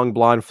long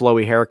blonde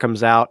flowy hair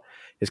comes out.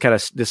 It's kind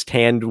of this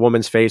tanned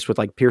woman's face with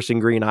like piercing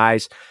green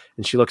eyes,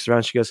 and she looks around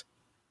and she goes,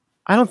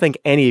 "I don't think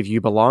any of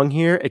you belong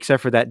here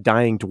except for that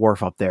dying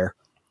dwarf up there."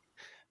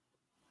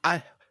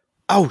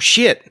 Oh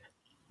shit.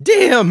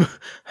 Damn!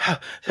 I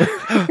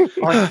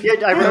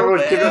remember.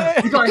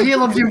 You gotta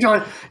heal him, Jim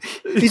John.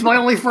 He's my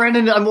only friend,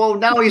 and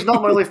now he's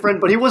not my only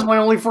friend, but he was my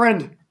only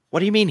friend.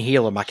 What do you mean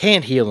heal him? I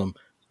can't heal him.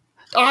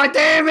 Oh,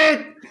 damn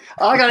it!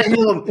 I gotta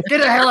heal him.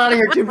 Get the hell out of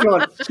here, Jim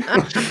John.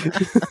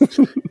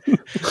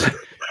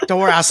 Don't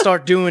worry, I'll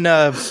start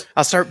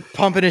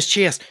pumping his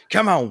chest.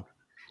 Come on.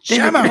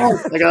 Damn it, come on.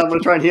 I'm gonna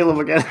try and heal him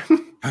again.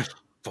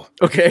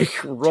 Okay,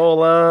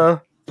 roll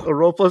a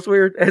roll plus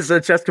weird as the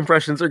chest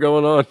compressions are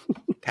going on.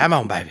 Come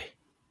on, baby.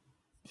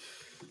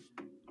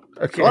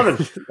 Okay,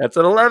 11. That's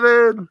an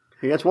 11.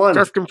 He gets 1.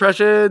 Chest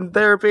compression,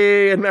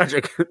 therapy, and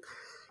magic.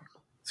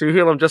 So you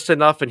heal him just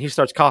enough, and he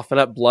starts coughing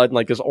up blood, and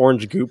like this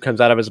orange goop comes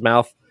out of his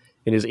mouth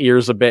in his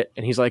ears a bit,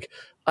 and he's like,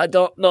 I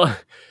don't know.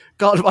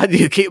 God, why do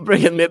you keep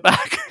bringing me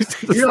back?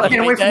 You're not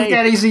getting away from me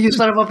that easy, you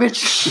son of a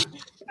bitch.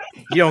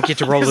 You don't get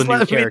to roll a Just new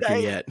let me character die.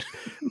 yet.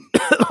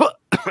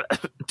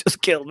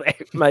 Just kill me.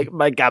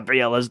 My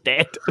Gabriella's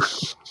dead.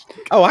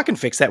 Oh, I can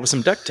fix that with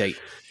some duct tape.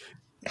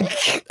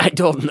 I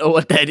don't know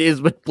what that is,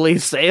 but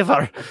please save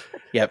her.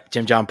 Yep,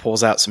 Jim John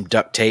pulls out some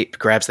duct tape,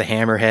 grabs the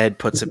hammerhead,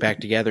 puts it back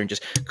together, and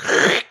just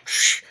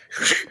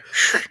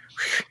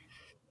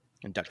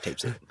and duct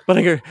tapes it. But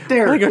I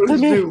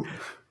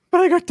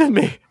got to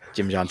me.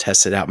 Jim John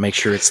tests it out, make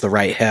sure it's the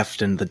right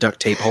heft and the duct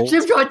tape holds.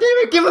 Jim John, damn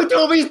it, give him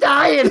to him, he's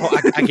dying.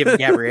 Oh, I give it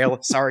Gabriella.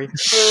 Sorry.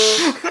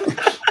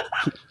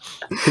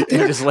 He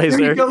just lays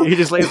there. He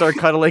just lays there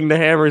cuddling the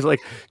hammer. He's like,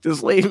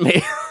 just leave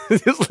me.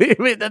 Just leave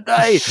me to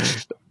die.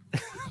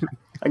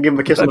 I give him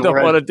a kiss I on the don't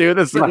forehead. want to do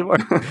this anymore.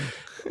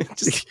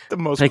 Just the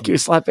most Thank you,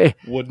 Slappy.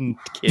 wooden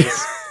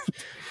kiss.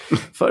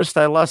 First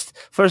I lost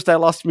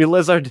me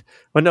lizard.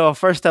 Well, no,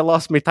 first I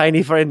lost me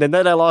tiny friend, and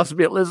then I lost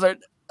me lizard.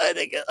 I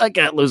think I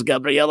can't lose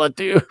Gabriella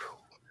too.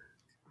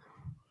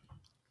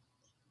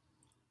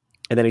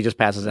 And then he just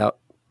passes out.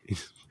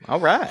 All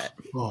right.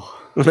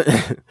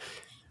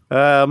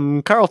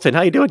 Carlton,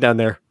 how you doing down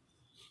there?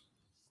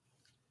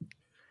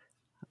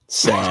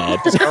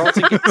 Sad. Does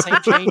Carlton get the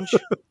same change?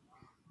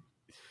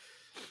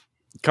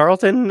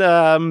 Carlton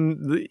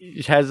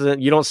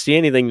hasn't. You don't see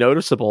anything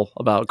noticeable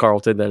about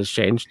Carlton that has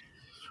changed.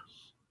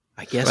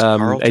 I guess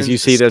Carlton's as you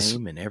see the this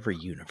same in every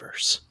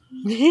universe.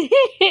 Yeah,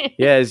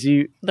 as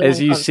you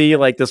see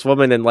like this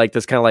woman and like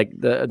this kind of like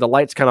the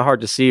light's kind of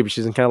hard to see, but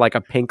she's in kind of like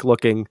a pink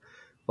looking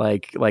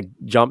like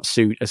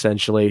jumpsuit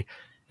essentially,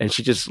 and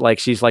she's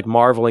like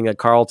marveling at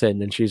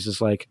Carlton, and she's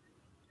just like,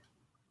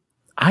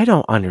 I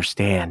don't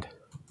understand.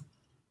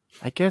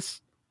 I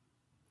guess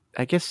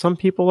some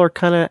people are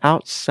kind of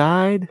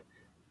outside.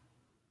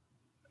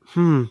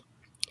 She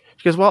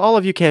goes, well, all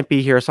of you can't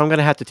be here, so I'm going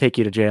to have to take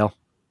you to jail.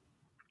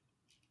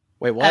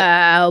 Wait,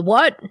 what?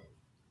 What?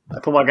 I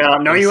put my gun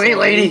up. No, you ain't,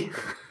 lady.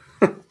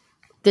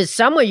 There's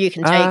somewhere you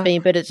can take me,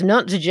 but it's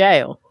not to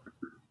jail.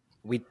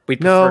 We'd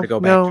prefer to go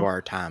back to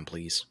our time,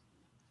 please.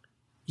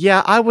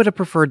 Yeah, I would have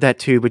preferred that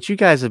too, but you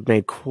guys have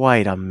made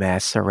quite a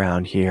mess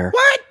around here.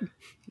 What?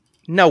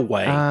 No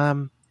way. I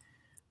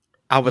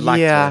would like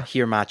to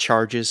hear my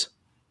charges.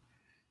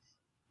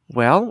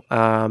 Well,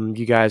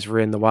 you guys were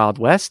in the Wild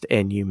West,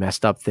 and you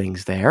messed up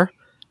things there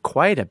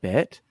quite a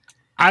bit.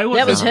 That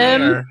was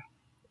him.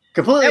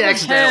 Completely That was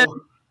accidental.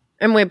 him.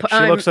 And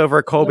She looks over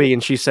at Colby,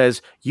 and she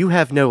says, you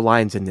have no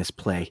lines in this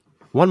play.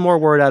 One more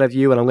word out of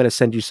you, and I'm going to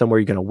send you somewhere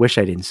you're going to wish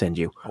I didn't send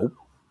you.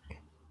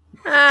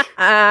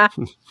 And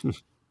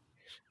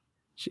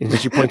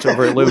she points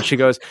over at Lou, and she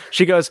goes,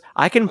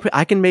 I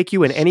can make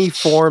you in any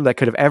form that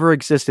could have ever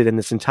existed in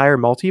this entire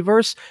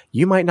multiverse.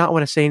 You might not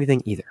want to say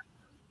anything either.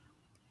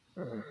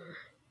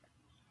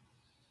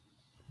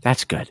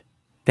 That's good.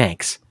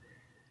 Thanks.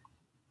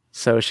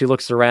 So she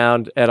looks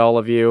around at all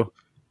of you,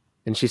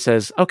 and she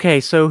says, okay,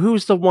 so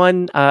who's the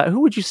one, who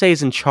would you say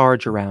is in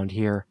charge around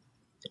here?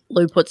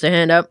 Lou puts a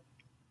hand up.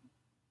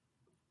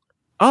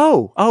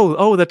 Oh,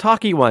 the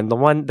cocky one.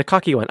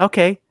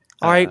 Okay.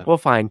 All right, well,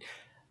 fine.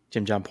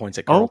 Jim John points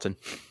at Carlton.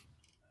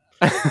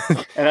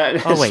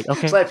 And wait,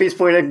 okay. Slappy's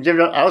pointing at Jim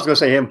John. I was going to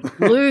say him.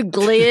 Lou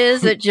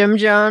glares at Jim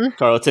John.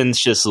 Carlton's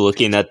just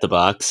looking at the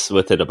box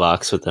within a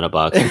box within a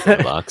box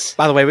within a box.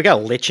 By the way, we got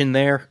a lich in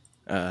there.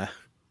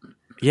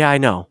 Yeah, I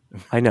know.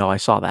 I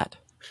saw that.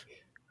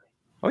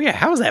 Oh yeah,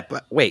 how is that?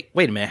 Wait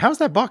a minute. How's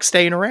that box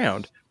staying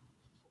around?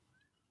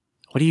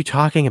 What are you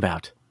talking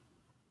about?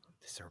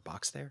 Is there a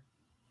box there?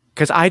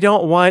 Because I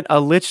don't want a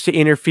lich to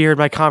interfere in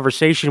my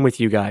conversation with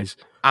you guys.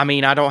 I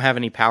mean, I don't have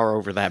any power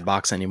over that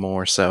box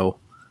anymore, so...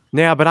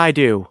 Yeah, but I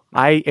do.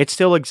 It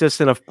still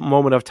exists in a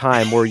moment of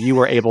time where you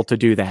were able to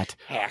do that.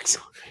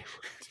 Excellent.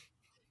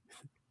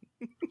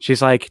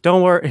 She's like,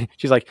 don't worry.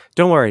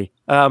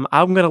 I'm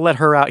going to let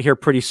her out here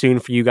pretty soon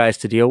for you guys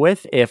to deal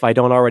with if I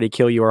don't already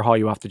kill you or haul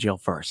you off to jail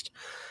first.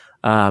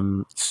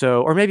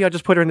 Or maybe I'll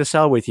just put her in the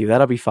cell with you.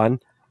 That'll be fun.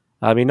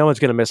 I mean, no one's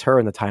going to miss her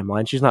in the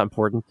timeline. She's not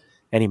important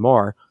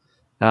anymore.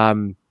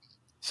 Carlton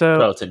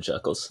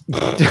chuckles.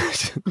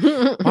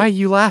 Why are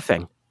you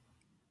laughing?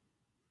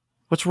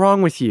 What's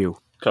wrong with you?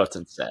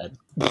 Carlton's sad.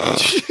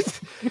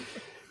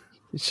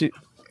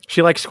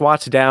 She like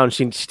squats down.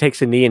 She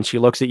takes a knee and she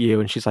looks at you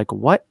and she's like,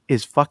 "What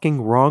is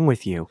fucking wrong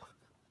with you?"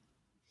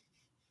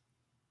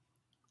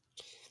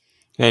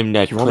 I'm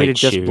not. You want me to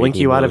just blink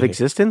you out of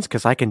existence?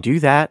 Because I can do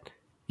that.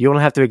 You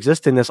don't have to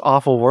exist in this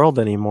awful world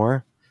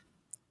anymore.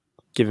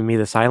 giving me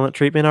the silent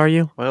treatment, are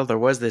you? Well, there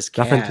was this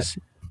Nothing to cat. s-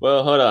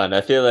 Well, hold on.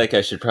 I feel like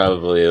I should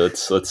probably I'm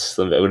just gonna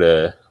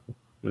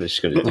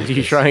do What are you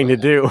this. trying to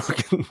do?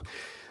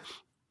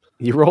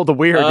 You rolled a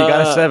weird. You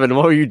got a 7.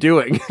 What were you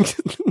doing?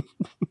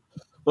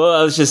 Well,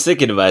 I was just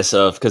thinking to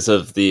myself because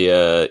of the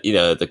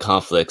the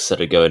conflicts that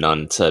are going on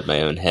inside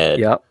my own head.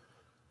 Yep.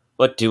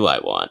 What do I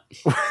want?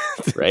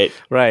 Right?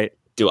 Right.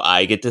 Do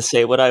I get to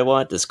say what I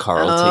want? Does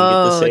Carlton get to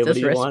Oh, say what just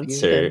he wants,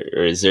 Rasputin.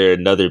 or is there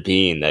another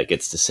being that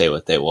gets to say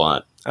what they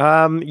want?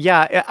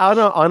 Yeah,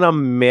 on a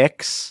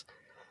mix.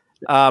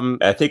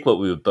 I think what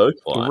we would both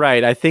want.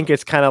 Right. I think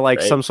it's kind of like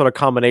Right? some sort of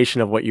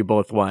combination of what you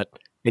both want.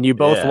 And you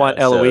both Yeah, want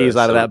so- Eloise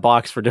out of so- that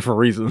box for different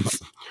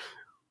reasons.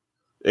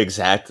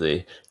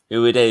 Exactly.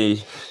 Who would I?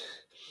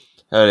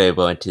 All I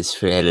want is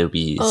for Eloise to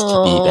be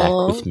back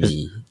Aw. with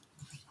me.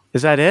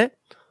 Is that it?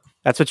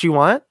 That's what you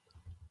want?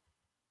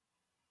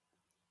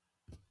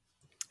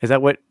 Is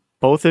that what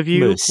both of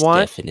you Most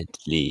want?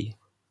 definitely.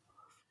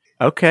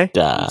 Okay. What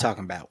are Duh. you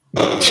talking about?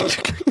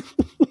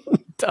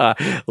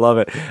 Love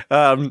it.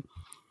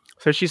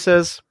 So she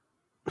says,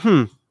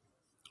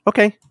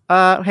 okay.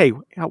 Hey, why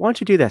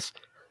don't you do this?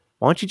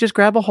 Why don't you just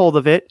grab a hold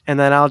of it, and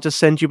then I'll just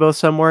send you both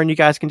somewhere, and you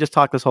guys can just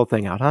talk this whole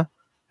thing out, huh?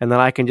 And then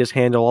I can just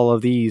handle all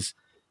of these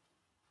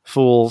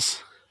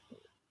fools.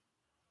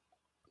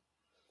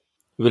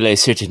 Well, I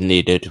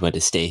certainly don't want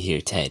to stay here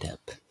tied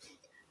up.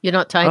 You're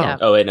not tied Oh. up.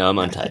 Oh wait, no, I'm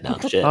untied now.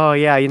 Shit. Oh,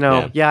 yeah,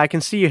 Yeah. yeah, I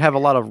can see you have a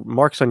lot of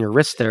marks on your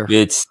wrist there.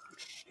 It's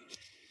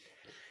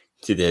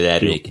to the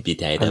latter. Dude, It could be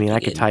tied I up. mean, I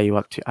could tie you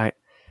up too.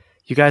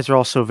 You guys are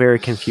all so very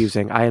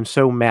confusing. I am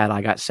so mad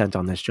I got sent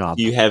on this job.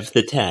 You have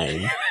the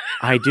time.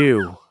 I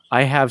do.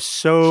 I have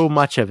so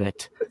much of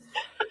it.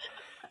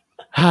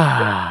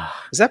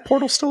 Is that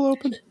portal still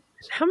open?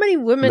 How many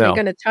women No. are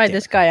going to tie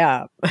this guy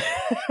up?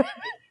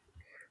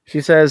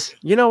 She says,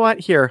 "You know what?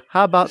 Here,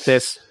 how about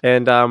this?"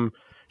 And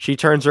she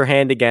turns her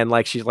hand again,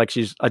 like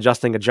she's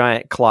adjusting a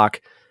giant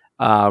clock.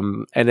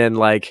 And then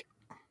like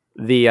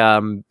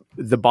the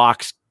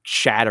box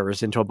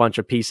shatters into a bunch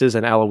of pieces,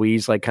 and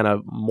Eloise like kind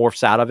of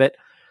morphs out of it.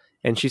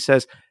 And she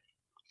says,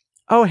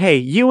 "Oh, hey,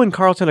 you and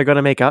Carlton are going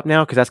to make up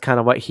now because that's kind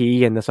of what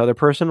he and this other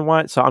person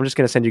want. So I'm just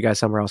going to send you guys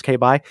somewhere else. Okay,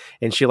 bye."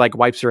 And she like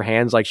wipes her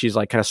hands like she's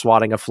like kind of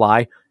swatting a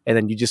fly, and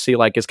then you just see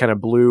like this kind of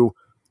blue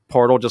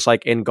portal just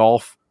like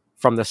engulf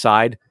from the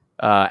side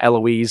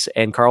Eloise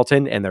and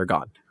Carlton, and they're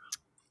gone.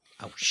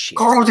 Oh shit!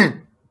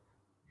 Carlton!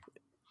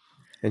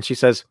 And she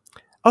says,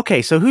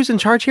 "Okay, so who's in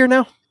charge here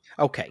now?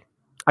 Okay.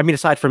 I mean,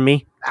 aside from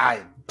me."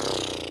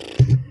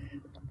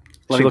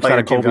 Let She me looks bite at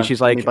her, Jim Colby. John. She's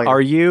Let me like, bite her.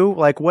 "Are you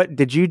like what?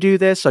 Did you do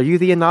this? Are you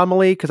the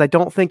anomaly? Because I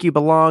don't think you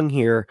belong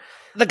here."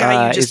 The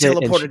guy you just is it-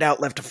 and teleported out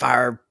left a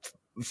fire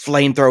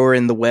flamethrower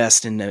in the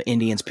west, and the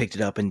Indians picked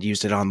it up and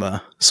used it on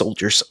the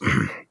soldiers.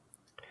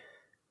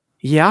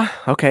 Yeah,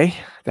 okay.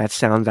 That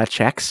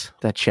checks.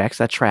 That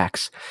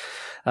tracks.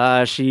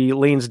 She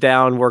leans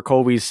down where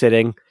Colby's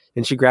sitting,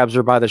 and she grabs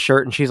her by the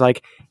shirt, and she's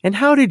like, "And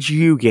how did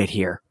you get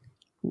here?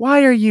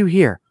 Why are you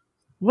here?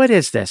 What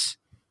is this?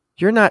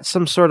 You're not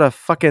some sort of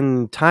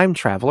fucking time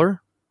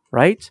traveler,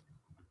 right?"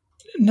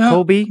 No,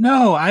 Colby?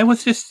 No, I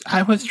was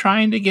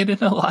trying to get in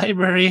the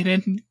library and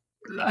then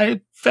I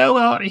fell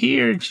out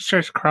here. And she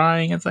starts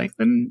crying. It's like,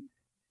 then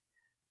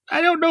I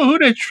don't know who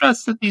to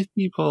trust with these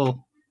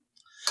people.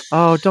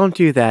 "Oh, don't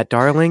do that,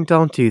 darling.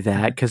 Don't do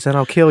that, because then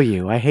I'll kill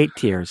you. I hate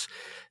tears.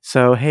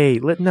 So, hey,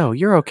 no,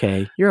 you're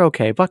okay. You're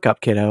okay. Buck up,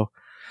 kiddo."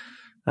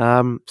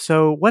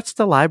 So what's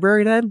the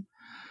library then?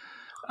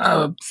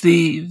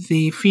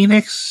 The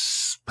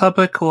Phoenix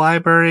Public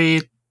Library,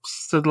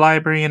 it's the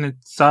library, and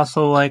it's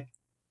also like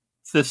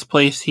this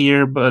place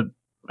here, but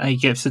I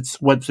guess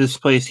it's what this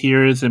place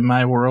here is in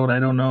my world. I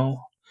don't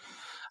know.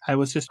 I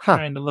was just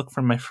trying to look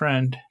for my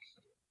friend.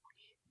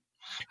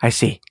 I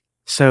see.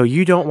 So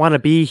you don't want to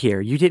be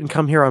here. You didn't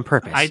come here on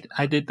purpose.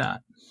 I did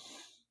not.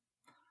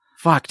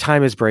 Fuck,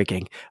 time is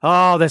breaking.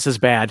 Oh, this is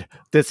bad.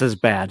 This is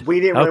bad. We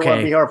didn't really want to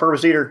Okay. be here on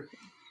purpose either.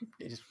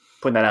 Just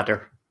putting that out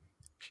there.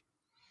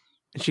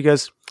 And she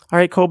goes, "All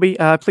right, Colby,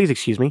 please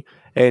excuse me."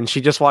 And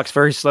she just walks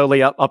very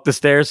slowly up the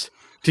stairs.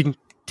 Tink,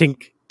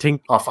 tink,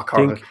 tink. Oh, fuck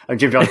Carlton. I'm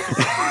Jim John.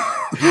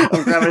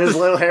 I'm grabbing his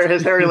little hair,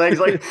 his hairy legs,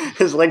 like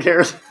his leg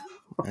hairs.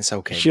 That's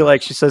okay. She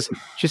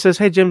says,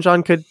 "Hey, Jim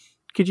John, could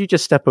you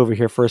just step over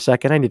here for a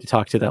second? I need to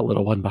talk to that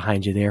little one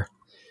behind you there."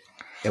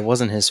 It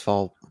wasn't his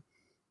fault.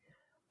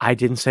 I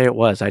didn't say it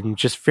was. I'm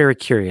just very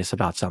curious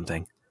about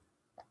something.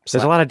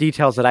 There's a lot of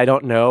details that I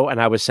don't know,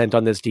 and I was sent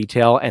on this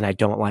detail, and I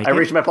don't like I it.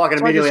 reached in my pocket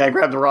immediately. I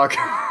grabbed the rock.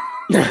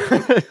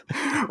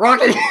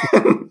 Rocky!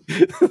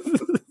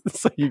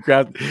 So you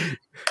grab.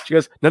 She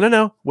goes,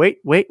 no, wait.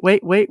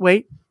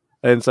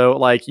 And so,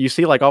 like, you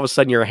see, like, all of a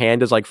sudden your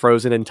hand is like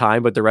frozen in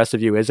time, but the rest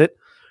of you isn't.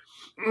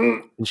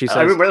 And she I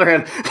says, moved my other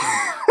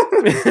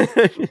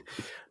hand.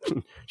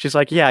 she's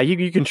like, "Yeah,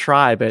 you can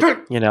try, but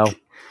you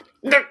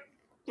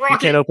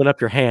can't open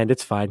up your hand.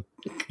 It's fine."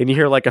 And you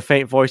hear like a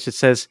faint voice that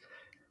says,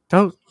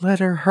 "Don't let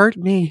her hurt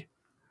me."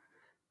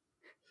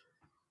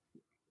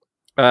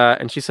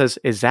 And she says,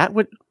 "Is that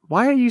what?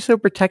 Why are you so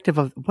protective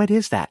of? What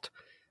is that?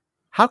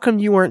 How come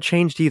you weren't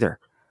changed either?"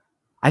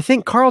 I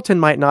think Carlton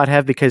might not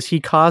have because he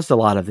caused a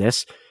lot of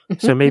this.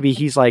 So maybe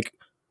he's like,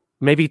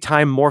 maybe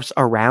time morphs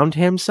around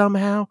him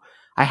somehow.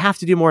 I have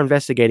to do more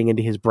investigating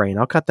into his brain.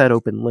 I'll cut that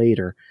open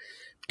later.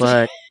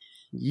 But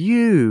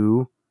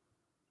you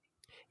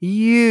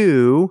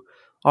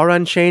are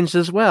unchanged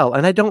as well.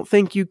 And I don't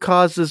think you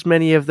caused as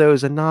many of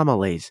those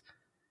anomalies.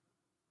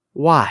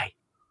 Why?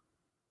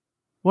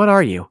 What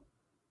are you?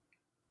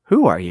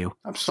 Who are you?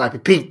 I'm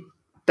Slappy Pete.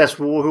 That's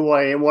who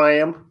I am, what I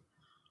am.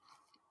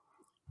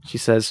 She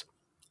says,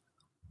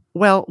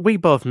 well, we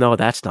both know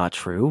that's not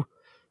true.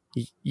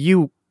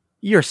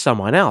 You're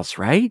someone else,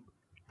 right?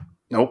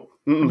 Nope.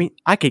 Mm-mm. I mean,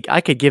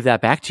 I could give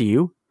that back to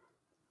you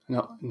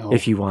No.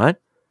 if you want.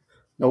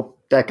 Nope.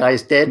 That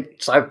guy's dead.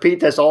 Slappy Pete,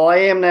 that's all I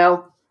am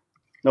now.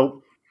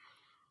 Nope.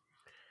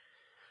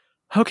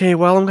 Okay,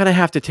 well, I'm going to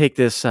have to take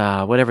this,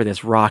 whatever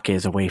this rock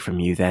is, away from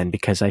you then,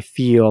 because I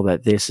feel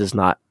that this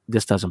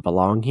doesn't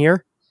belong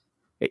here.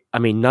 I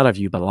mean, none of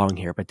you belong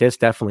here, but this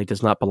definitely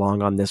does not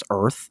belong on this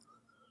earth.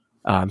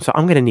 So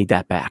I'm going to need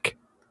that back.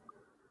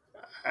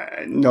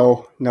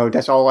 No,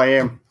 that's all I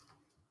am.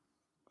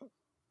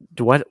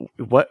 What?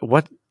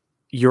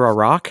 You're a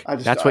rock?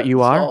 That's what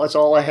you are? That's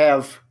all I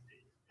have.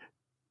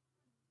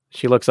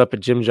 She looks up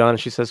at Jim John and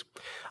she says,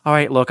 all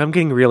right, look, I'm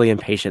getting really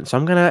impatient. So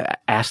I'm going to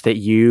ask that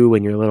you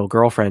and your little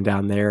girlfriend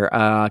down there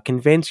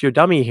convince your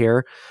dummy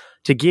here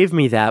to give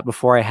me that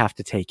before I have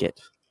to take it.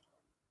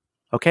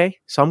 Okay?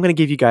 So I'm going to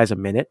give you guys a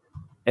minute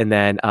and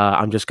then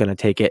I'm just going to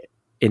take it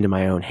into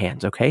my own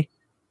hands. Okay?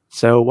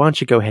 So why don't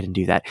you go ahead and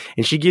do that?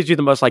 And she gives you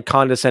the most like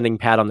condescending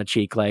pat on the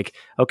cheek, like,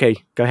 okay,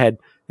 go ahead.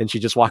 And she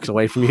just walks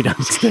away from you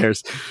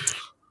downstairs.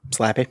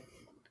 Slappy,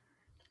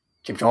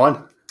 Jim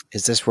John.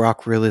 is this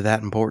rock really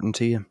that important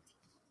to you?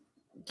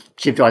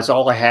 Jim John, that's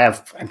all I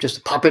have. I'm just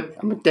a puppet.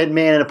 I'm a dead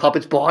man in a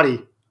puppet's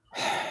body.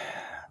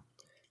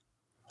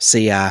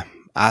 See, I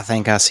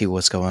think I see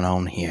what's going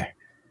on here.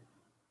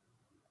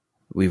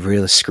 We've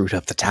really screwed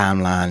up the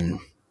timeline.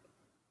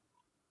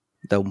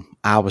 Though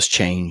I was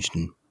changed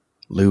and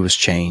Lou was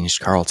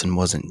changed, Carlton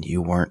wasn't,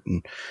 you weren't,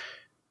 and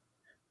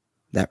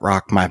that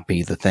rock might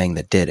be the thing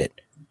that did it.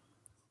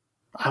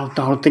 I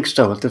don't think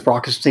so. The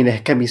rock is thing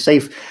that can be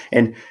safe.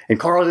 And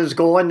Carlton's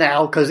going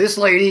now because this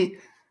lady,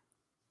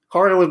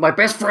 Carlton was my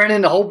best friend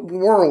in the whole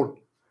world,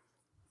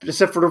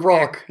 except for the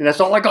rock. And that's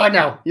all I got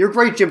now. You're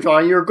great, Jim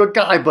John. You're a good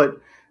guy, but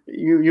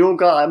you don't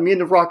got, me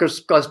and the rock have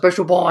got a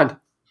special bond.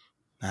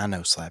 I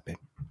know, Slappy.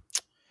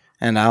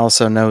 And I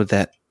also know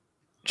that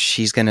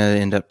she's going to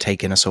end up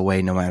taking us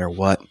away no matter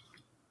what.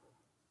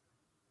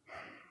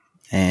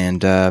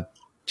 And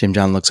Jim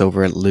John looks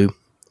over at Lou.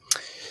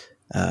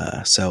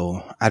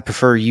 So I'd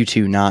prefer you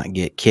two not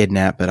get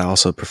kidnapped, but I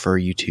also prefer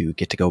you two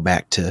get to go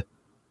back to.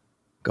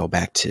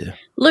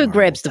 Lou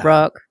grabs the time.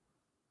 rock.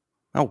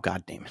 Oh,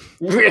 God damn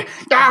it.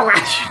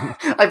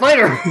 I bite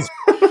her.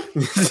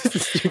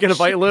 You're going to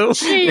bite Lou?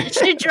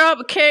 She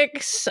drop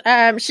kicks.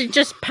 She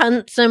just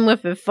punts him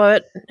with her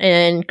foot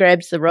and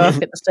grabs the rock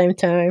at the same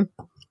time.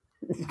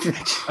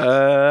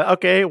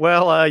 Okay,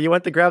 well, you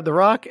went to grab the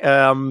rock. So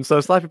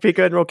Slappy Pete,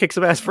 go ahead and roll kick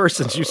some ass first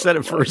since you said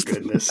it first.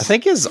 Goodness. I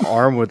think his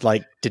arm would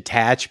like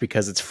detach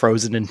because it's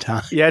frozen in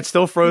time. Yeah, it's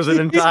still frozen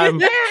in time.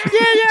 yeah,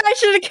 I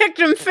should have kicked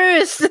him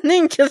first and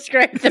then just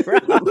grabbed the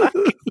rock.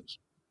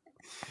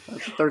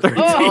 13.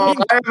 Oh,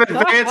 I have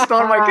advanced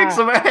on my kick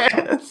some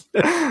ass.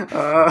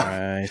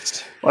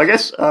 Right. Well, I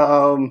guess.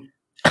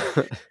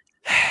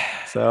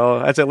 So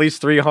that's at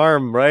least 3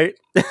 harm, right?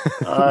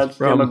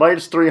 My bite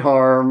is 3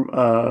 harm.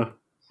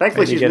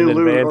 Thankfully, And you she's get an new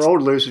Lou, advance. or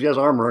old Lou, so she has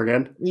armor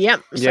again.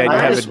 Yep. Yeah, you I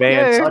have just-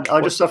 advance.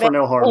 I'll just suffer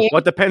no harm.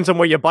 What depends on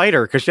where you bite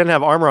her, because she doesn't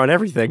have armor on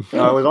everything. It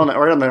was on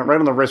right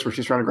on the wrist where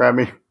she's trying to grab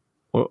me.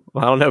 Well,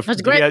 I don't know. If,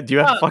 That's do you great. have, do you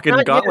have Oh, fucking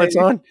not gauntlets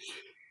you. on?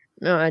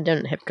 No, I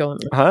don't have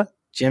gauntlets. Huh?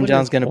 Jim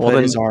John's going to Well, put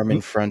then- his arm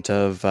in front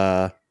of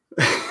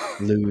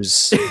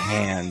Lou's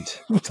hand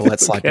to let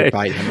Slappy Okay.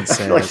 bite him and I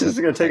say, feel like this is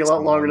going to take a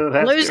lot longer than it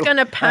has Lou's to.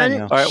 gonna punch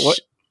know. All right,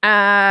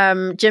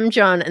 what? Jim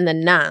John in the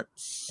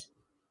nuts.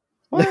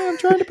 Well, I'm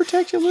trying to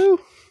protect you, Lou.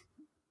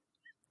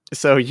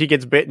 So he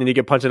gets bitten and you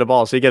get punched in the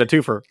ball, so you get a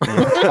twofer.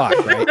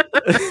 Fuck, right?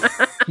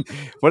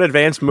 What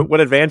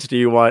advance do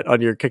you want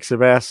on your kicks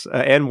of ass,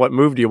 and what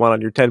move do you want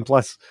on your 10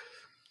 plus?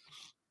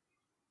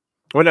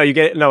 Well, no, you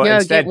get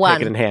instead get one.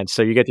 take it in hands,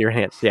 so you get your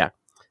hands. Yeah.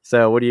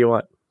 So what do you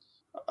want?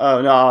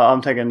 Oh, no,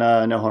 I'm taking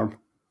no harm.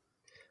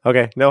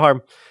 Okay, no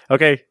harm.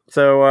 Okay,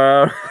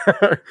 so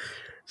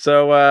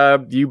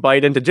you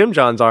bite into Jim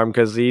John's arm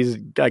because he's,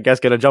 I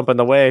guess, gonna jump in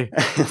the way.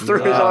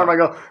 Through his arm, I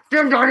go,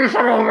 Jim John, you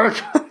son of a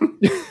bitch.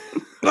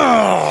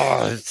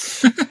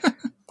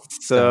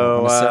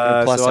 So, on a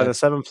 7 plus, so on a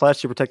 7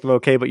 plus, you protect them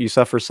okay, but you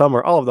suffer some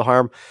or all of the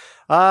harm.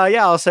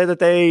 Yeah, I'll say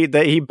that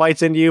he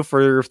bites into you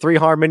for 3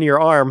 harm into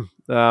your arm.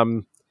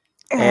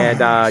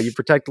 And you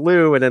protect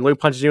Lou, and then Lou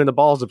punches you in the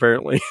balls,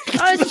 apparently.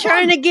 I was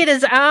trying to get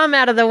his arm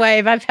out of the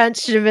way, but I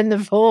punched him in the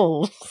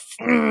balls.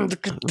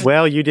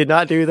 Well, you did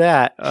not do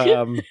that.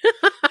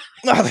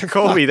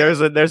 Colby,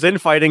 there's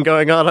infighting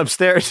going on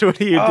upstairs. What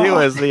do you do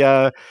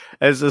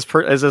as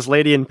this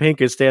lady in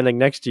pink is standing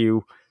next to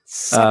you?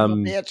 Son of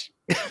a bitch.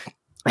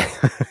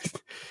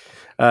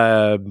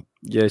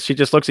 Yeah, she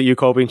just looks at you,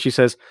 Colby, and she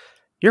says,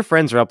 "Your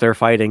friends are up there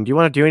fighting. Do you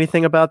want to do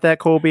anything about that,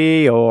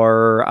 Colby?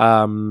 Or,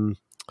 I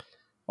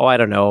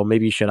don't know.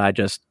 Maybe should I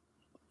just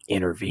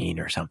intervene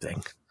or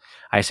something?"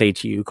 I say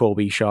to you,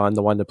 Colby, Sean,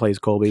 the one that plays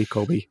Colby,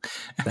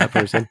 that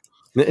person.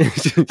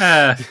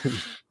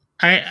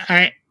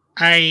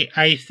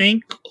 I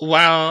think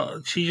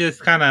while she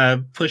just kind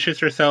of pushes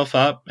herself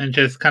up and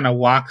just kind of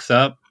walks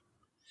up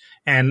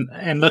and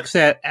looks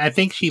at, I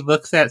think she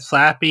looks at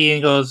Slappy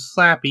and goes,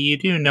 "Slappy, you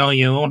do know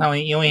you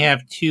only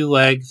have 2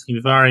 legs.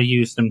 You've already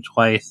used them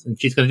twice." And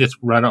she's gonna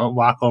just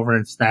walk over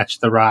and snatch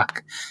the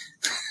rock.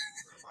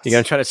 You're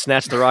gonna try to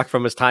snatch the rock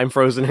from his time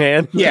frozen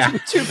hand? Yeah.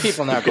 2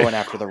 people now going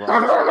after the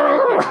rock.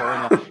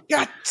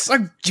 God,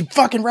 you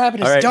fucking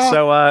rabbit is All right, dog.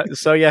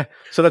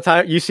 so the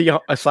time you see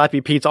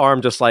Slappy Pete's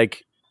arm just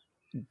like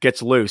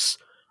gets loose,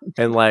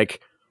 and like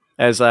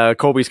as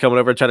Colby's coming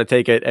over trying to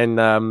take it,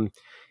 and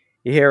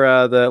you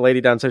hear the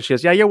lady downstairs. She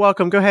goes, "Yeah, you're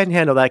welcome. Go ahead and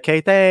handle that,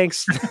 Kay.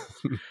 Thanks."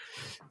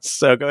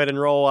 So go ahead and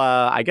roll.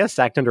 I guess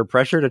act under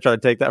pressure to try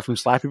to take that from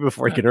Slappy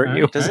before he can hurt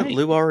you. Doesn't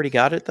Lou already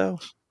got it though?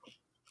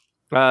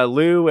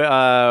 Lou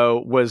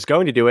was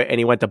going to do it, and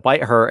he went to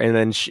bite her, and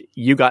then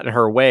you got in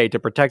her way to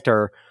protect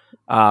her.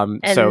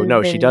 So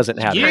no, she doesn't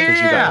have it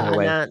because you got in her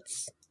way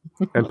Nuts.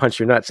 and punch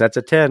your nuts. That's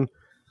a 10.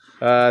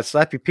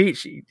 Slappy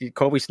Pete,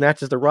 Colby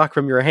snatches the rock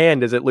from your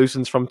hand as it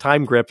loosens from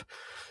time grip.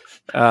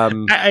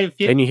 And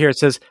you hear it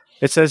says,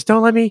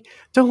 "Don't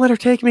let her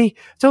take me,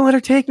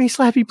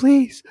 Slappy,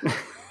 please."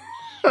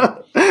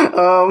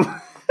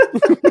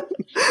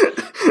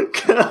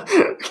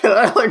 Can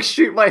I like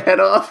shoot my head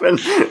off and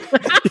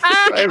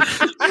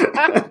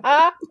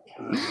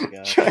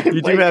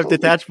You do have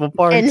detachable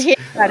parts. And hit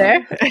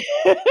butter.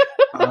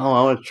 I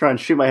want to try and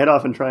shoot my head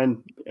off and try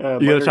and. You're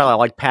gonna try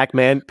like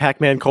Pac-Man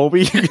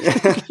Colby.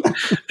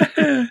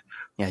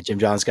 Yeah, Jim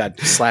John's got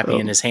Slappy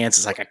in his hands.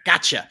 It's like, "I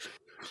gotcha."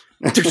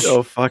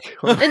 Oh fuck!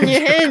 In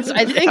your hands,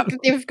 I think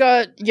you've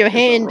got your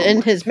hand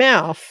in his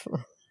mouth.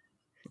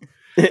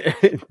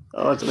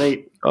 Oh, it's an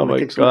 8. Oh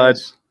my god!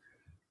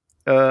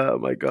 Oh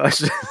my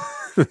gosh!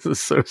 This is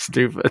so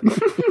stupid.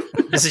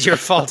 This is your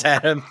fault,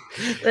 Adam.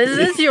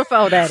 This is your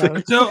fault,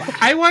 Adam. So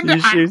I wonder.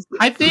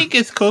 I think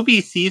as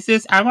Kobe sees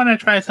this, I want to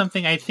try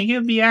something. I think it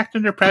would be act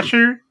under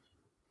pressure.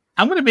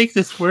 I'm going to make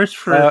this worse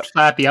for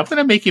Slappy. I'm going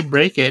to make him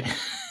break it.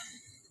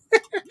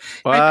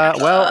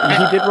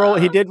 Well,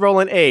 he did roll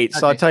an 8.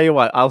 So I'll tell you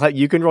what.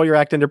 You can roll your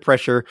act under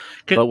pressure,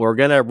 but we're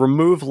gonna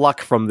remove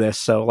luck from this.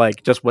 So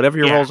like, just whatever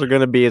your rolls are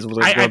gonna be is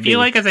what I feel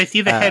like as I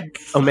see the head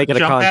I'll make it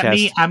jump a contest. at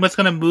me, I'm just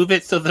gonna move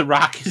it so the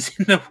rock is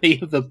in the way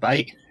of the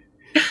bite.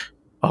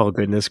 Oh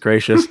goodness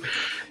gracious!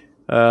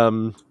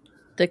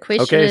 The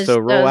question okay, is, so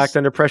roll act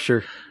under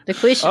pressure. The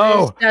question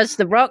is, does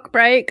the rock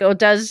break or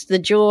does the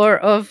jaw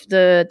of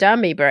the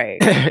dummy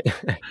break?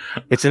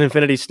 It's an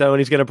infinity stone.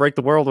 He's going to break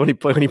the world when he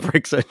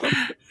breaks it.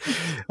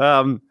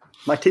 My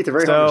teeth are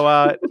very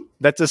hard. So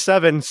that's a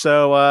 7.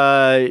 So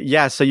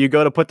so you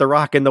go to put the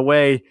rock in the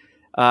way.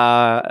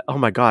 Oh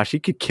my gosh, he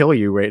could kill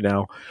you right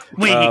now.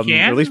 Wait, he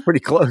can? At least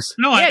pretty close.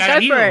 No, I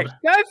got healed.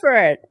 Go for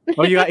it.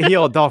 Oh, you got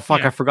healed. Oh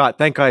fuck, I forgot.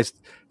 Thank Christ.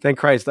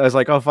 I was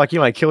like, oh fuck, he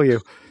might kill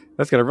you.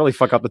 That's gonna really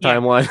fuck up the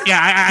timeline. Yeah,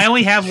 I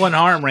only have 1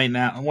 arm right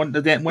now. One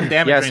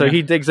damage. Yeah, so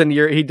he digs into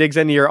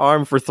your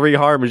arm for 3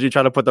 harm as you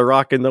try to put the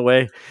rock in the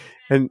way,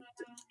 and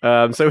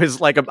so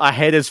his like a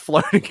head is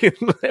floating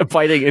and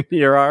biting into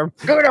your arm.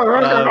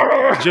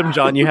 Jim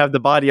John, you have the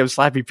body of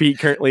Slappy Pete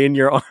currently in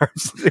your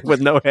arms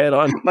with no head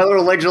on. My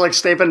little legs are like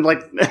snapping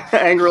like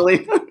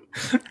angrily.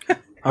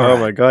 Oh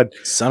my god,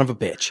 son of a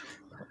bitch!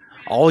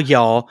 All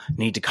y'all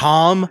need to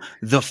calm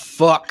the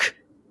fuck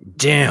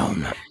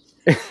down.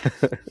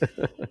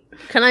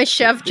 Can I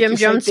shove Jim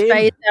John's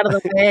face out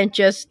of the way and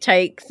just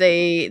take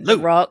the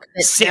rock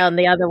that's down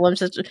the other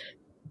one's?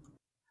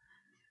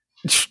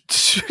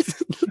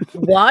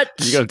 What?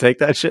 You gonna take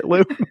that shit,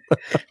 Lou?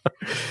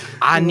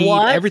 I need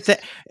everything.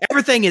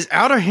 Everything is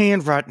out of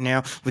hand right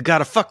now. We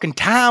got a fucking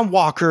time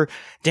walker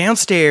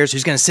downstairs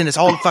who's gonna send us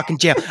all to fucking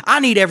jail. I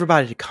need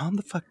everybody to calm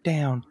the fuck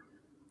down.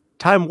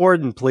 Time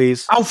warden,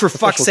 please. Oh, for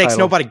fuck's sakes,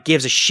 nobody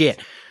gives a shit.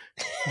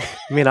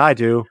 I mean, I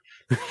do.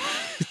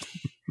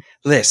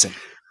 Listen,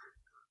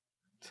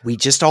 we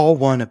just all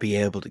want to be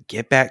able to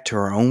get back to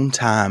our own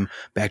time,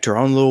 back to our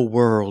own little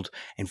world,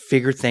 and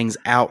figure things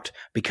out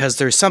because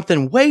there's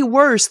something way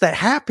worse that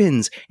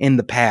happens in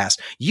the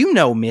past. You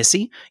know,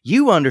 Missy,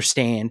 you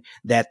understand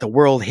that the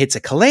world hits a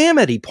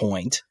calamity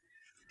point,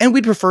 and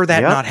we'd prefer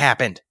that not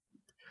happened.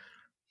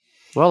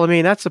 Well, I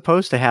mean, that's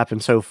supposed to happen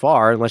so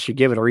far, unless you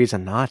give it a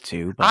reason not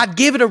to. But I'd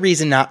give it a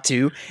reason not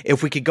to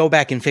if we could go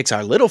back and fix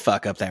our little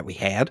fuck up that we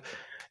had,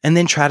 and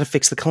then try to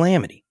fix the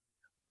calamity.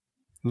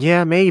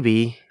 Yeah,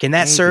 maybe. Can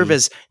that serve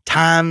as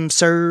time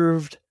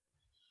served?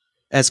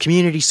 As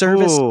community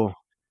service? Ooh,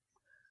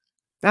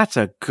 that's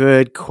a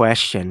good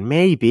question.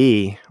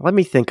 Maybe. Let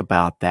me think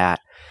about that.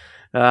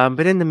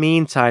 But in the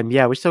meantime,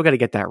 we still got to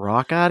get that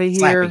rock out of here.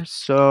 Slappy.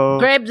 So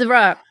Grab the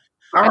rock.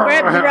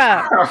 Grab the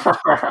rock.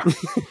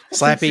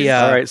 Slappy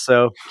all right,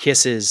 so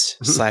kisses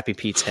Slappy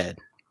Pete's head.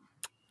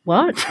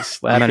 What?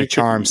 Slappy I'm gonna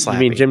charm You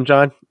mean Slappy. Jim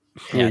John?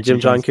 You Yeah, mean Jim Jim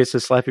John John's-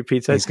 kisses Slappy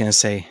Pete says? He's gonna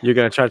say, You're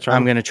gonna try to charm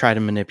I'm him? gonna try to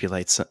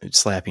manipulate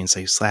Slappy and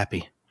say,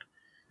 Slappy,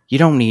 you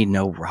don't need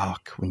no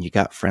rock when you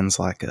got friends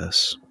like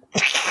us.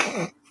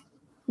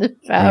 The your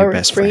power of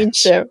best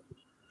friends. friendship.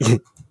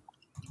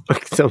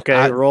 It's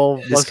okay. Roll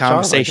This plus charm, I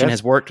conversation guess.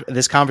 has worked.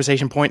 This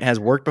conversation point has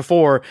worked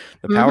before.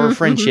 The power Mhm, of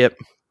friendship.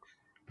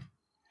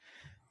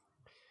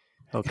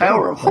 Okay,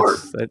 Power of heart.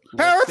 let's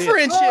Power of see it.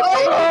 friendship.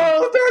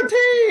 Oh,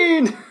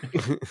 13!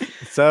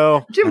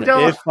 So Jim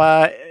John.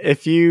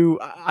 if you,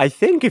 I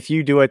think if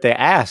you do what they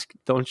ask,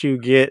 don't you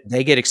get?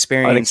 They get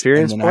experience,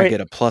 experience and then I point?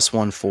 get a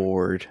 +1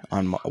 forward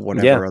on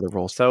whatever Yeah. other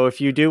rolls. So if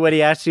you do what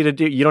he asks you to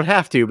do, you don't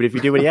have to, but if you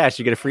do what he asks,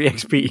 you get a free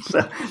XP.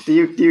 So, do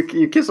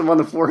you kiss him on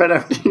the forehead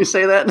after you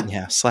say that?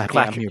 Yeah, Slappy,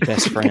 Clack. I'm your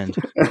best friend.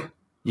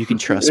 You can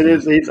trust It me.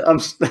 is.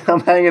 I'm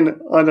hanging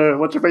on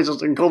what's your face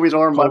in Colby's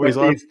arm Colby's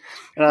by my arm. feet,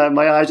 and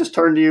my eyes just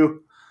turn to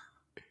you,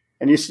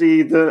 and you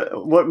see the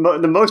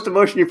most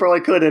emotion you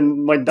probably could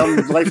in my dumb,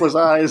 lifeless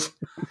eyes,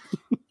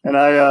 and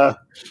I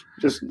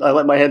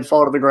let my head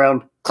fall to the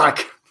ground.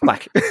 Clack.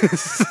 Clack.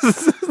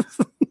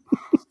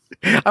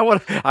 I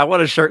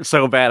want a shirt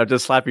so bad. I'm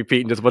just Slappy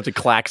Pete and just a bunch of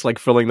clacks like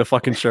filling the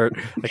fucking shirt.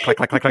 Like clack,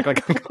 clack, clack,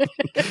 clack,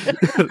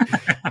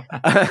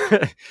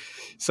 clack.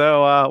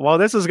 So while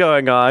this is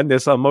going on,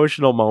 this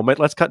emotional moment,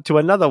 let's cut to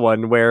another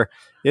one where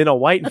in a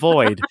white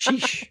void,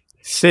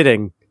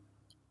 sitting,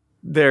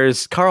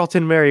 there's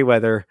Carlton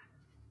Merriweather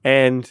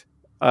and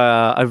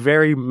a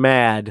very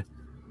mad,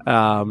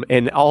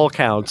 in all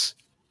counts,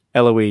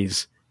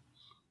 Eloise.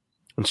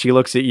 And she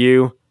looks at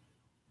you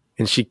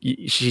and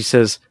she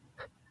says,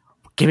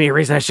 "Give me a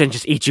reason I shouldn't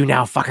just eat you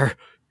now, fucker."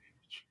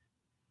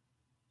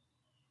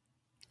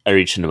 I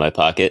reach into my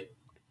pocket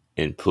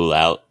and pull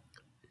out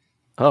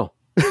Oh.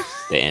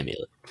 the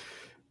amulet.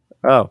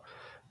 Oh.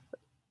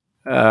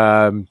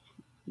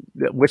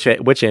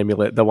 Which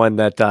amulet? The one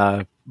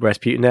that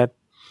Rasputin had?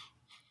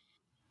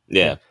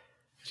 Yeah.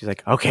 She's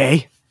like,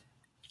 "Okay.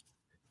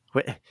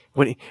 What do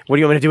you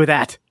want me to do with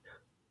that?"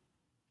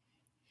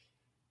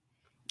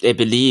 I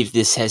believe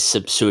this has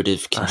some sort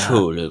of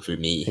control over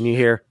me. And you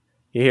hear,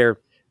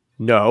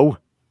 "No,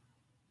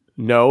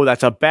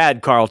 that's a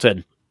bad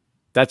Carlton.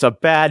 That's a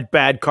bad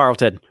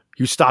Carlton.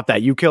 You stop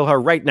that. You kill her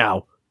right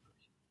now."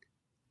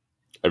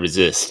 I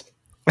resist.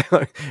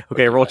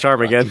 Okay, roll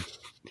charm again.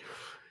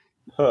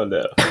 Oh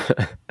no.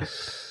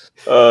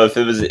 Oh, if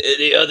it was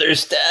any other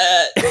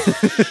stat.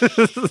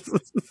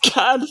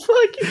 God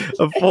fucking.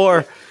 A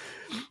 4.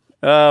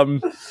 I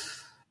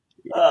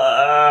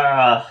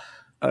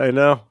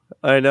know.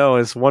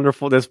 It's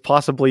wonderful. This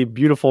possibly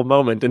beautiful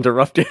moment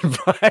interrupted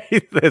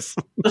by this.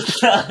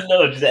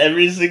 No, just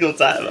every single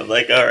time I'm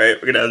like, all right,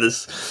 we're gonna have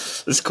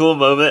this cool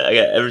moment. I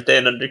got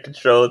everything under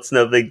control. It's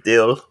no big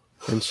deal.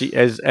 And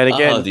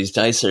again, these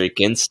dice are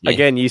against me.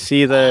 Again, you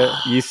see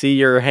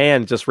your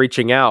hand just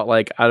reaching out,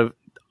 like out of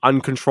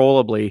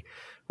uncontrollably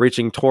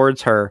reaching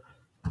towards her,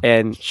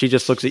 and she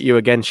just looks at you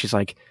again. She's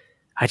like,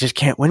 "I just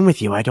can't win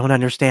with you. I don't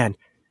understand.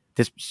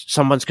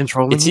 Someone's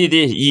controlling It's you." either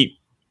you.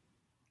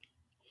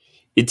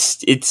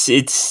 It's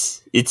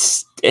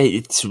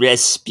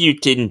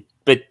Rasputin,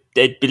 but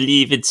I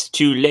believe it's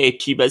too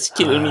late. You must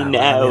kill me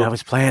now. I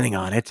was planning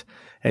on it.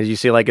 As you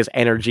see, like his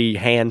energy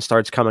hand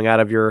starts coming out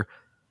of your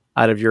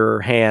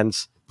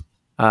hands.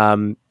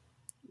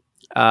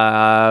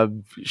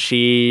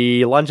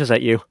 She lunges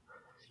at you.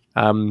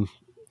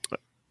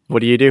 What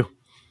do you do?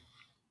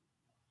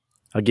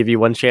 I'll give you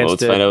one chance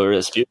Let's find out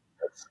Rasputin.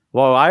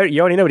 Well, you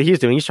already know what he's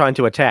doing. He's trying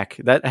to attack.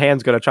 That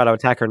hand's going to try to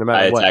attack her no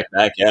matter I what. attack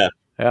back, yeah.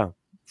 Yeah.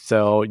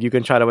 So you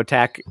can try to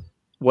attack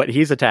what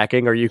he's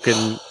attacking, or you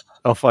can.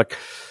 Oh fuck!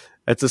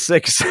 That's a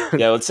 6.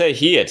 Yeah, let's say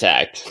he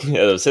attacked.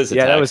 Yeah, that was his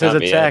attack. Yeah, that was his not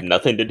me. It attack. had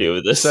nothing to do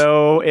with this.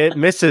 So it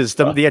misses.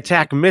 The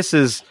attack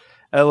misses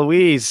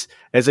Eloise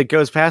as it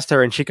goes past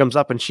her, and she comes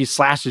up and she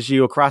slashes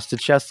you across the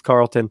chest,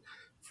 Carlton,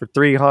 for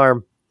 3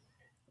 harm.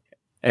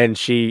 And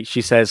she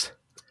says,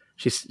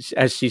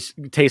 as she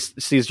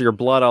sees your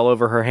blood all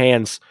over her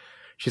hands,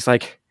 she's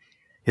like,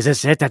 "Is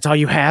this it? That's all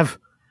you have?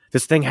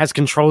 This thing has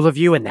control of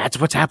you, and that's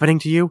what's happening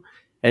to you?"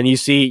 And you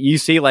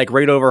see like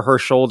right over her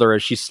shoulder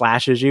as she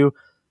slashes you,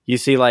 you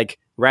see like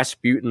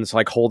Rasputin's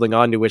like holding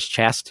on to his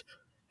chest,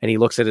 and he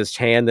looks at his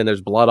hand and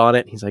there's blood on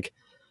it. He's like,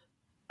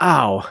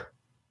 "Ow,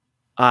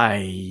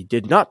 I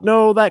did not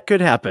know that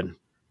could happen."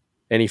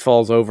 And he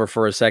falls over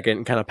for a second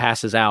and kind of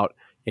passes out,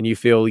 and you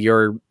feel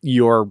your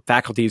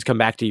faculties come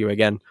back to you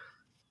again.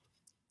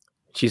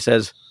 She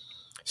says,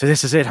 "So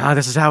this is it, huh?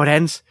 This is how it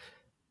ends?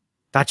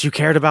 Thought you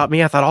cared about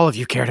me? I thought all of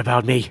you cared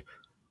about me.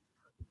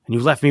 And you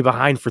left me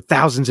behind for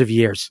thousands of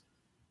years.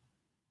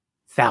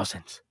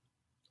 Thousands."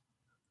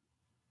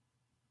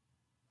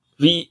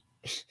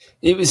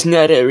 It was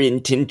not our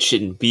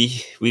intention.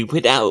 We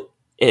went out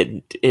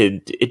and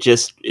it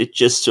just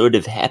sort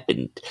of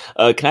happened.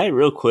 Can I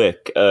real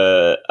quick?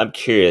 I'm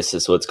curious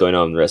as to what's going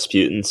on with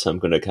Rasputin, so I'm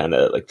going to kind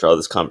of like draw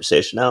this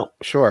conversation out.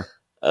 Sure.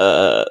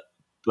 But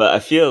I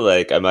feel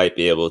like I might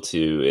be able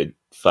to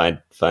find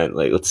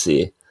like, let's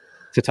see,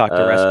 To talk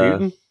to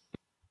Rasputin?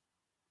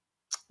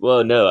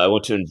 Well, no, I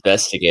want to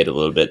investigate a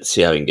little bit,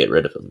 see how we can get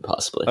rid of him,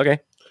 possibly. Okay,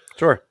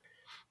 sure.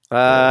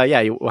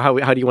 Yeah.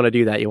 How do you want to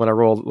do that? You want to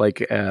roll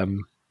like?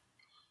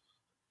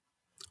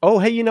 Oh,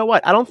 hey, you know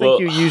what? I don't think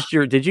you used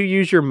your. Did you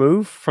use your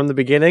move from the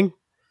beginning?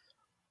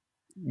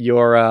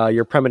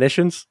 Your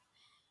premonitions.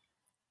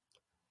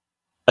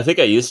 I think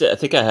I used it. I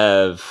think I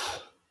have.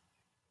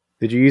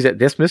 Did you use it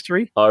this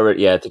mystery?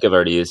 Already, yeah, I think I've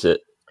already used it.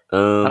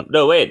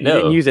 No, wait, no. You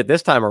didn't use it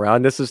this time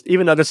around. This is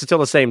even though this is still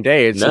the same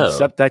day. It's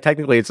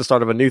technically it's the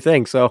start of a new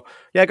thing. So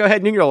yeah, go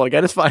ahead and roll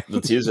again. It's fine.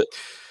 Let's use it.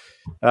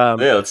 Yeah,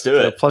 let's do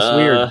it. Plus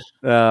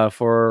weird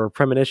for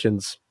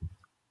premonitions.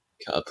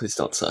 God, please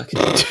don't suck.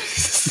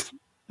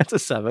 That's a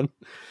 7.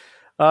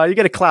 You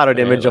get a clouded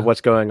image of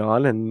what's going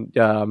on,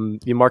 and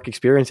you mark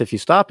experience if you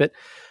stop it.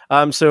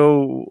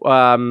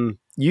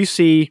 You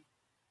see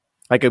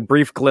like a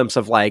brief glimpse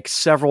of like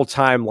several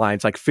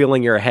timelines, like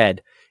filling your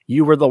head.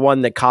 You were the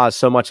one that caused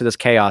so much of this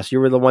chaos. You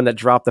were the one that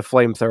dropped the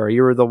flamethrower.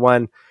 You were the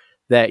one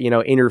that,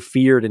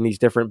 interfered in these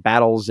different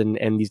battles and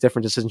these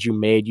different decisions you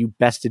made. You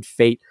bested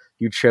fate.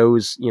 You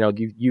chose,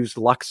 you used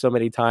luck so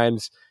many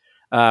times.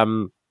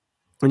 And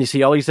you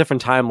see all these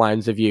different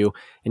timelines of you,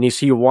 and you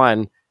see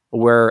one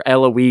where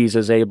Eloise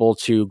is able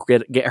to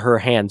get her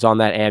hands on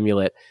that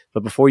amulet.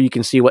 But before you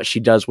can see what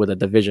she does with it,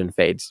 the vision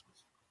fades.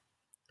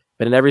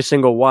 But in every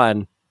single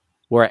one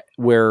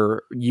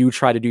where you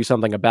try to do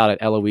something about it,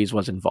 Eloise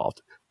was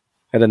involved.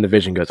 And then the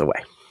vision goes away.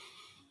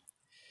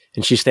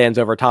 And she stands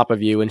over top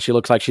of you, and she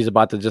looks like she's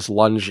about to just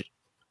lunge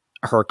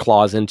her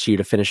claws into you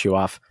to finish you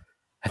off.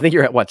 I think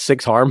you're at,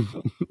 6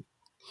 harm?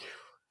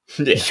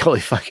 Yeah. Holy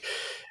fuck.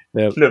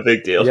 No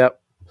big deal. Yep.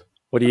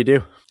 What do you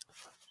do?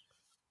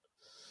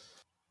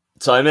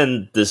 So I'm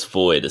in this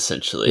void,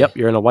 essentially. Yep,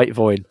 you're in a white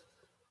void.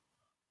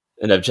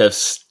 And I've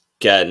just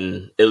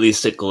gotten at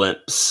least a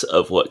glimpse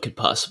of what could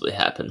possibly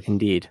happen.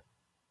 Indeed.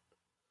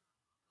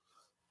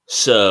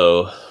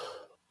 So,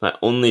 my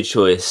only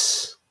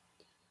choice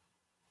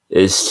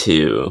is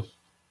to...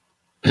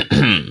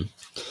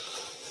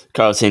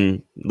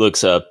 Carlton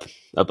looks up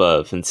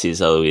above and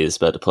sees Eloise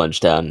about to plunge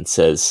down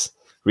and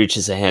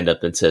reaches a hand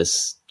up and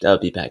says, "I'll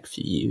be back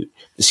for you."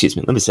 Excuse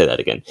me, let me say that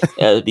again.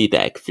 "I'll be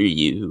back for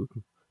you."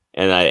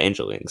 And I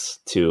angel wings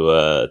to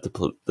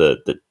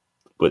the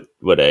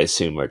what I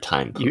assume are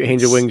time police. You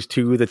angel wings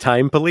to the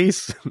time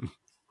police?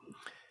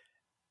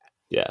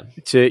 Yeah.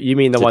 You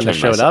mean the one that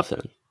showed up?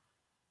 In.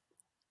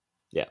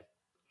 Yeah.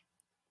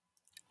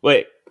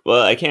 Wait.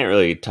 Well, I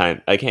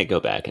can't go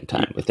back in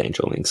time with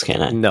angel wings,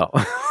 can I? No.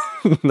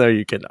 No,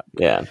 you cannot.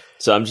 Yeah.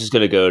 So I'm just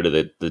going to go to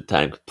the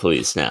time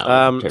police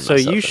now. So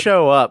you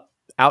show up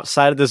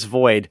outside of this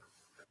void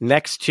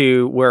next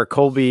to where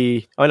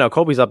Colby... Oh, no,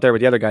 Colby's up there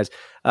with the other guys.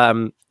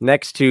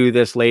 Next to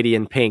this lady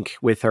in pink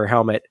with her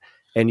helmet.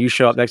 And you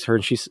show up next to her,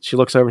 and she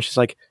looks over, and she's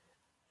like,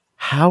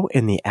 "How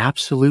in the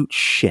absolute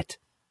shit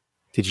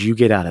did you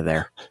get out of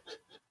there?"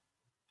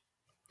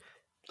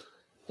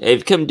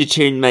 "I've come to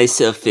turn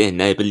myself in.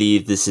 I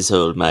believe this is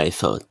all my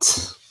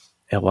fault."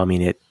 Yeah, well, I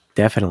mean, it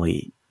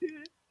definitely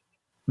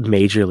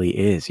majorly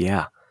is,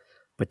 yeah.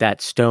 But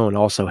that stone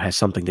also has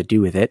something to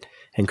do with it,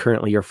 and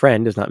currently your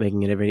friend is not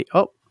making it any...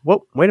 Oh,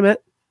 whoa, wait a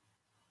minute.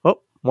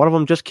 Oh, one of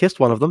them just kissed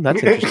one of them.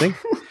 That's interesting.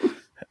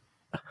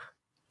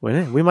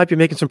 We might be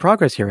making some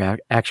progress here,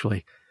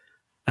 actually.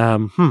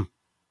 Well,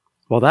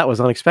 that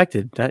was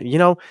unexpected.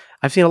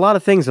 I've seen a lot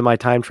of things in my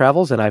time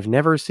travels, and I've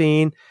never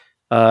seen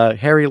a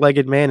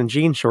hairy-legged man in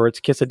jean shorts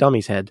kiss a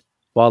dummy's head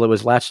while it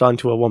was latched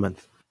onto a woman.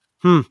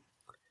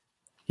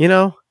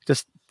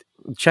 Just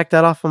check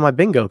that off on my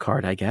bingo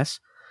card, I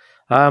guess.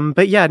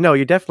 But yeah, no,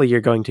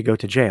 you're going to go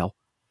to jail.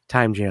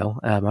 Time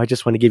jail. I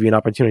just want to give you an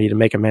opportunity to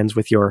make amends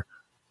with your...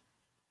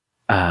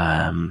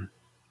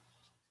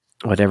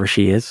 whatever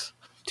she is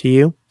to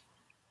you.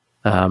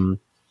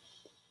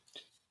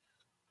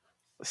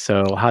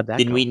 So how'd that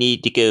Then go? we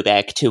need to go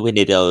back to when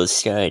it all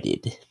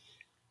started.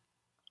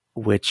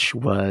 Which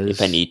was...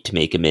 If I need to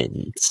make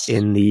amends.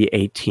 In the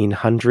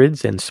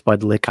 1800s in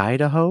Spud Lick,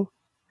 Idaho?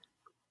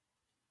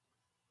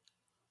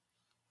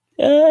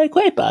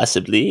 Quite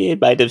possibly.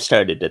 It might have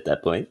started at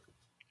that point.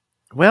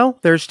 Well,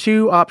 there's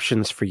 2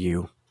 options for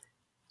you.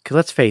 Because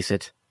let's face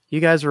it,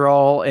 you guys are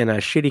all in a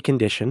shitty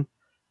condition,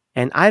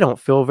 and I don't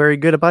feel very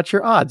good about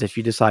your odds if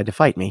you decide to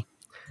fight me.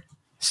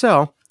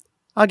 So,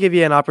 I'll give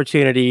you an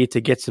opportunity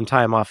to get some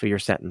time off of your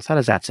sentence. How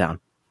does that sound?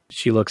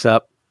 She looks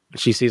up.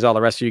 She sees all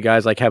the rest of you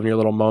guys like having your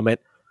little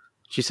moment.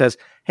 She says,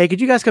 "Hey, could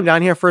you guys come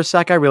down here for a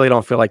sec? I really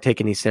don't feel like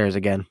taking these stairs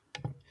again."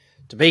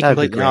 To be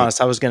completely honest,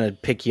 I was going to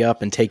pick you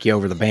up and take you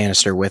over the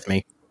banister with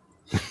me.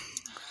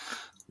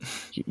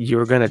 You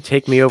were going to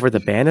take me over the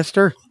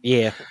banister?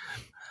 Yeah.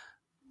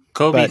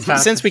 Kobe, But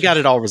since we got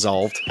it all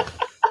resolved,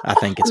 I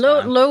think it's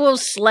fine. Lou will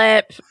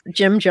slap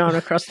Jim John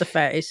across the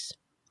face.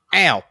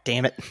 Ow,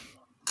 damn it.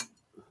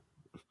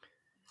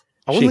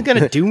 I wasn't going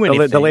to do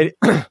anything.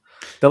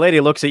 The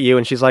lady looks at you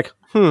and she's like,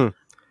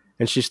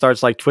 And she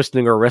starts like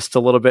twisting her wrists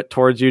a little bit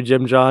towards you,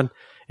 Jim John,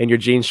 and your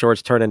jean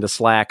shorts turn into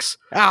slacks.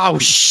 Oh,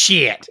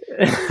 shit.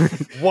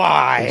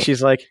 Why? And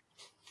she's like,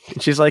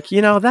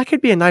 that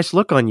could be a nice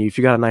look on you if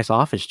you got a nice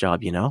office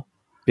job,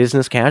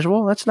 business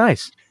casual. That's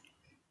nice.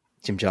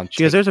 Jim John.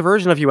 She goes, there's a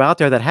version of you out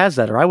there that has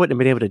that, or I wouldn't have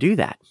been able to do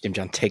that. Jim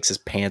John takes his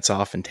pants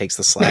off and takes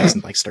the slacks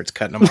and like starts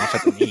cutting them off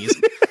at the knees.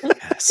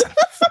 Son of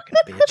a fucking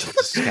bitch! I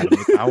just gotta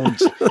make my own.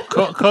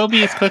 Kobe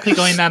is quickly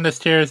going down the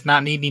stairs,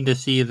 not needing to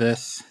see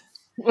this.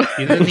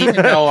 He doesn't need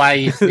to know why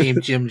he's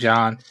named Jim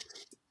John.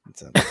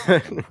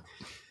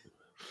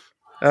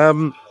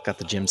 Got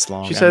the Jim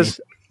Slong. She says,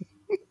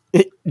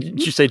 did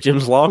you say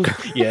Jim's long?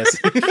 Yes.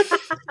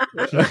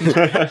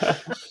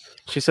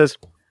 She says,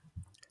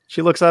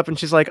 she looks up and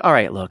she's like, all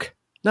right, look,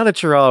 now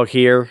that you're all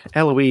here,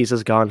 Eloise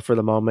is gone for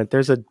the moment.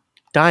 There's a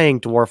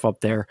dying dwarf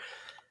up there.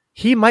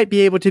 He might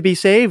be able to be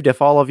saved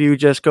if all of you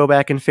just go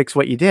back and fix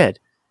what you did.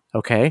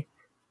 Okay?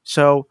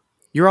 So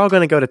you're all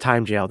going to go to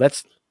time jail.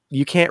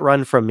 You can't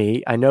run from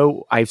me. I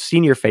know I've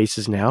seen your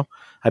faces now.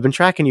 I've been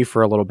tracking you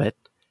for a little bit.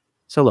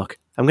 So look,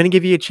 I'm going to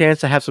give you a chance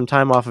to have some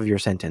time off of your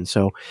sentence.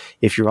 So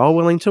if you're all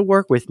willing to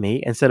work with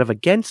me instead of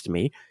against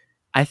me,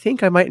 I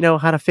think I might know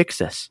how to fix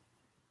this.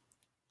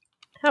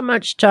 How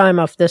much time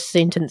off this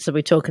sentence are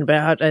we talking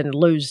about? And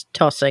Lou's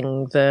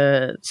tossing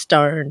the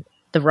stone,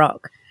 the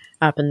rock,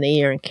 up in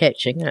the air and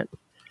catching it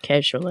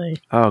casually.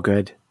 Oh,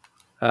 good.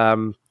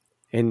 And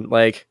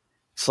like,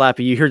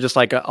 Slappy, you hear just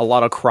like a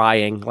lot of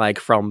crying, like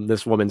from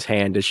this woman's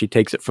hand as she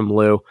takes it from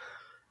Lou.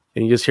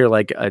 And you just hear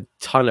like a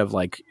ton of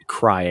like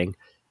crying.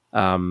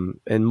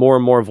 And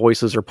more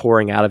voices are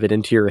pouring out of it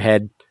into your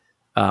head.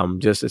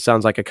 It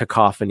sounds like a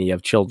cacophony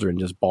of children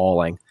just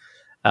bawling.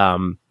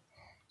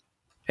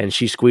 And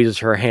she squeezes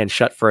her hand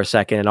shut for a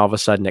second, and all of a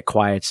sudden it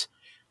quiets.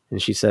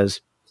 And she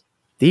says,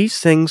 these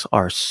things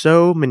are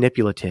so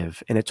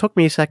manipulative, and it took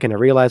me a second to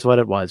realize what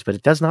it was, but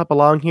it does not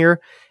belong here,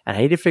 and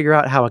I need to figure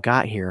out how it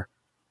got here.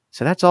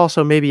 So that's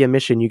also maybe a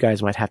mission you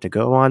guys might have to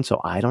go on,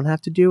 so I don't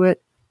have to do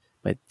it.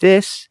 But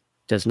this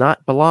does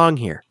not belong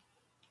here.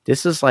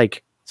 This is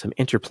like some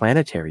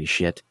interplanetary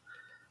shit.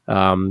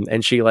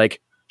 And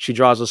she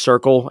draws a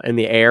circle in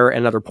the air, and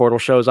another portal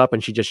shows up,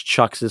 and she just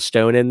chucks this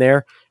stone in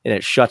there, and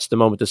it shuts the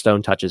moment the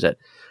stone touches it.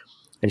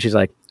 And she's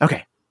like,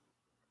 okay.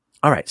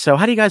 All right, so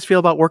how do you guys feel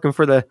about working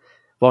for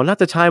not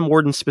the Time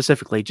Warden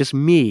specifically, just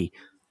me,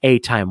 a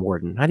Time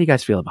Warden. How do you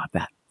guys feel about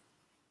that?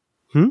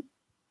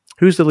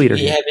 Who's the leader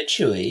Do you here? have a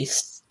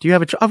choice? Do you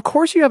have Of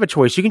course you have a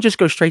choice. You can just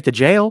go straight to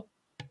jail.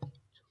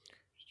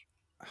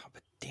 Oh,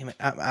 but damn it.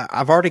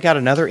 I've already got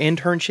another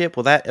internship.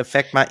 Will that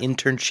affect my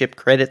internship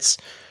credits?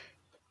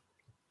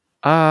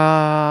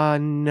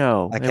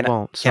 No, it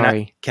won't.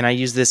 Sorry. Can I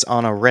use this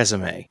on a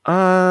resume?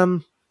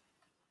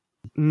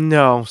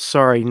 No,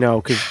 sorry,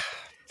 no, because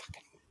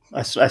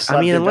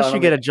I mean, unless you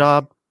get a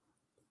job.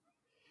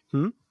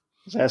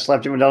 I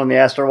slapped him down on the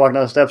ass, started walking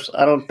down the steps.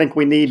 I don't think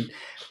we need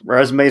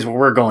resumes where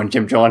we're going,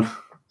 Jim John.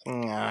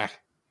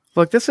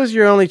 Look, this is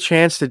your only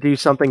chance to do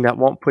something that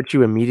won't put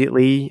you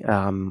immediately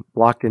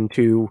locked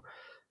into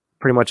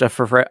pretty much a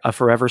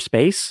forever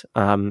space.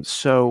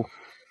 So,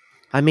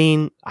 I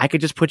mean, I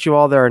could just put you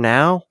all there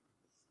now,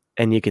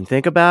 and you can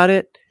think about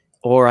it,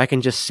 or I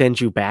can just send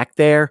you back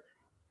there,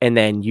 and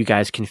then you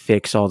guys can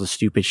fix all the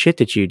stupid shit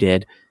that you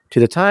did to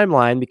the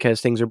timeline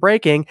because things are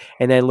breaking,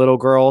 and then little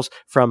girls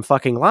from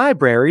fucking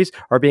libraries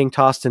are being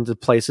tossed into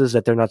places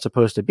that they're not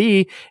supposed to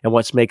be. And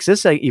what makes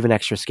this even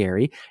extra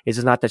scary is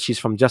it's not that she's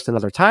from just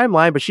another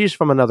timeline, but she's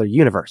from another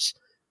universe.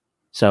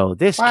 So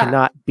this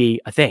cannot be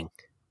a thing.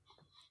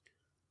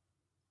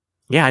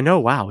 Yeah, I know.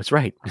 Wow, it's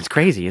right. It's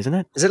crazy, isn't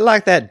it? Is it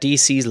like that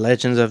DC's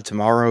Legends of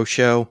Tomorrow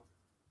show?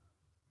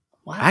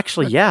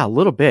 Actually, yeah, a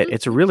little bit.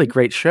 It's a really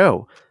great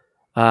show.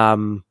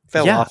 Fell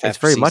off. It's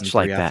very much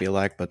like that. I feel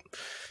like, but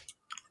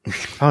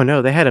oh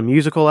no, they had a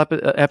musical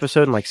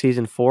episode in like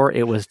season 4.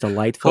 It was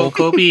delightful.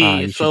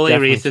 Kobe slowly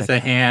raises a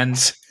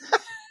hand.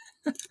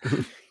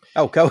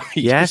 Oh, Kobe.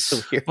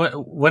 Yes.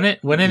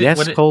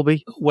 Colby.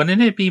 Colby.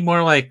 Wouldn't it be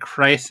more like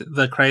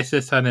the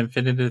Crisis on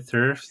Infinite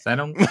Earths? I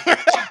don't.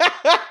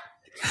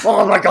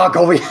 Oh my God,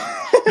 Colby!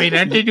 I mean,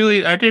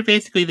 aren't they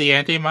basically the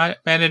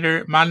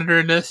anti-monitor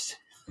in this?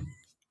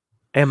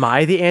 Am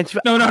I the anti?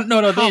 No.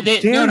 How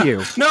dare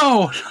you?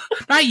 No,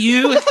 not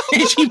you.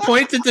 And she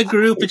points at the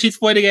group, and she's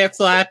pointing at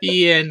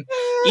Slappy and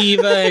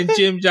Eva and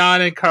Jim John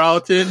and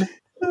Carlton.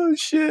 Oh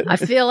shit! I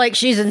feel like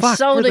she's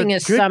insulting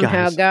us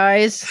somehow,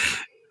 guys.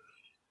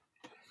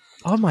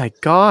 Oh my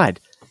God!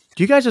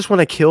 Do you guys just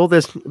want to kill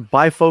this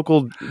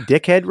bifocal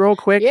dickhead real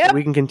quick? Yep. So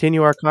we can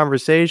continue our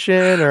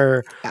conversation,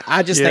 or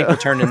I just think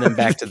returning them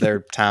back to their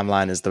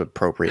timeline is the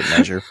appropriate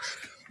measure.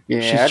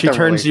 Yeah, she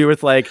turns you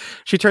with like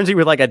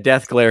a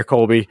death glare,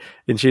 Colby,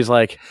 and she's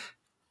like,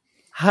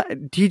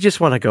 "Do you just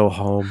want to go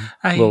home,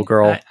 little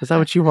girl? Is that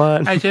what you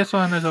want?" I just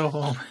want to go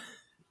home.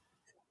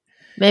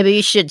 Maybe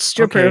you should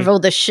strip her of all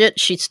the shit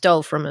she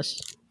stole from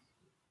us.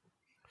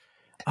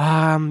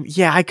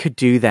 Yeah, I could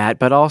do that,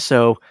 but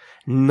also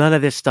none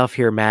of this stuff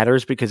here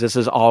matters because this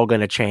is all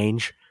going to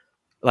change,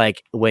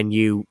 like when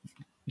you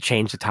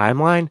change the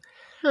timeline.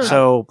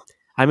 So,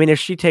 I mean, if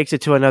she takes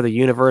it to another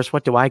universe,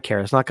 what do I care?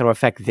 It's not going to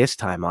affect this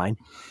timeline.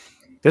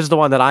 This is the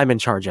one that I'm in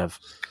charge of.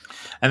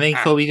 I think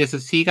Kobe just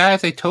says, "See,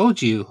 guys, I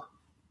told you."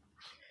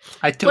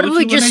 I told What if you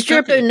we when I just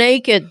strip took her it.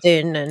 naked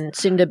then and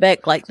send her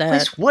back like that?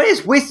 Chris, what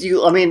is with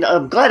you? I mean,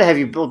 I'm glad to have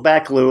you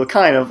back, Lou.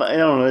 Kind of. I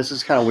don't know. This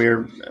is kind of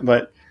weird,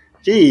 but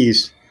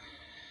geez,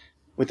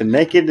 with the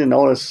naked and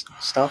all this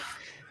stuff.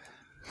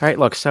 All right,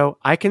 look, so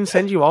I can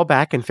send you all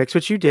back and fix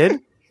what you did.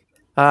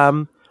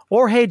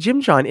 Or hey,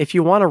 Jim John, if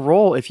you want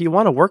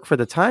to work for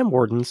the Time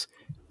Wardens,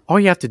 all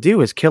you have to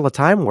do is kill a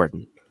Time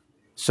Warden.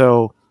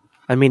 So,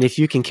 I mean, if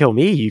you can kill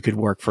me, you could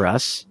work for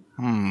us.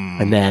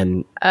 And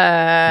then,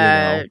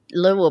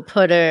 Lou will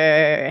put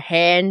her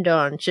hand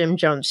on Jim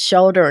John's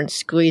shoulder and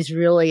squeeze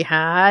really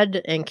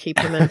hard and keep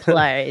him in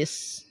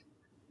place.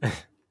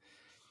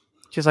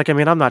 she's like, I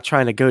mean, I'm not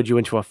trying to goad you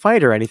into a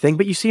fight or anything,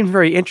 but you seem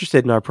very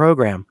interested in our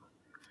program.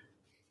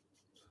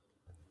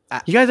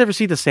 You guys ever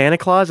see the Santa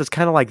Claus? It's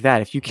kind of like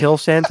that. If you kill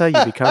Santa,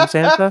 you become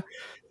Santa.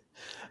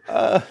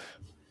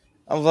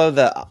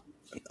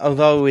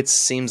 Although it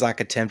seems like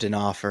a tempting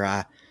offer,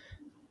 I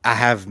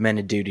have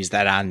many duties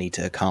that I need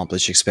to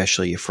accomplish,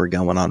 especially if we're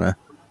going on a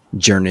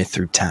journey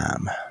through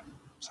time.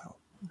 So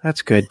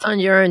That's good. On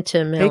your own,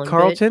 Tim. Hey,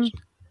 Carlton.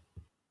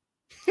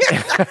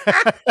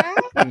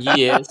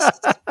 Yes.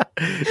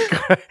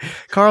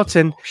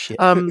 Carlton,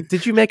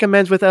 did you make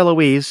amends with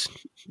Eloise?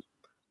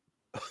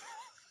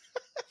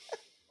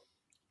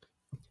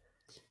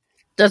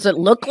 Does it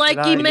look like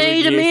he I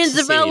made would amends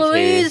like of to save her.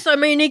 Eloise? I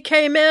mean, he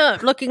came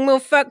out looking more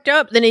fucked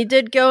up than he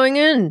did going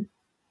in.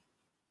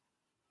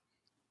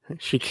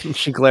 She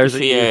glares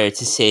If at we you. are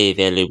to save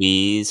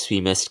Eloise,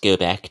 we must go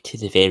back to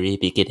the very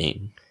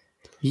beginning.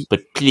 Ye-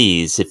 But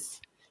please, if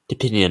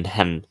depending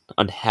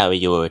on how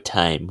your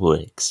time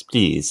works,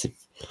 please, if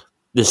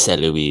this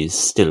Eloise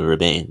still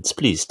remains,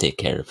 please take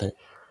care of her.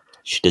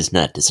 She does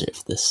not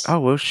deserve this. Oh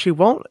well, she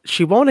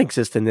won't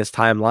exist in this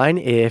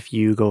timeline if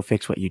you go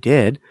fix what you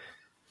did.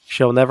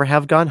 She'll never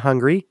have gone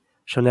hungry.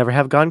 She'll never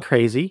have gone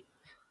crazy.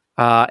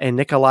 And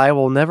Nikolai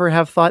will never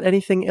have thought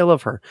anything ill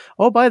of her.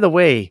 Oh, by the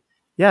way,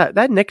 yeah,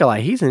 that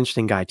Nikolai, he's an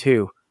interesting guy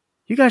too.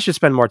 You guys should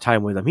spend more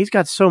time with him. He's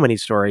got so many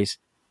stories.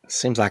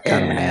 seems like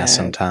kind of an ass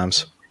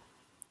sometimes.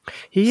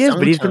 He is,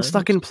 but he's been Sometimes.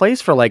 stuck in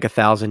place for like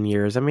 1,000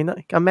 years. I mean,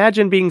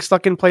 imagine being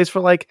stuck in place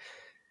for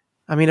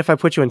if I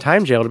put you in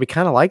time jail, it'd be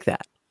kind of like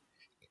that.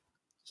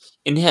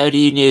 And how do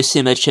you know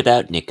so much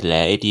about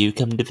Nikolai? Do you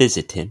come to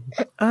visit him?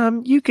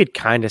 You could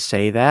kind of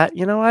say that.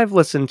 You know, I've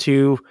listened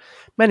to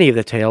many of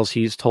the tales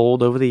he's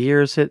told over the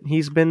years that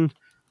he's been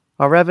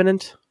a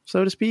revenant,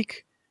 so to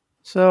speak.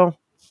 So,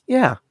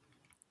 yeah.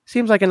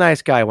 Seems like a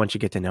nice guy once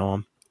you get to know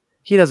him.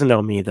 He doesn't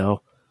know me,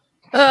 though.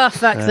 Oh,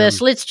 fuck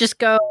this. Let's just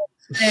go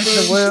save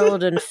the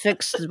world and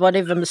fix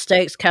whatever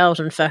mistakes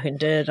Carlton fucking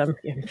did.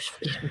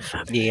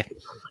 Yeah.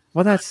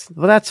 Well,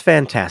 that's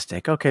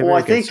fantastic. Okay, Well,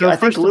 very I think good. So I think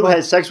first of Lou all-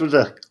 had sex with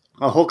a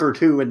hooker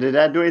too, and did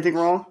that do anything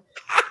wrong?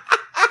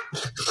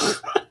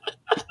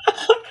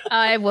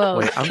 I will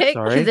Wait, I'm kick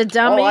sorry. the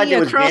dummy All I did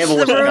was across gamble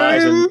the with you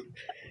guys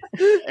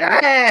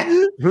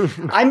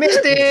room. I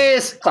missed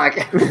this.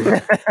 Like,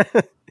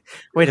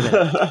 Wait a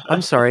minute.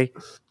 I'm sorry.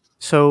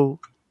 So,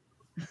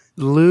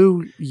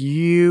 Lou,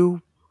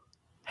 you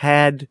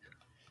had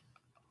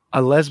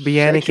a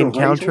lesbianic Sexual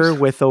encounter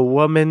arrangements? with a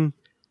woman.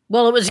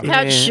 Well, it was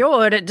cut Yeah.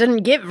 short. It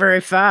didn't get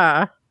very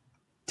far.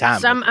 Time.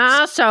 Some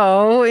difference.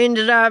 asshole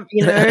ended up,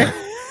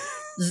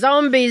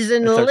 zombies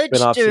and That's our lich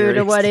spin-off dude or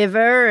series.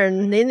 whatever,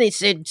 and then they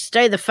said,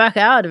 stay the fuck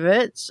out of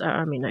it. So,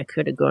 I mean, I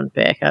could have gone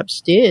back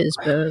upstairs,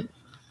 but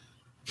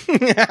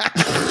Could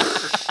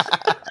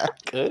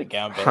have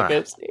gone back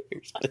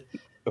upstairs.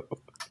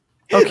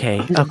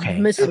 Okay.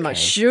 missing my okay.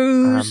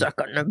 shoes. I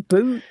got no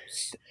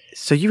boots.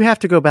 So you have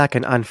to go back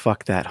and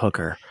unfuck that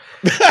hooker.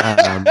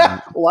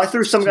 well, I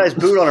threw some guy's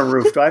boot on a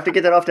roof. Do I have to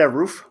get that off that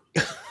roof?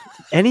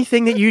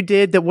 Anything that you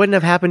did that wouldn't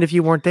have happened if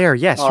you weren't there.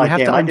 Yes, you have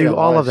to I did undo a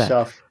all lot of that.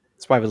 stuff.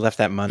 That's why we left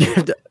that money.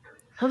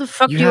 How the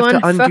fuck You do you have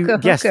to unfuck undo- a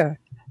yes. hooker?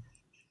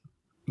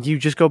 You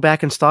just go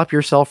back and stop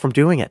yourself from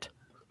doing it.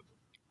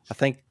 I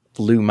think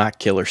Lou might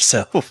kill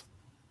herself.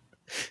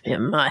 You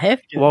might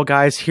have to. Well,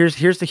 guys, here's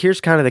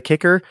kind of the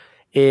kicker: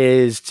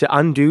 is to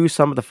undo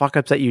some of the fuck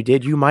ups that you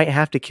did. You might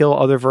have to kill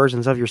other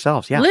versions of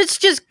yourselves. Yeah. Let's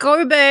just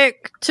go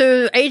back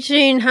to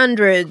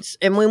 1800s,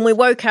 and when we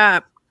woke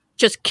up,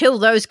 just kill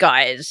those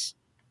guys.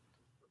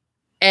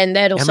 And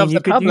that'll I mean, solve you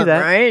the could do problem, that.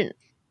 right?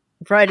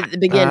 Right at the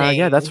beginning.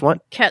 Yeah, that's one.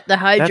 Cut the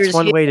Hydra's That's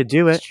one head way to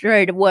do it.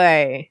 straight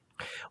away.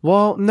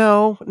 Well,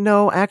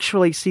 no.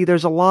 Actually, see,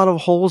 there's a lot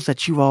of holes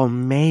that you all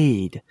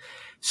made.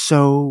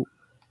 So,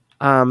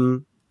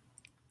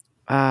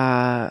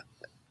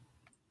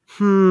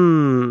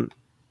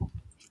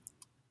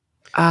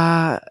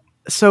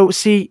 so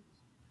see,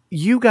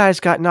 you guys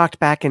got knocked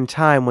back in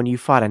time when you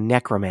fought a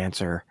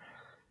necromancer.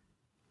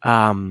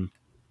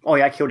 Oh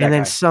yeah, I killed that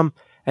And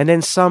guy.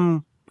 then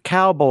some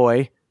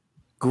cowboy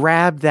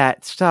grabbed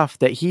that stuff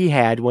that he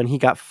had when he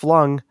got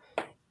flung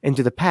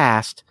into the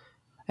past,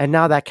 and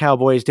now that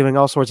cowboy is doing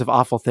all sorts of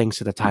awful things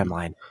to the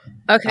timeline.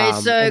 Okay,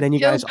 so and then you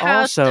kill guys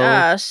past also-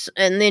 us,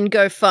 and then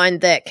go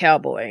find that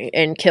cowboy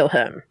and kill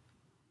him.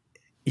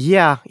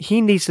 Yeah,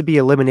 he needs to be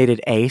eliminated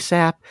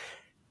ASAP.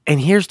 And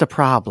here's the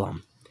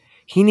problem.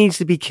 He needs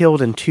to be killed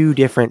in 2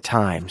 different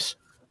times.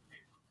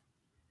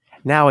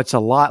 Now it's a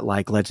lot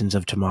like Legends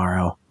of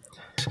Tomorrow.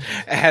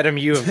 Adam,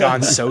 you have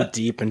gone so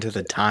deep into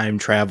the time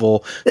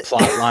travel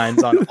plot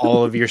lines on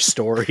all of your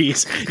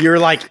stories. You're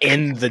like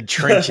in the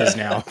trenches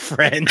now,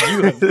 friend.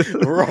 You have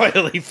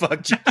royally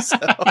fucked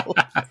yourself.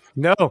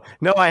 No,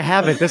 I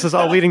haven't. This is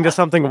all leading to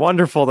something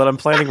wonderful that I'm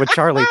planning with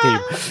Charlie team.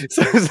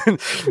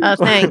 Oh,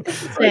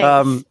 thanks.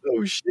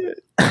 Oh shit.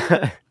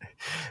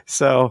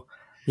 So,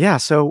 yeah,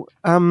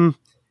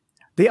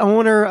 the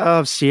owner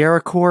of Sierra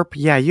Corp,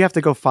 yeah, you have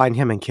to go find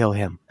him and kill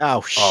him.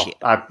 Oh shit.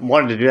 I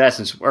wanted to do that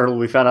since early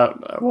we found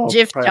out.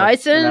 Jeff probably like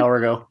Tyson? an hour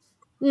ago.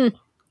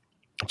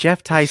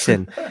 Jeff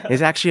Tyson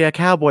is actually a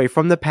cowboy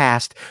from the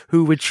past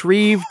who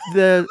retrieved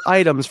the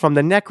items from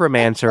the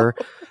necromancer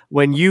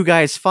when you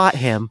guys fought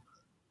him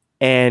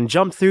and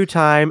jumped through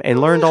time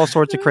and learned all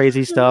sorts of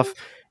crazy stuff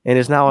and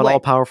is now an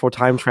all-powerful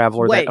time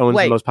traveler that owns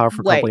the most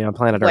powerful company on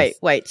planet Earth.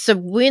 Wait. So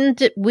where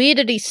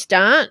did he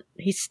start?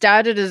 He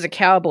started as a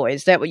cowboy.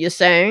 Is that what you're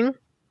saying?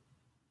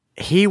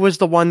 He was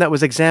the one that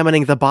was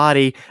examining the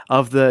body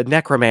of the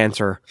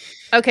necromancer.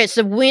 Okay,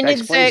 so when That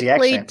explains the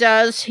exactly accent.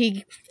 does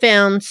he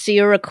found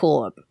Sierra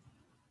Corp?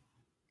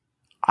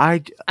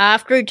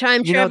 After he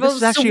time You know, this travels?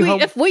 is actually So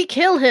if we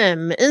kill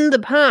him in the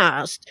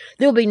past,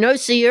 there'll be no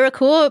Sierra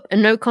Corp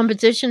and no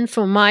competition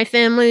for my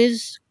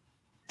family's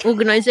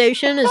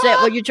organization? Is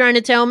that what you're trying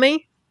to tell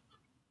me?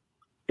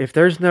 If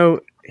there's no...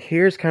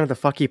 Here's kind of the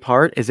fucky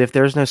part, is if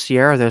there's no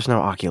Sierra, there's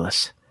no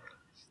Ocu-lus.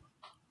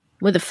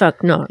 What the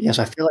fuck not? Yes,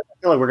 I feel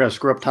like we're going to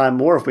screw up time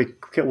more if we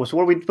kill. So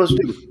what are we supposed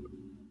to do?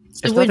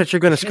 It's not that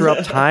you're going to screw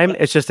up time,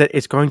 it's just that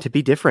it's going to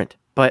be different,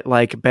 but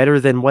like better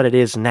than what it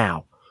is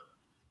now.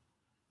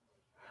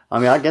 I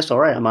mean, I guess all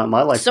right. My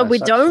life. So we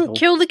don't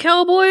kill the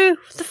cowboy?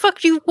 What the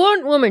fuck do you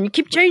want, woman? You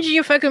keep changing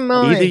your fucking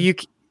mind.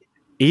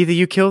 Either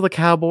you kill the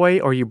cowboy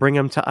or you bring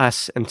him to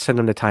us and send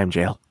him to time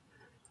jail.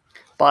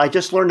 But I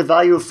just learned the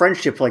value of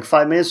friendship like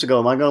 5 minutes ago.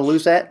 Am I going to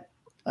lose that?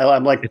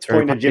 I'm like, It's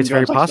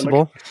very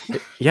possible.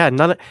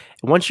 Yeah,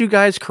 once you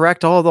guys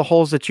correct all the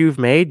holes that you've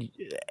made,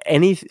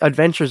 any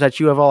adventures that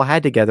you have all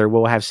had together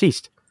will have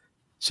ceased.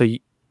 So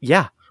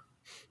yeah,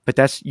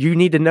 but you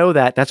need to know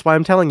that. That's why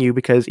I'm telling you,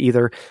 because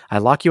either I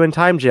lock you in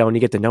time jail and you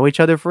get to know each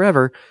other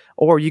forever,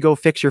 or you go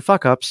fix your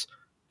fuck ups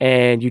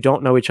and you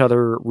don't know each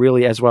other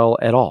really as well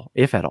at all,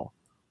 if at all.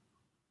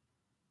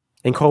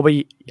 And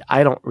Colby,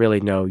 I don't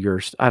really know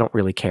yours. I don't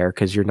really care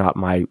because you're not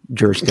my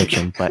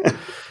jurisdiction, but.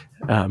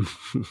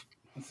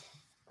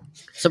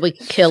 So we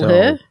kill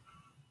her?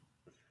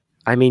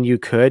 I mean, you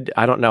could.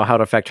 I don't know how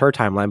to affect her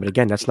timeline, but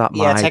again, that's not my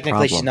problem. Yeah,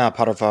 technically she's not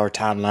part of our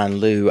timeline,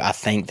 Lou. I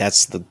think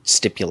that's the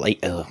stipulate.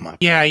 Oh my.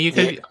 Yeah, you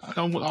could.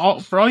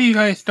 For all you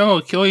guys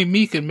know, killing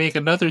me could make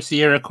another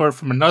Sierra Corp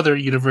from another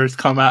universe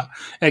come out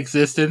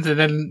existence, and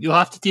then you'll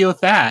have to deal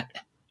with that.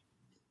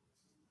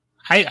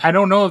 I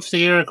don't know if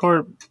Sierra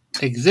Corp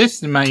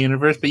exists in my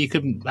universe, but you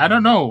could. I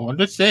don't know. I'm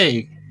just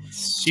saying.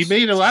 She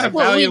made a lot of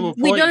valuable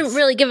points. We don't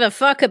really give a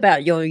fuck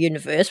about your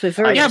universe. We're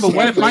very but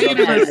what if my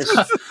universe?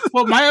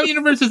 Well, my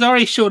universe has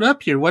already showed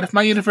up here. What if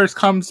my universe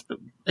comes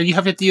and you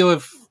have to deal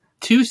with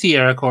 2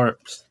 Sierra Corps?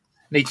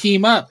 They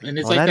team up, and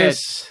it's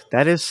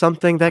that is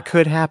something that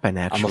could happen.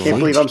 Actually, I can't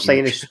believe I'm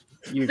saying this.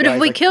 But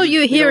if we kill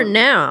you here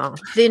now,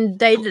 then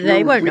they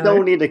won't. We know.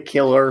 don't need to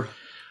kill her.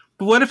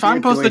 But what if I'm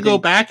supposed to go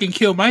back and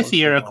kill my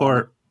Sierra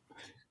Corp?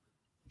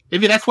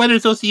 Maybe that's why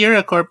there's no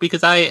Sierra Corp,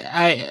 because I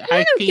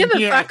don't give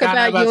a fuck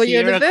about your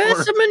universe.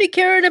 Corp. I'm only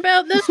caring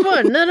about this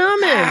one that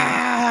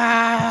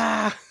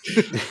I'm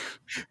in.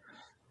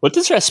 What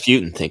does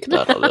Rasputin think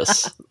about all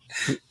this?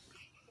 Do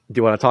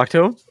you want to talk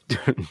to him?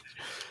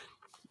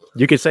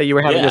 You could say you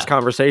were having this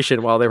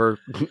conversation while they were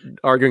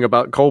arguing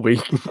about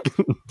Colby.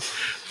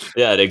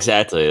 Yeah,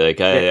 exactly.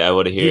 Like I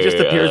want to hear. He just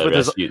appears with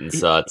Rasputin's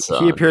thoughts.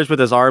 He appears with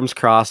his arms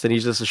crossed, and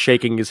he's just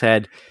shaking his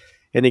head,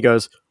 and he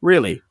goes,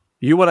 "Really?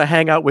 You want to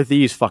hang out with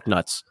these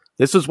fucknuts?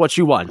 This is what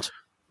you want?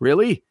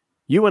 Really?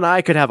 You and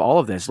I could have all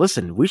of this.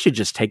 Listen, we should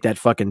just take that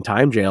fucking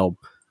time jail.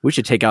 We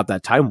should take out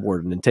that time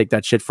warden and take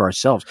that shit for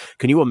ourselves.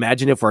 Can you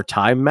imagine if we're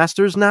time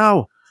masters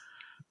now?"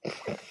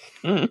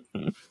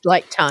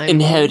 Like time.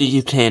 And how do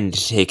you plan to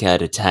take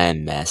out a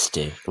time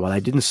master? Well, I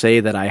didn't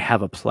say that I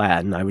have a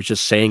plan. I was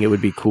just saying it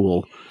would be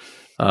cool.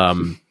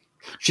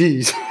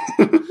 Jeez.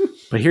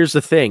 But here's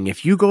the thing.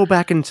 If you go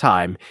back in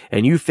time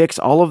and you fix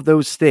all of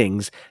those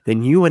things,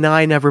 then you and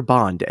I never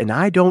bond, and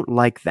I don't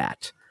like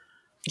that.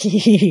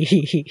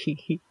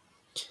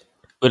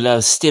 Well,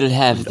 I'll still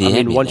have the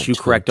amulet, once you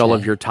correct all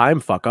of your time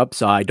fuck-ups,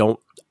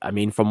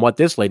 from what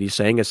this lady's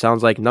saying, it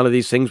sounds like none of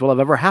these things will have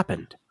ever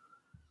happened.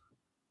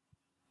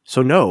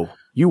 So no,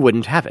 you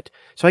wouldn't have it.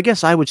 So I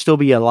guess I would still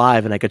be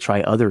alive and I could try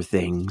other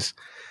things.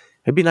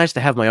 It'd be nice to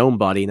have my own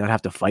body and not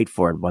have to fight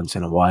for it once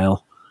in a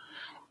while.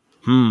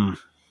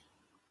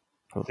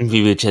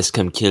 We would just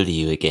come kill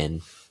you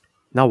again.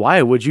 Now,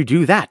 why would you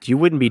do that? You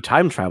wouldn't be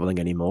time traveling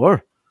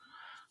anymore.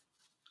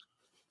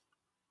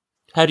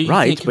 How do you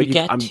think we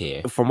got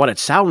here? From what it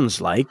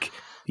sounds like,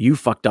 you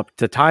fucked up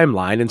the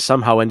timeline and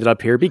somehow ended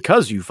up here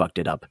because you fucked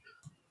it up.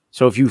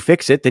 So if you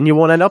fix it, then you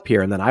won't end up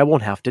here, and then I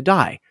won't have to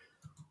die.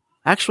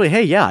 Actually,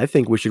 hey, yeah, I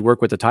think we should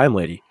work with the time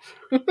lady.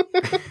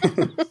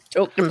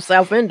 Choked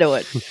himself into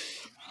it.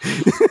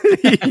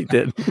 He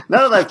did.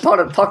 Now that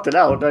I've talked it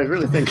out, I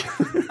really think.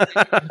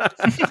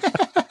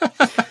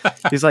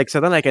 He's like, so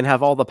then I can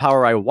have all the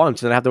power I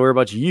want and I have to worry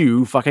about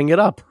you fucking it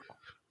up.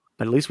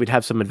 But at least we'd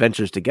have some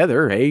adventures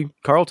together, eh,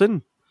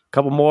 Carlton?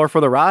 Couple more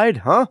for the ride,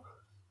 huh?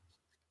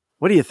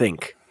 What do you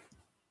think?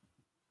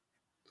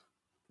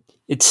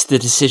 It's the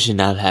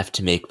decision I'll have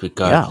to make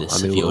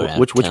regardless of your outcome.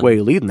 Which way are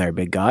you leading there,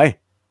 big guy?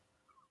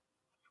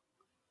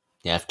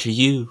 After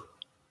you.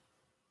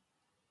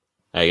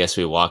 I guess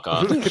we walk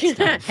off.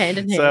 Hand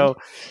in hand.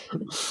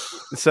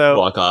 So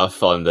walk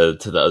off on to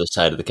the other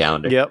side of the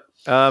calendar. Yep.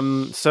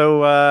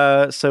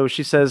 So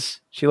she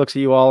says, she looks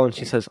at you all and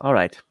she says, all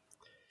right.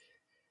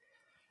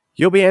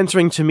 You'll be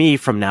answering to me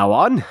from now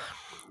on.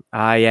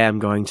 I am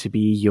going to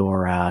be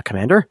your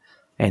commander,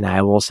 and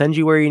I will send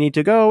you where you need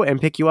to go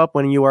and pick you up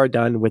when you are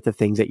done with the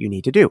things that you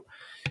need to do.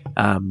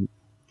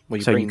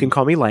 You can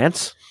call me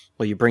Lance.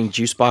 Will you bring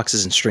juice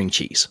boxes and string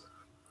cheese?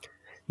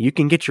 You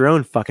can get your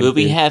own fucking Will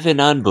we food. have an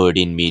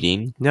onboarding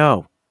meeting?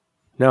 No,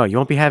 you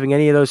won't be having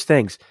any of those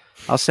things.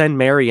 I'll send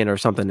Marion or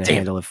something to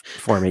handle it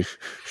for me.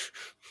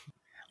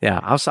 Yeah,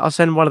 I'll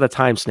send one of the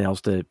time snails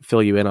to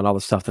fill you in on all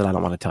the stuff that I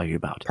don't want to tell you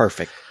about.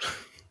 Perfect.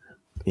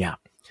 Yeah.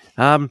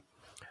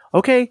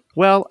 Okay,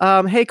 well,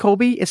 hey,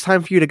 Colby, it's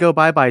time for you to go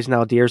bye-byes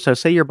now, dear. So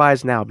say your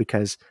byes now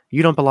because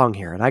you don't belong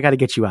here, and I got to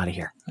get you out of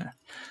here.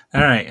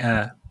 All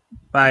right.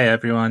 Bye,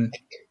 everyone.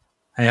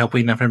 I hope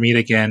we never meet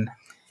again.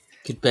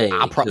 Goodbye.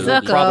 I'll Colby.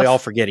 probably all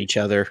forget each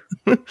other,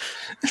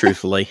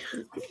 truthfully.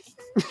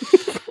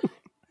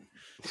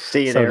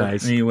 See you So there.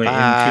 nice. Anyway,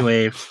 Bye. into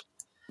wave.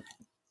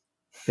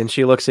 Then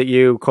she looks at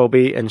you,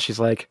 Colby, and she's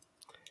like,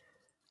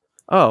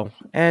 oh,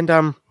 and,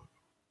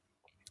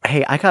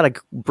 hey, I got a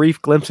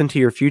brief glimpse into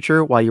your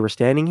future while you were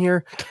standing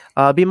here.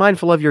 Be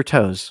mindful of your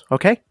toes,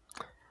 okay?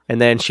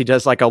 And then she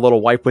does like a little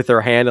wipe with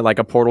her hand and like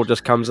a portal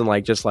just comes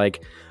and just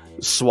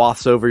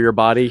swaths over your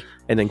body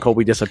and then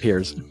Colby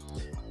disappears.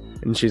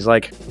 And she's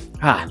like,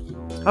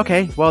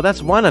 okay, well,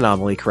 that's one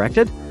anomaly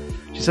corrected.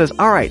 She says,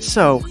 all right,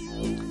 so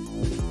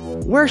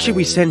where should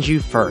we send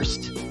you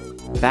first?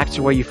 Back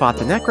to where you fought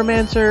the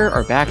necromancer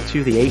or back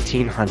to the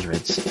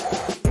 1800s?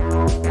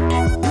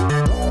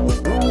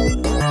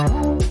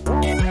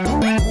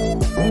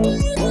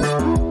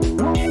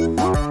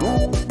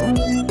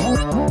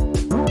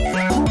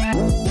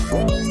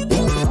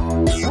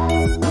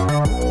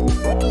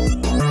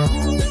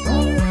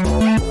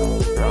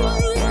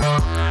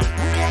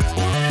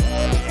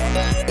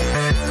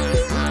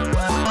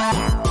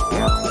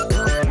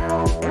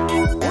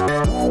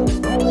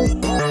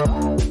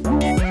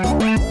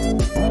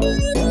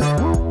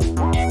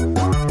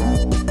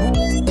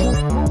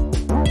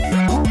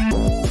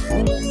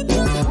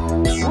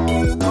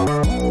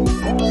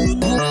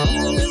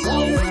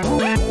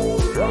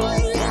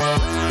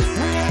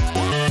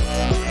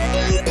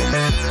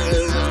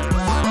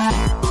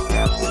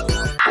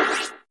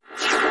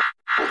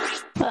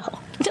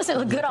 Doesn't it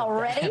look good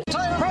already?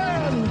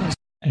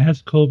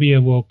 As Colby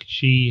awoke,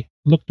 she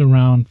looked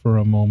around for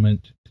a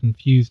moment,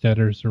 confused at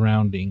her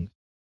surroundings.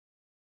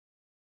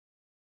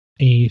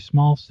 A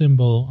small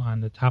symbol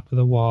on the top of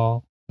the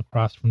wall,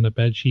 across from the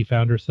bed she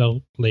found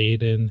herself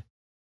laid in,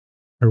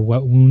 her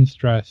wet wounds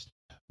dressed,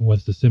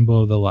 was the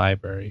symbol of the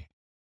library.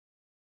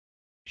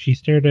 She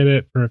stared at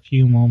it for a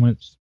few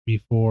moments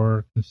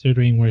before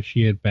considering where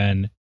she had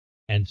been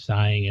and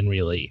sighing in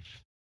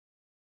relief.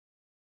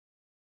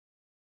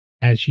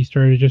 As she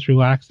started to just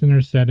relax in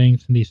her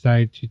settings and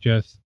decide to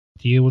just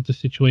deal with the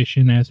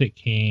situation as it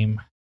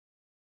came,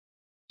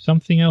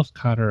 something else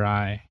caught her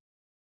eye.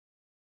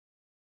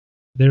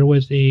 There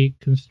was a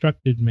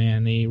constructed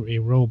man, a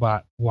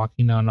robot,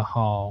 walking down the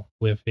hall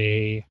with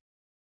a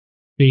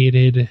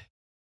faded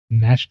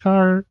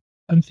NASCAR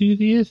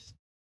enthusiast.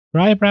 Her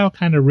eyebrow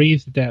kind of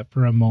raised at that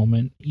for a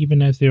moment,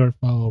 even as they were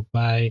followed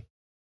by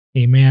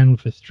a man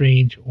with a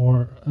strange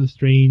aura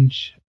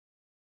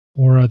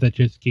that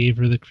just gave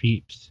her the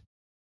creeps.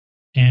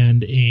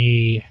 And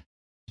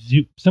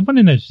someone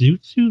in a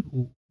zoot suit?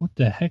 What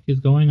the heck is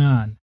going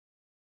on?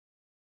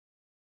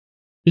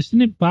 This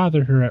didn't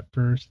bother her at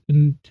first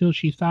until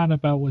she thought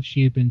about what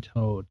she had been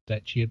told,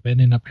 that she had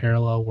been in a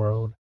parallel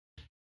world,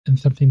 and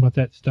something about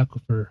that stuck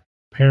with her.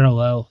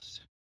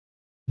 Parallels.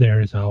 There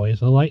is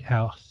always a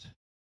lighthouse.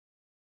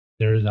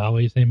 There is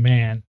always a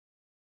man.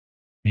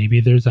 Maybe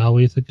there's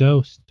always a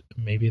ghost.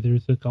 Maybe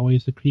there's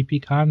always a creepy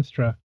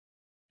construct.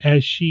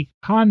 As she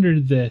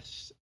pondered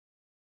this,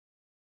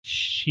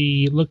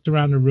 she looked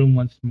around the room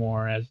once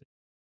more as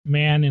a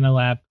man in a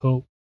lab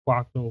coat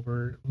walked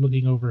over,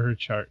 looking over her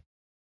chart.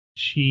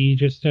 She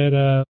just said,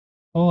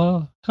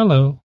 oh,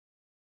 hello.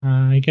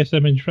 I guess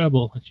I'm in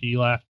trouble. She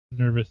laughed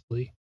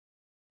nervously.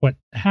 What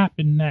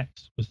happened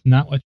next was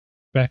not what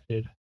she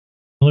expected.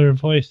 Her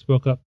voice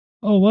spoke up.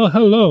 Oh, well,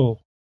 hello.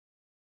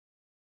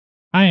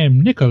 I am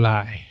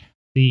Nikolai,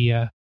 the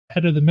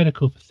head of the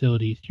medical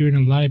facilities here in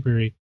the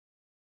library.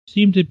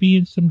 Seem to be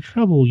in some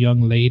trouble,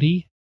 young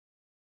lady.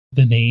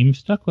 The name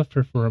stuck with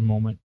her for a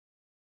moment.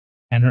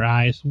 and her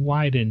eyes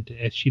widened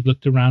as she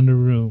looked around the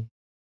room.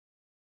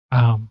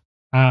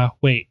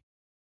 Wait,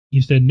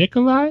 you said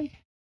Nikolai?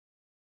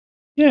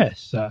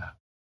 Yes,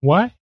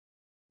 why?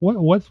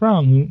 What's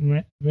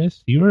wrong,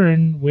 miss? You're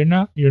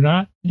not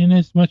in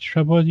as much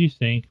trouble as you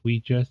think. We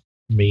just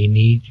may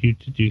need you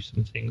to do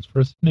some things for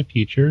us in the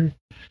future.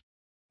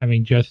 I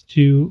mean, just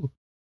to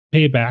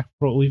pay back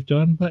for what we've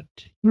done, but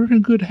we're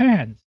in good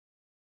hands.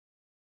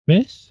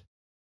 Miss?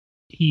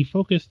 He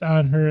focused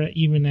on her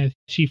even as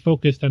she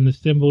focused on the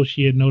symbol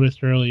she had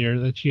noticed earlier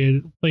that she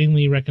had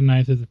plainly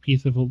recognized as a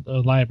piece of a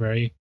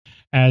library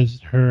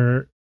as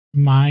her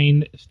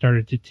mind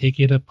started to take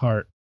it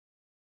apart.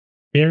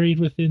 Buried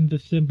within the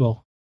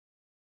symbol,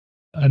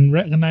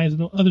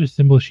 unrecognizable other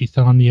symbol she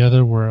saw in the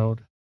other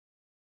world.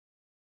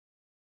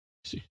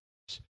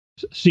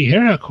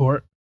 Sierra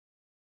Court?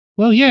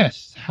 Well,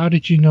 yes. How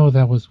did you know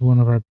that was one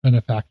of our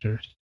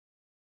benefactors?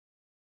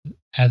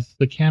 As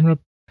the camera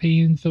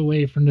pans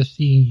away from the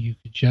scene, you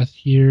could just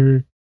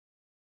hear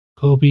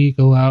Kobe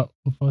go out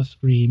with a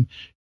scream,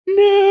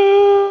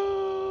 "No!"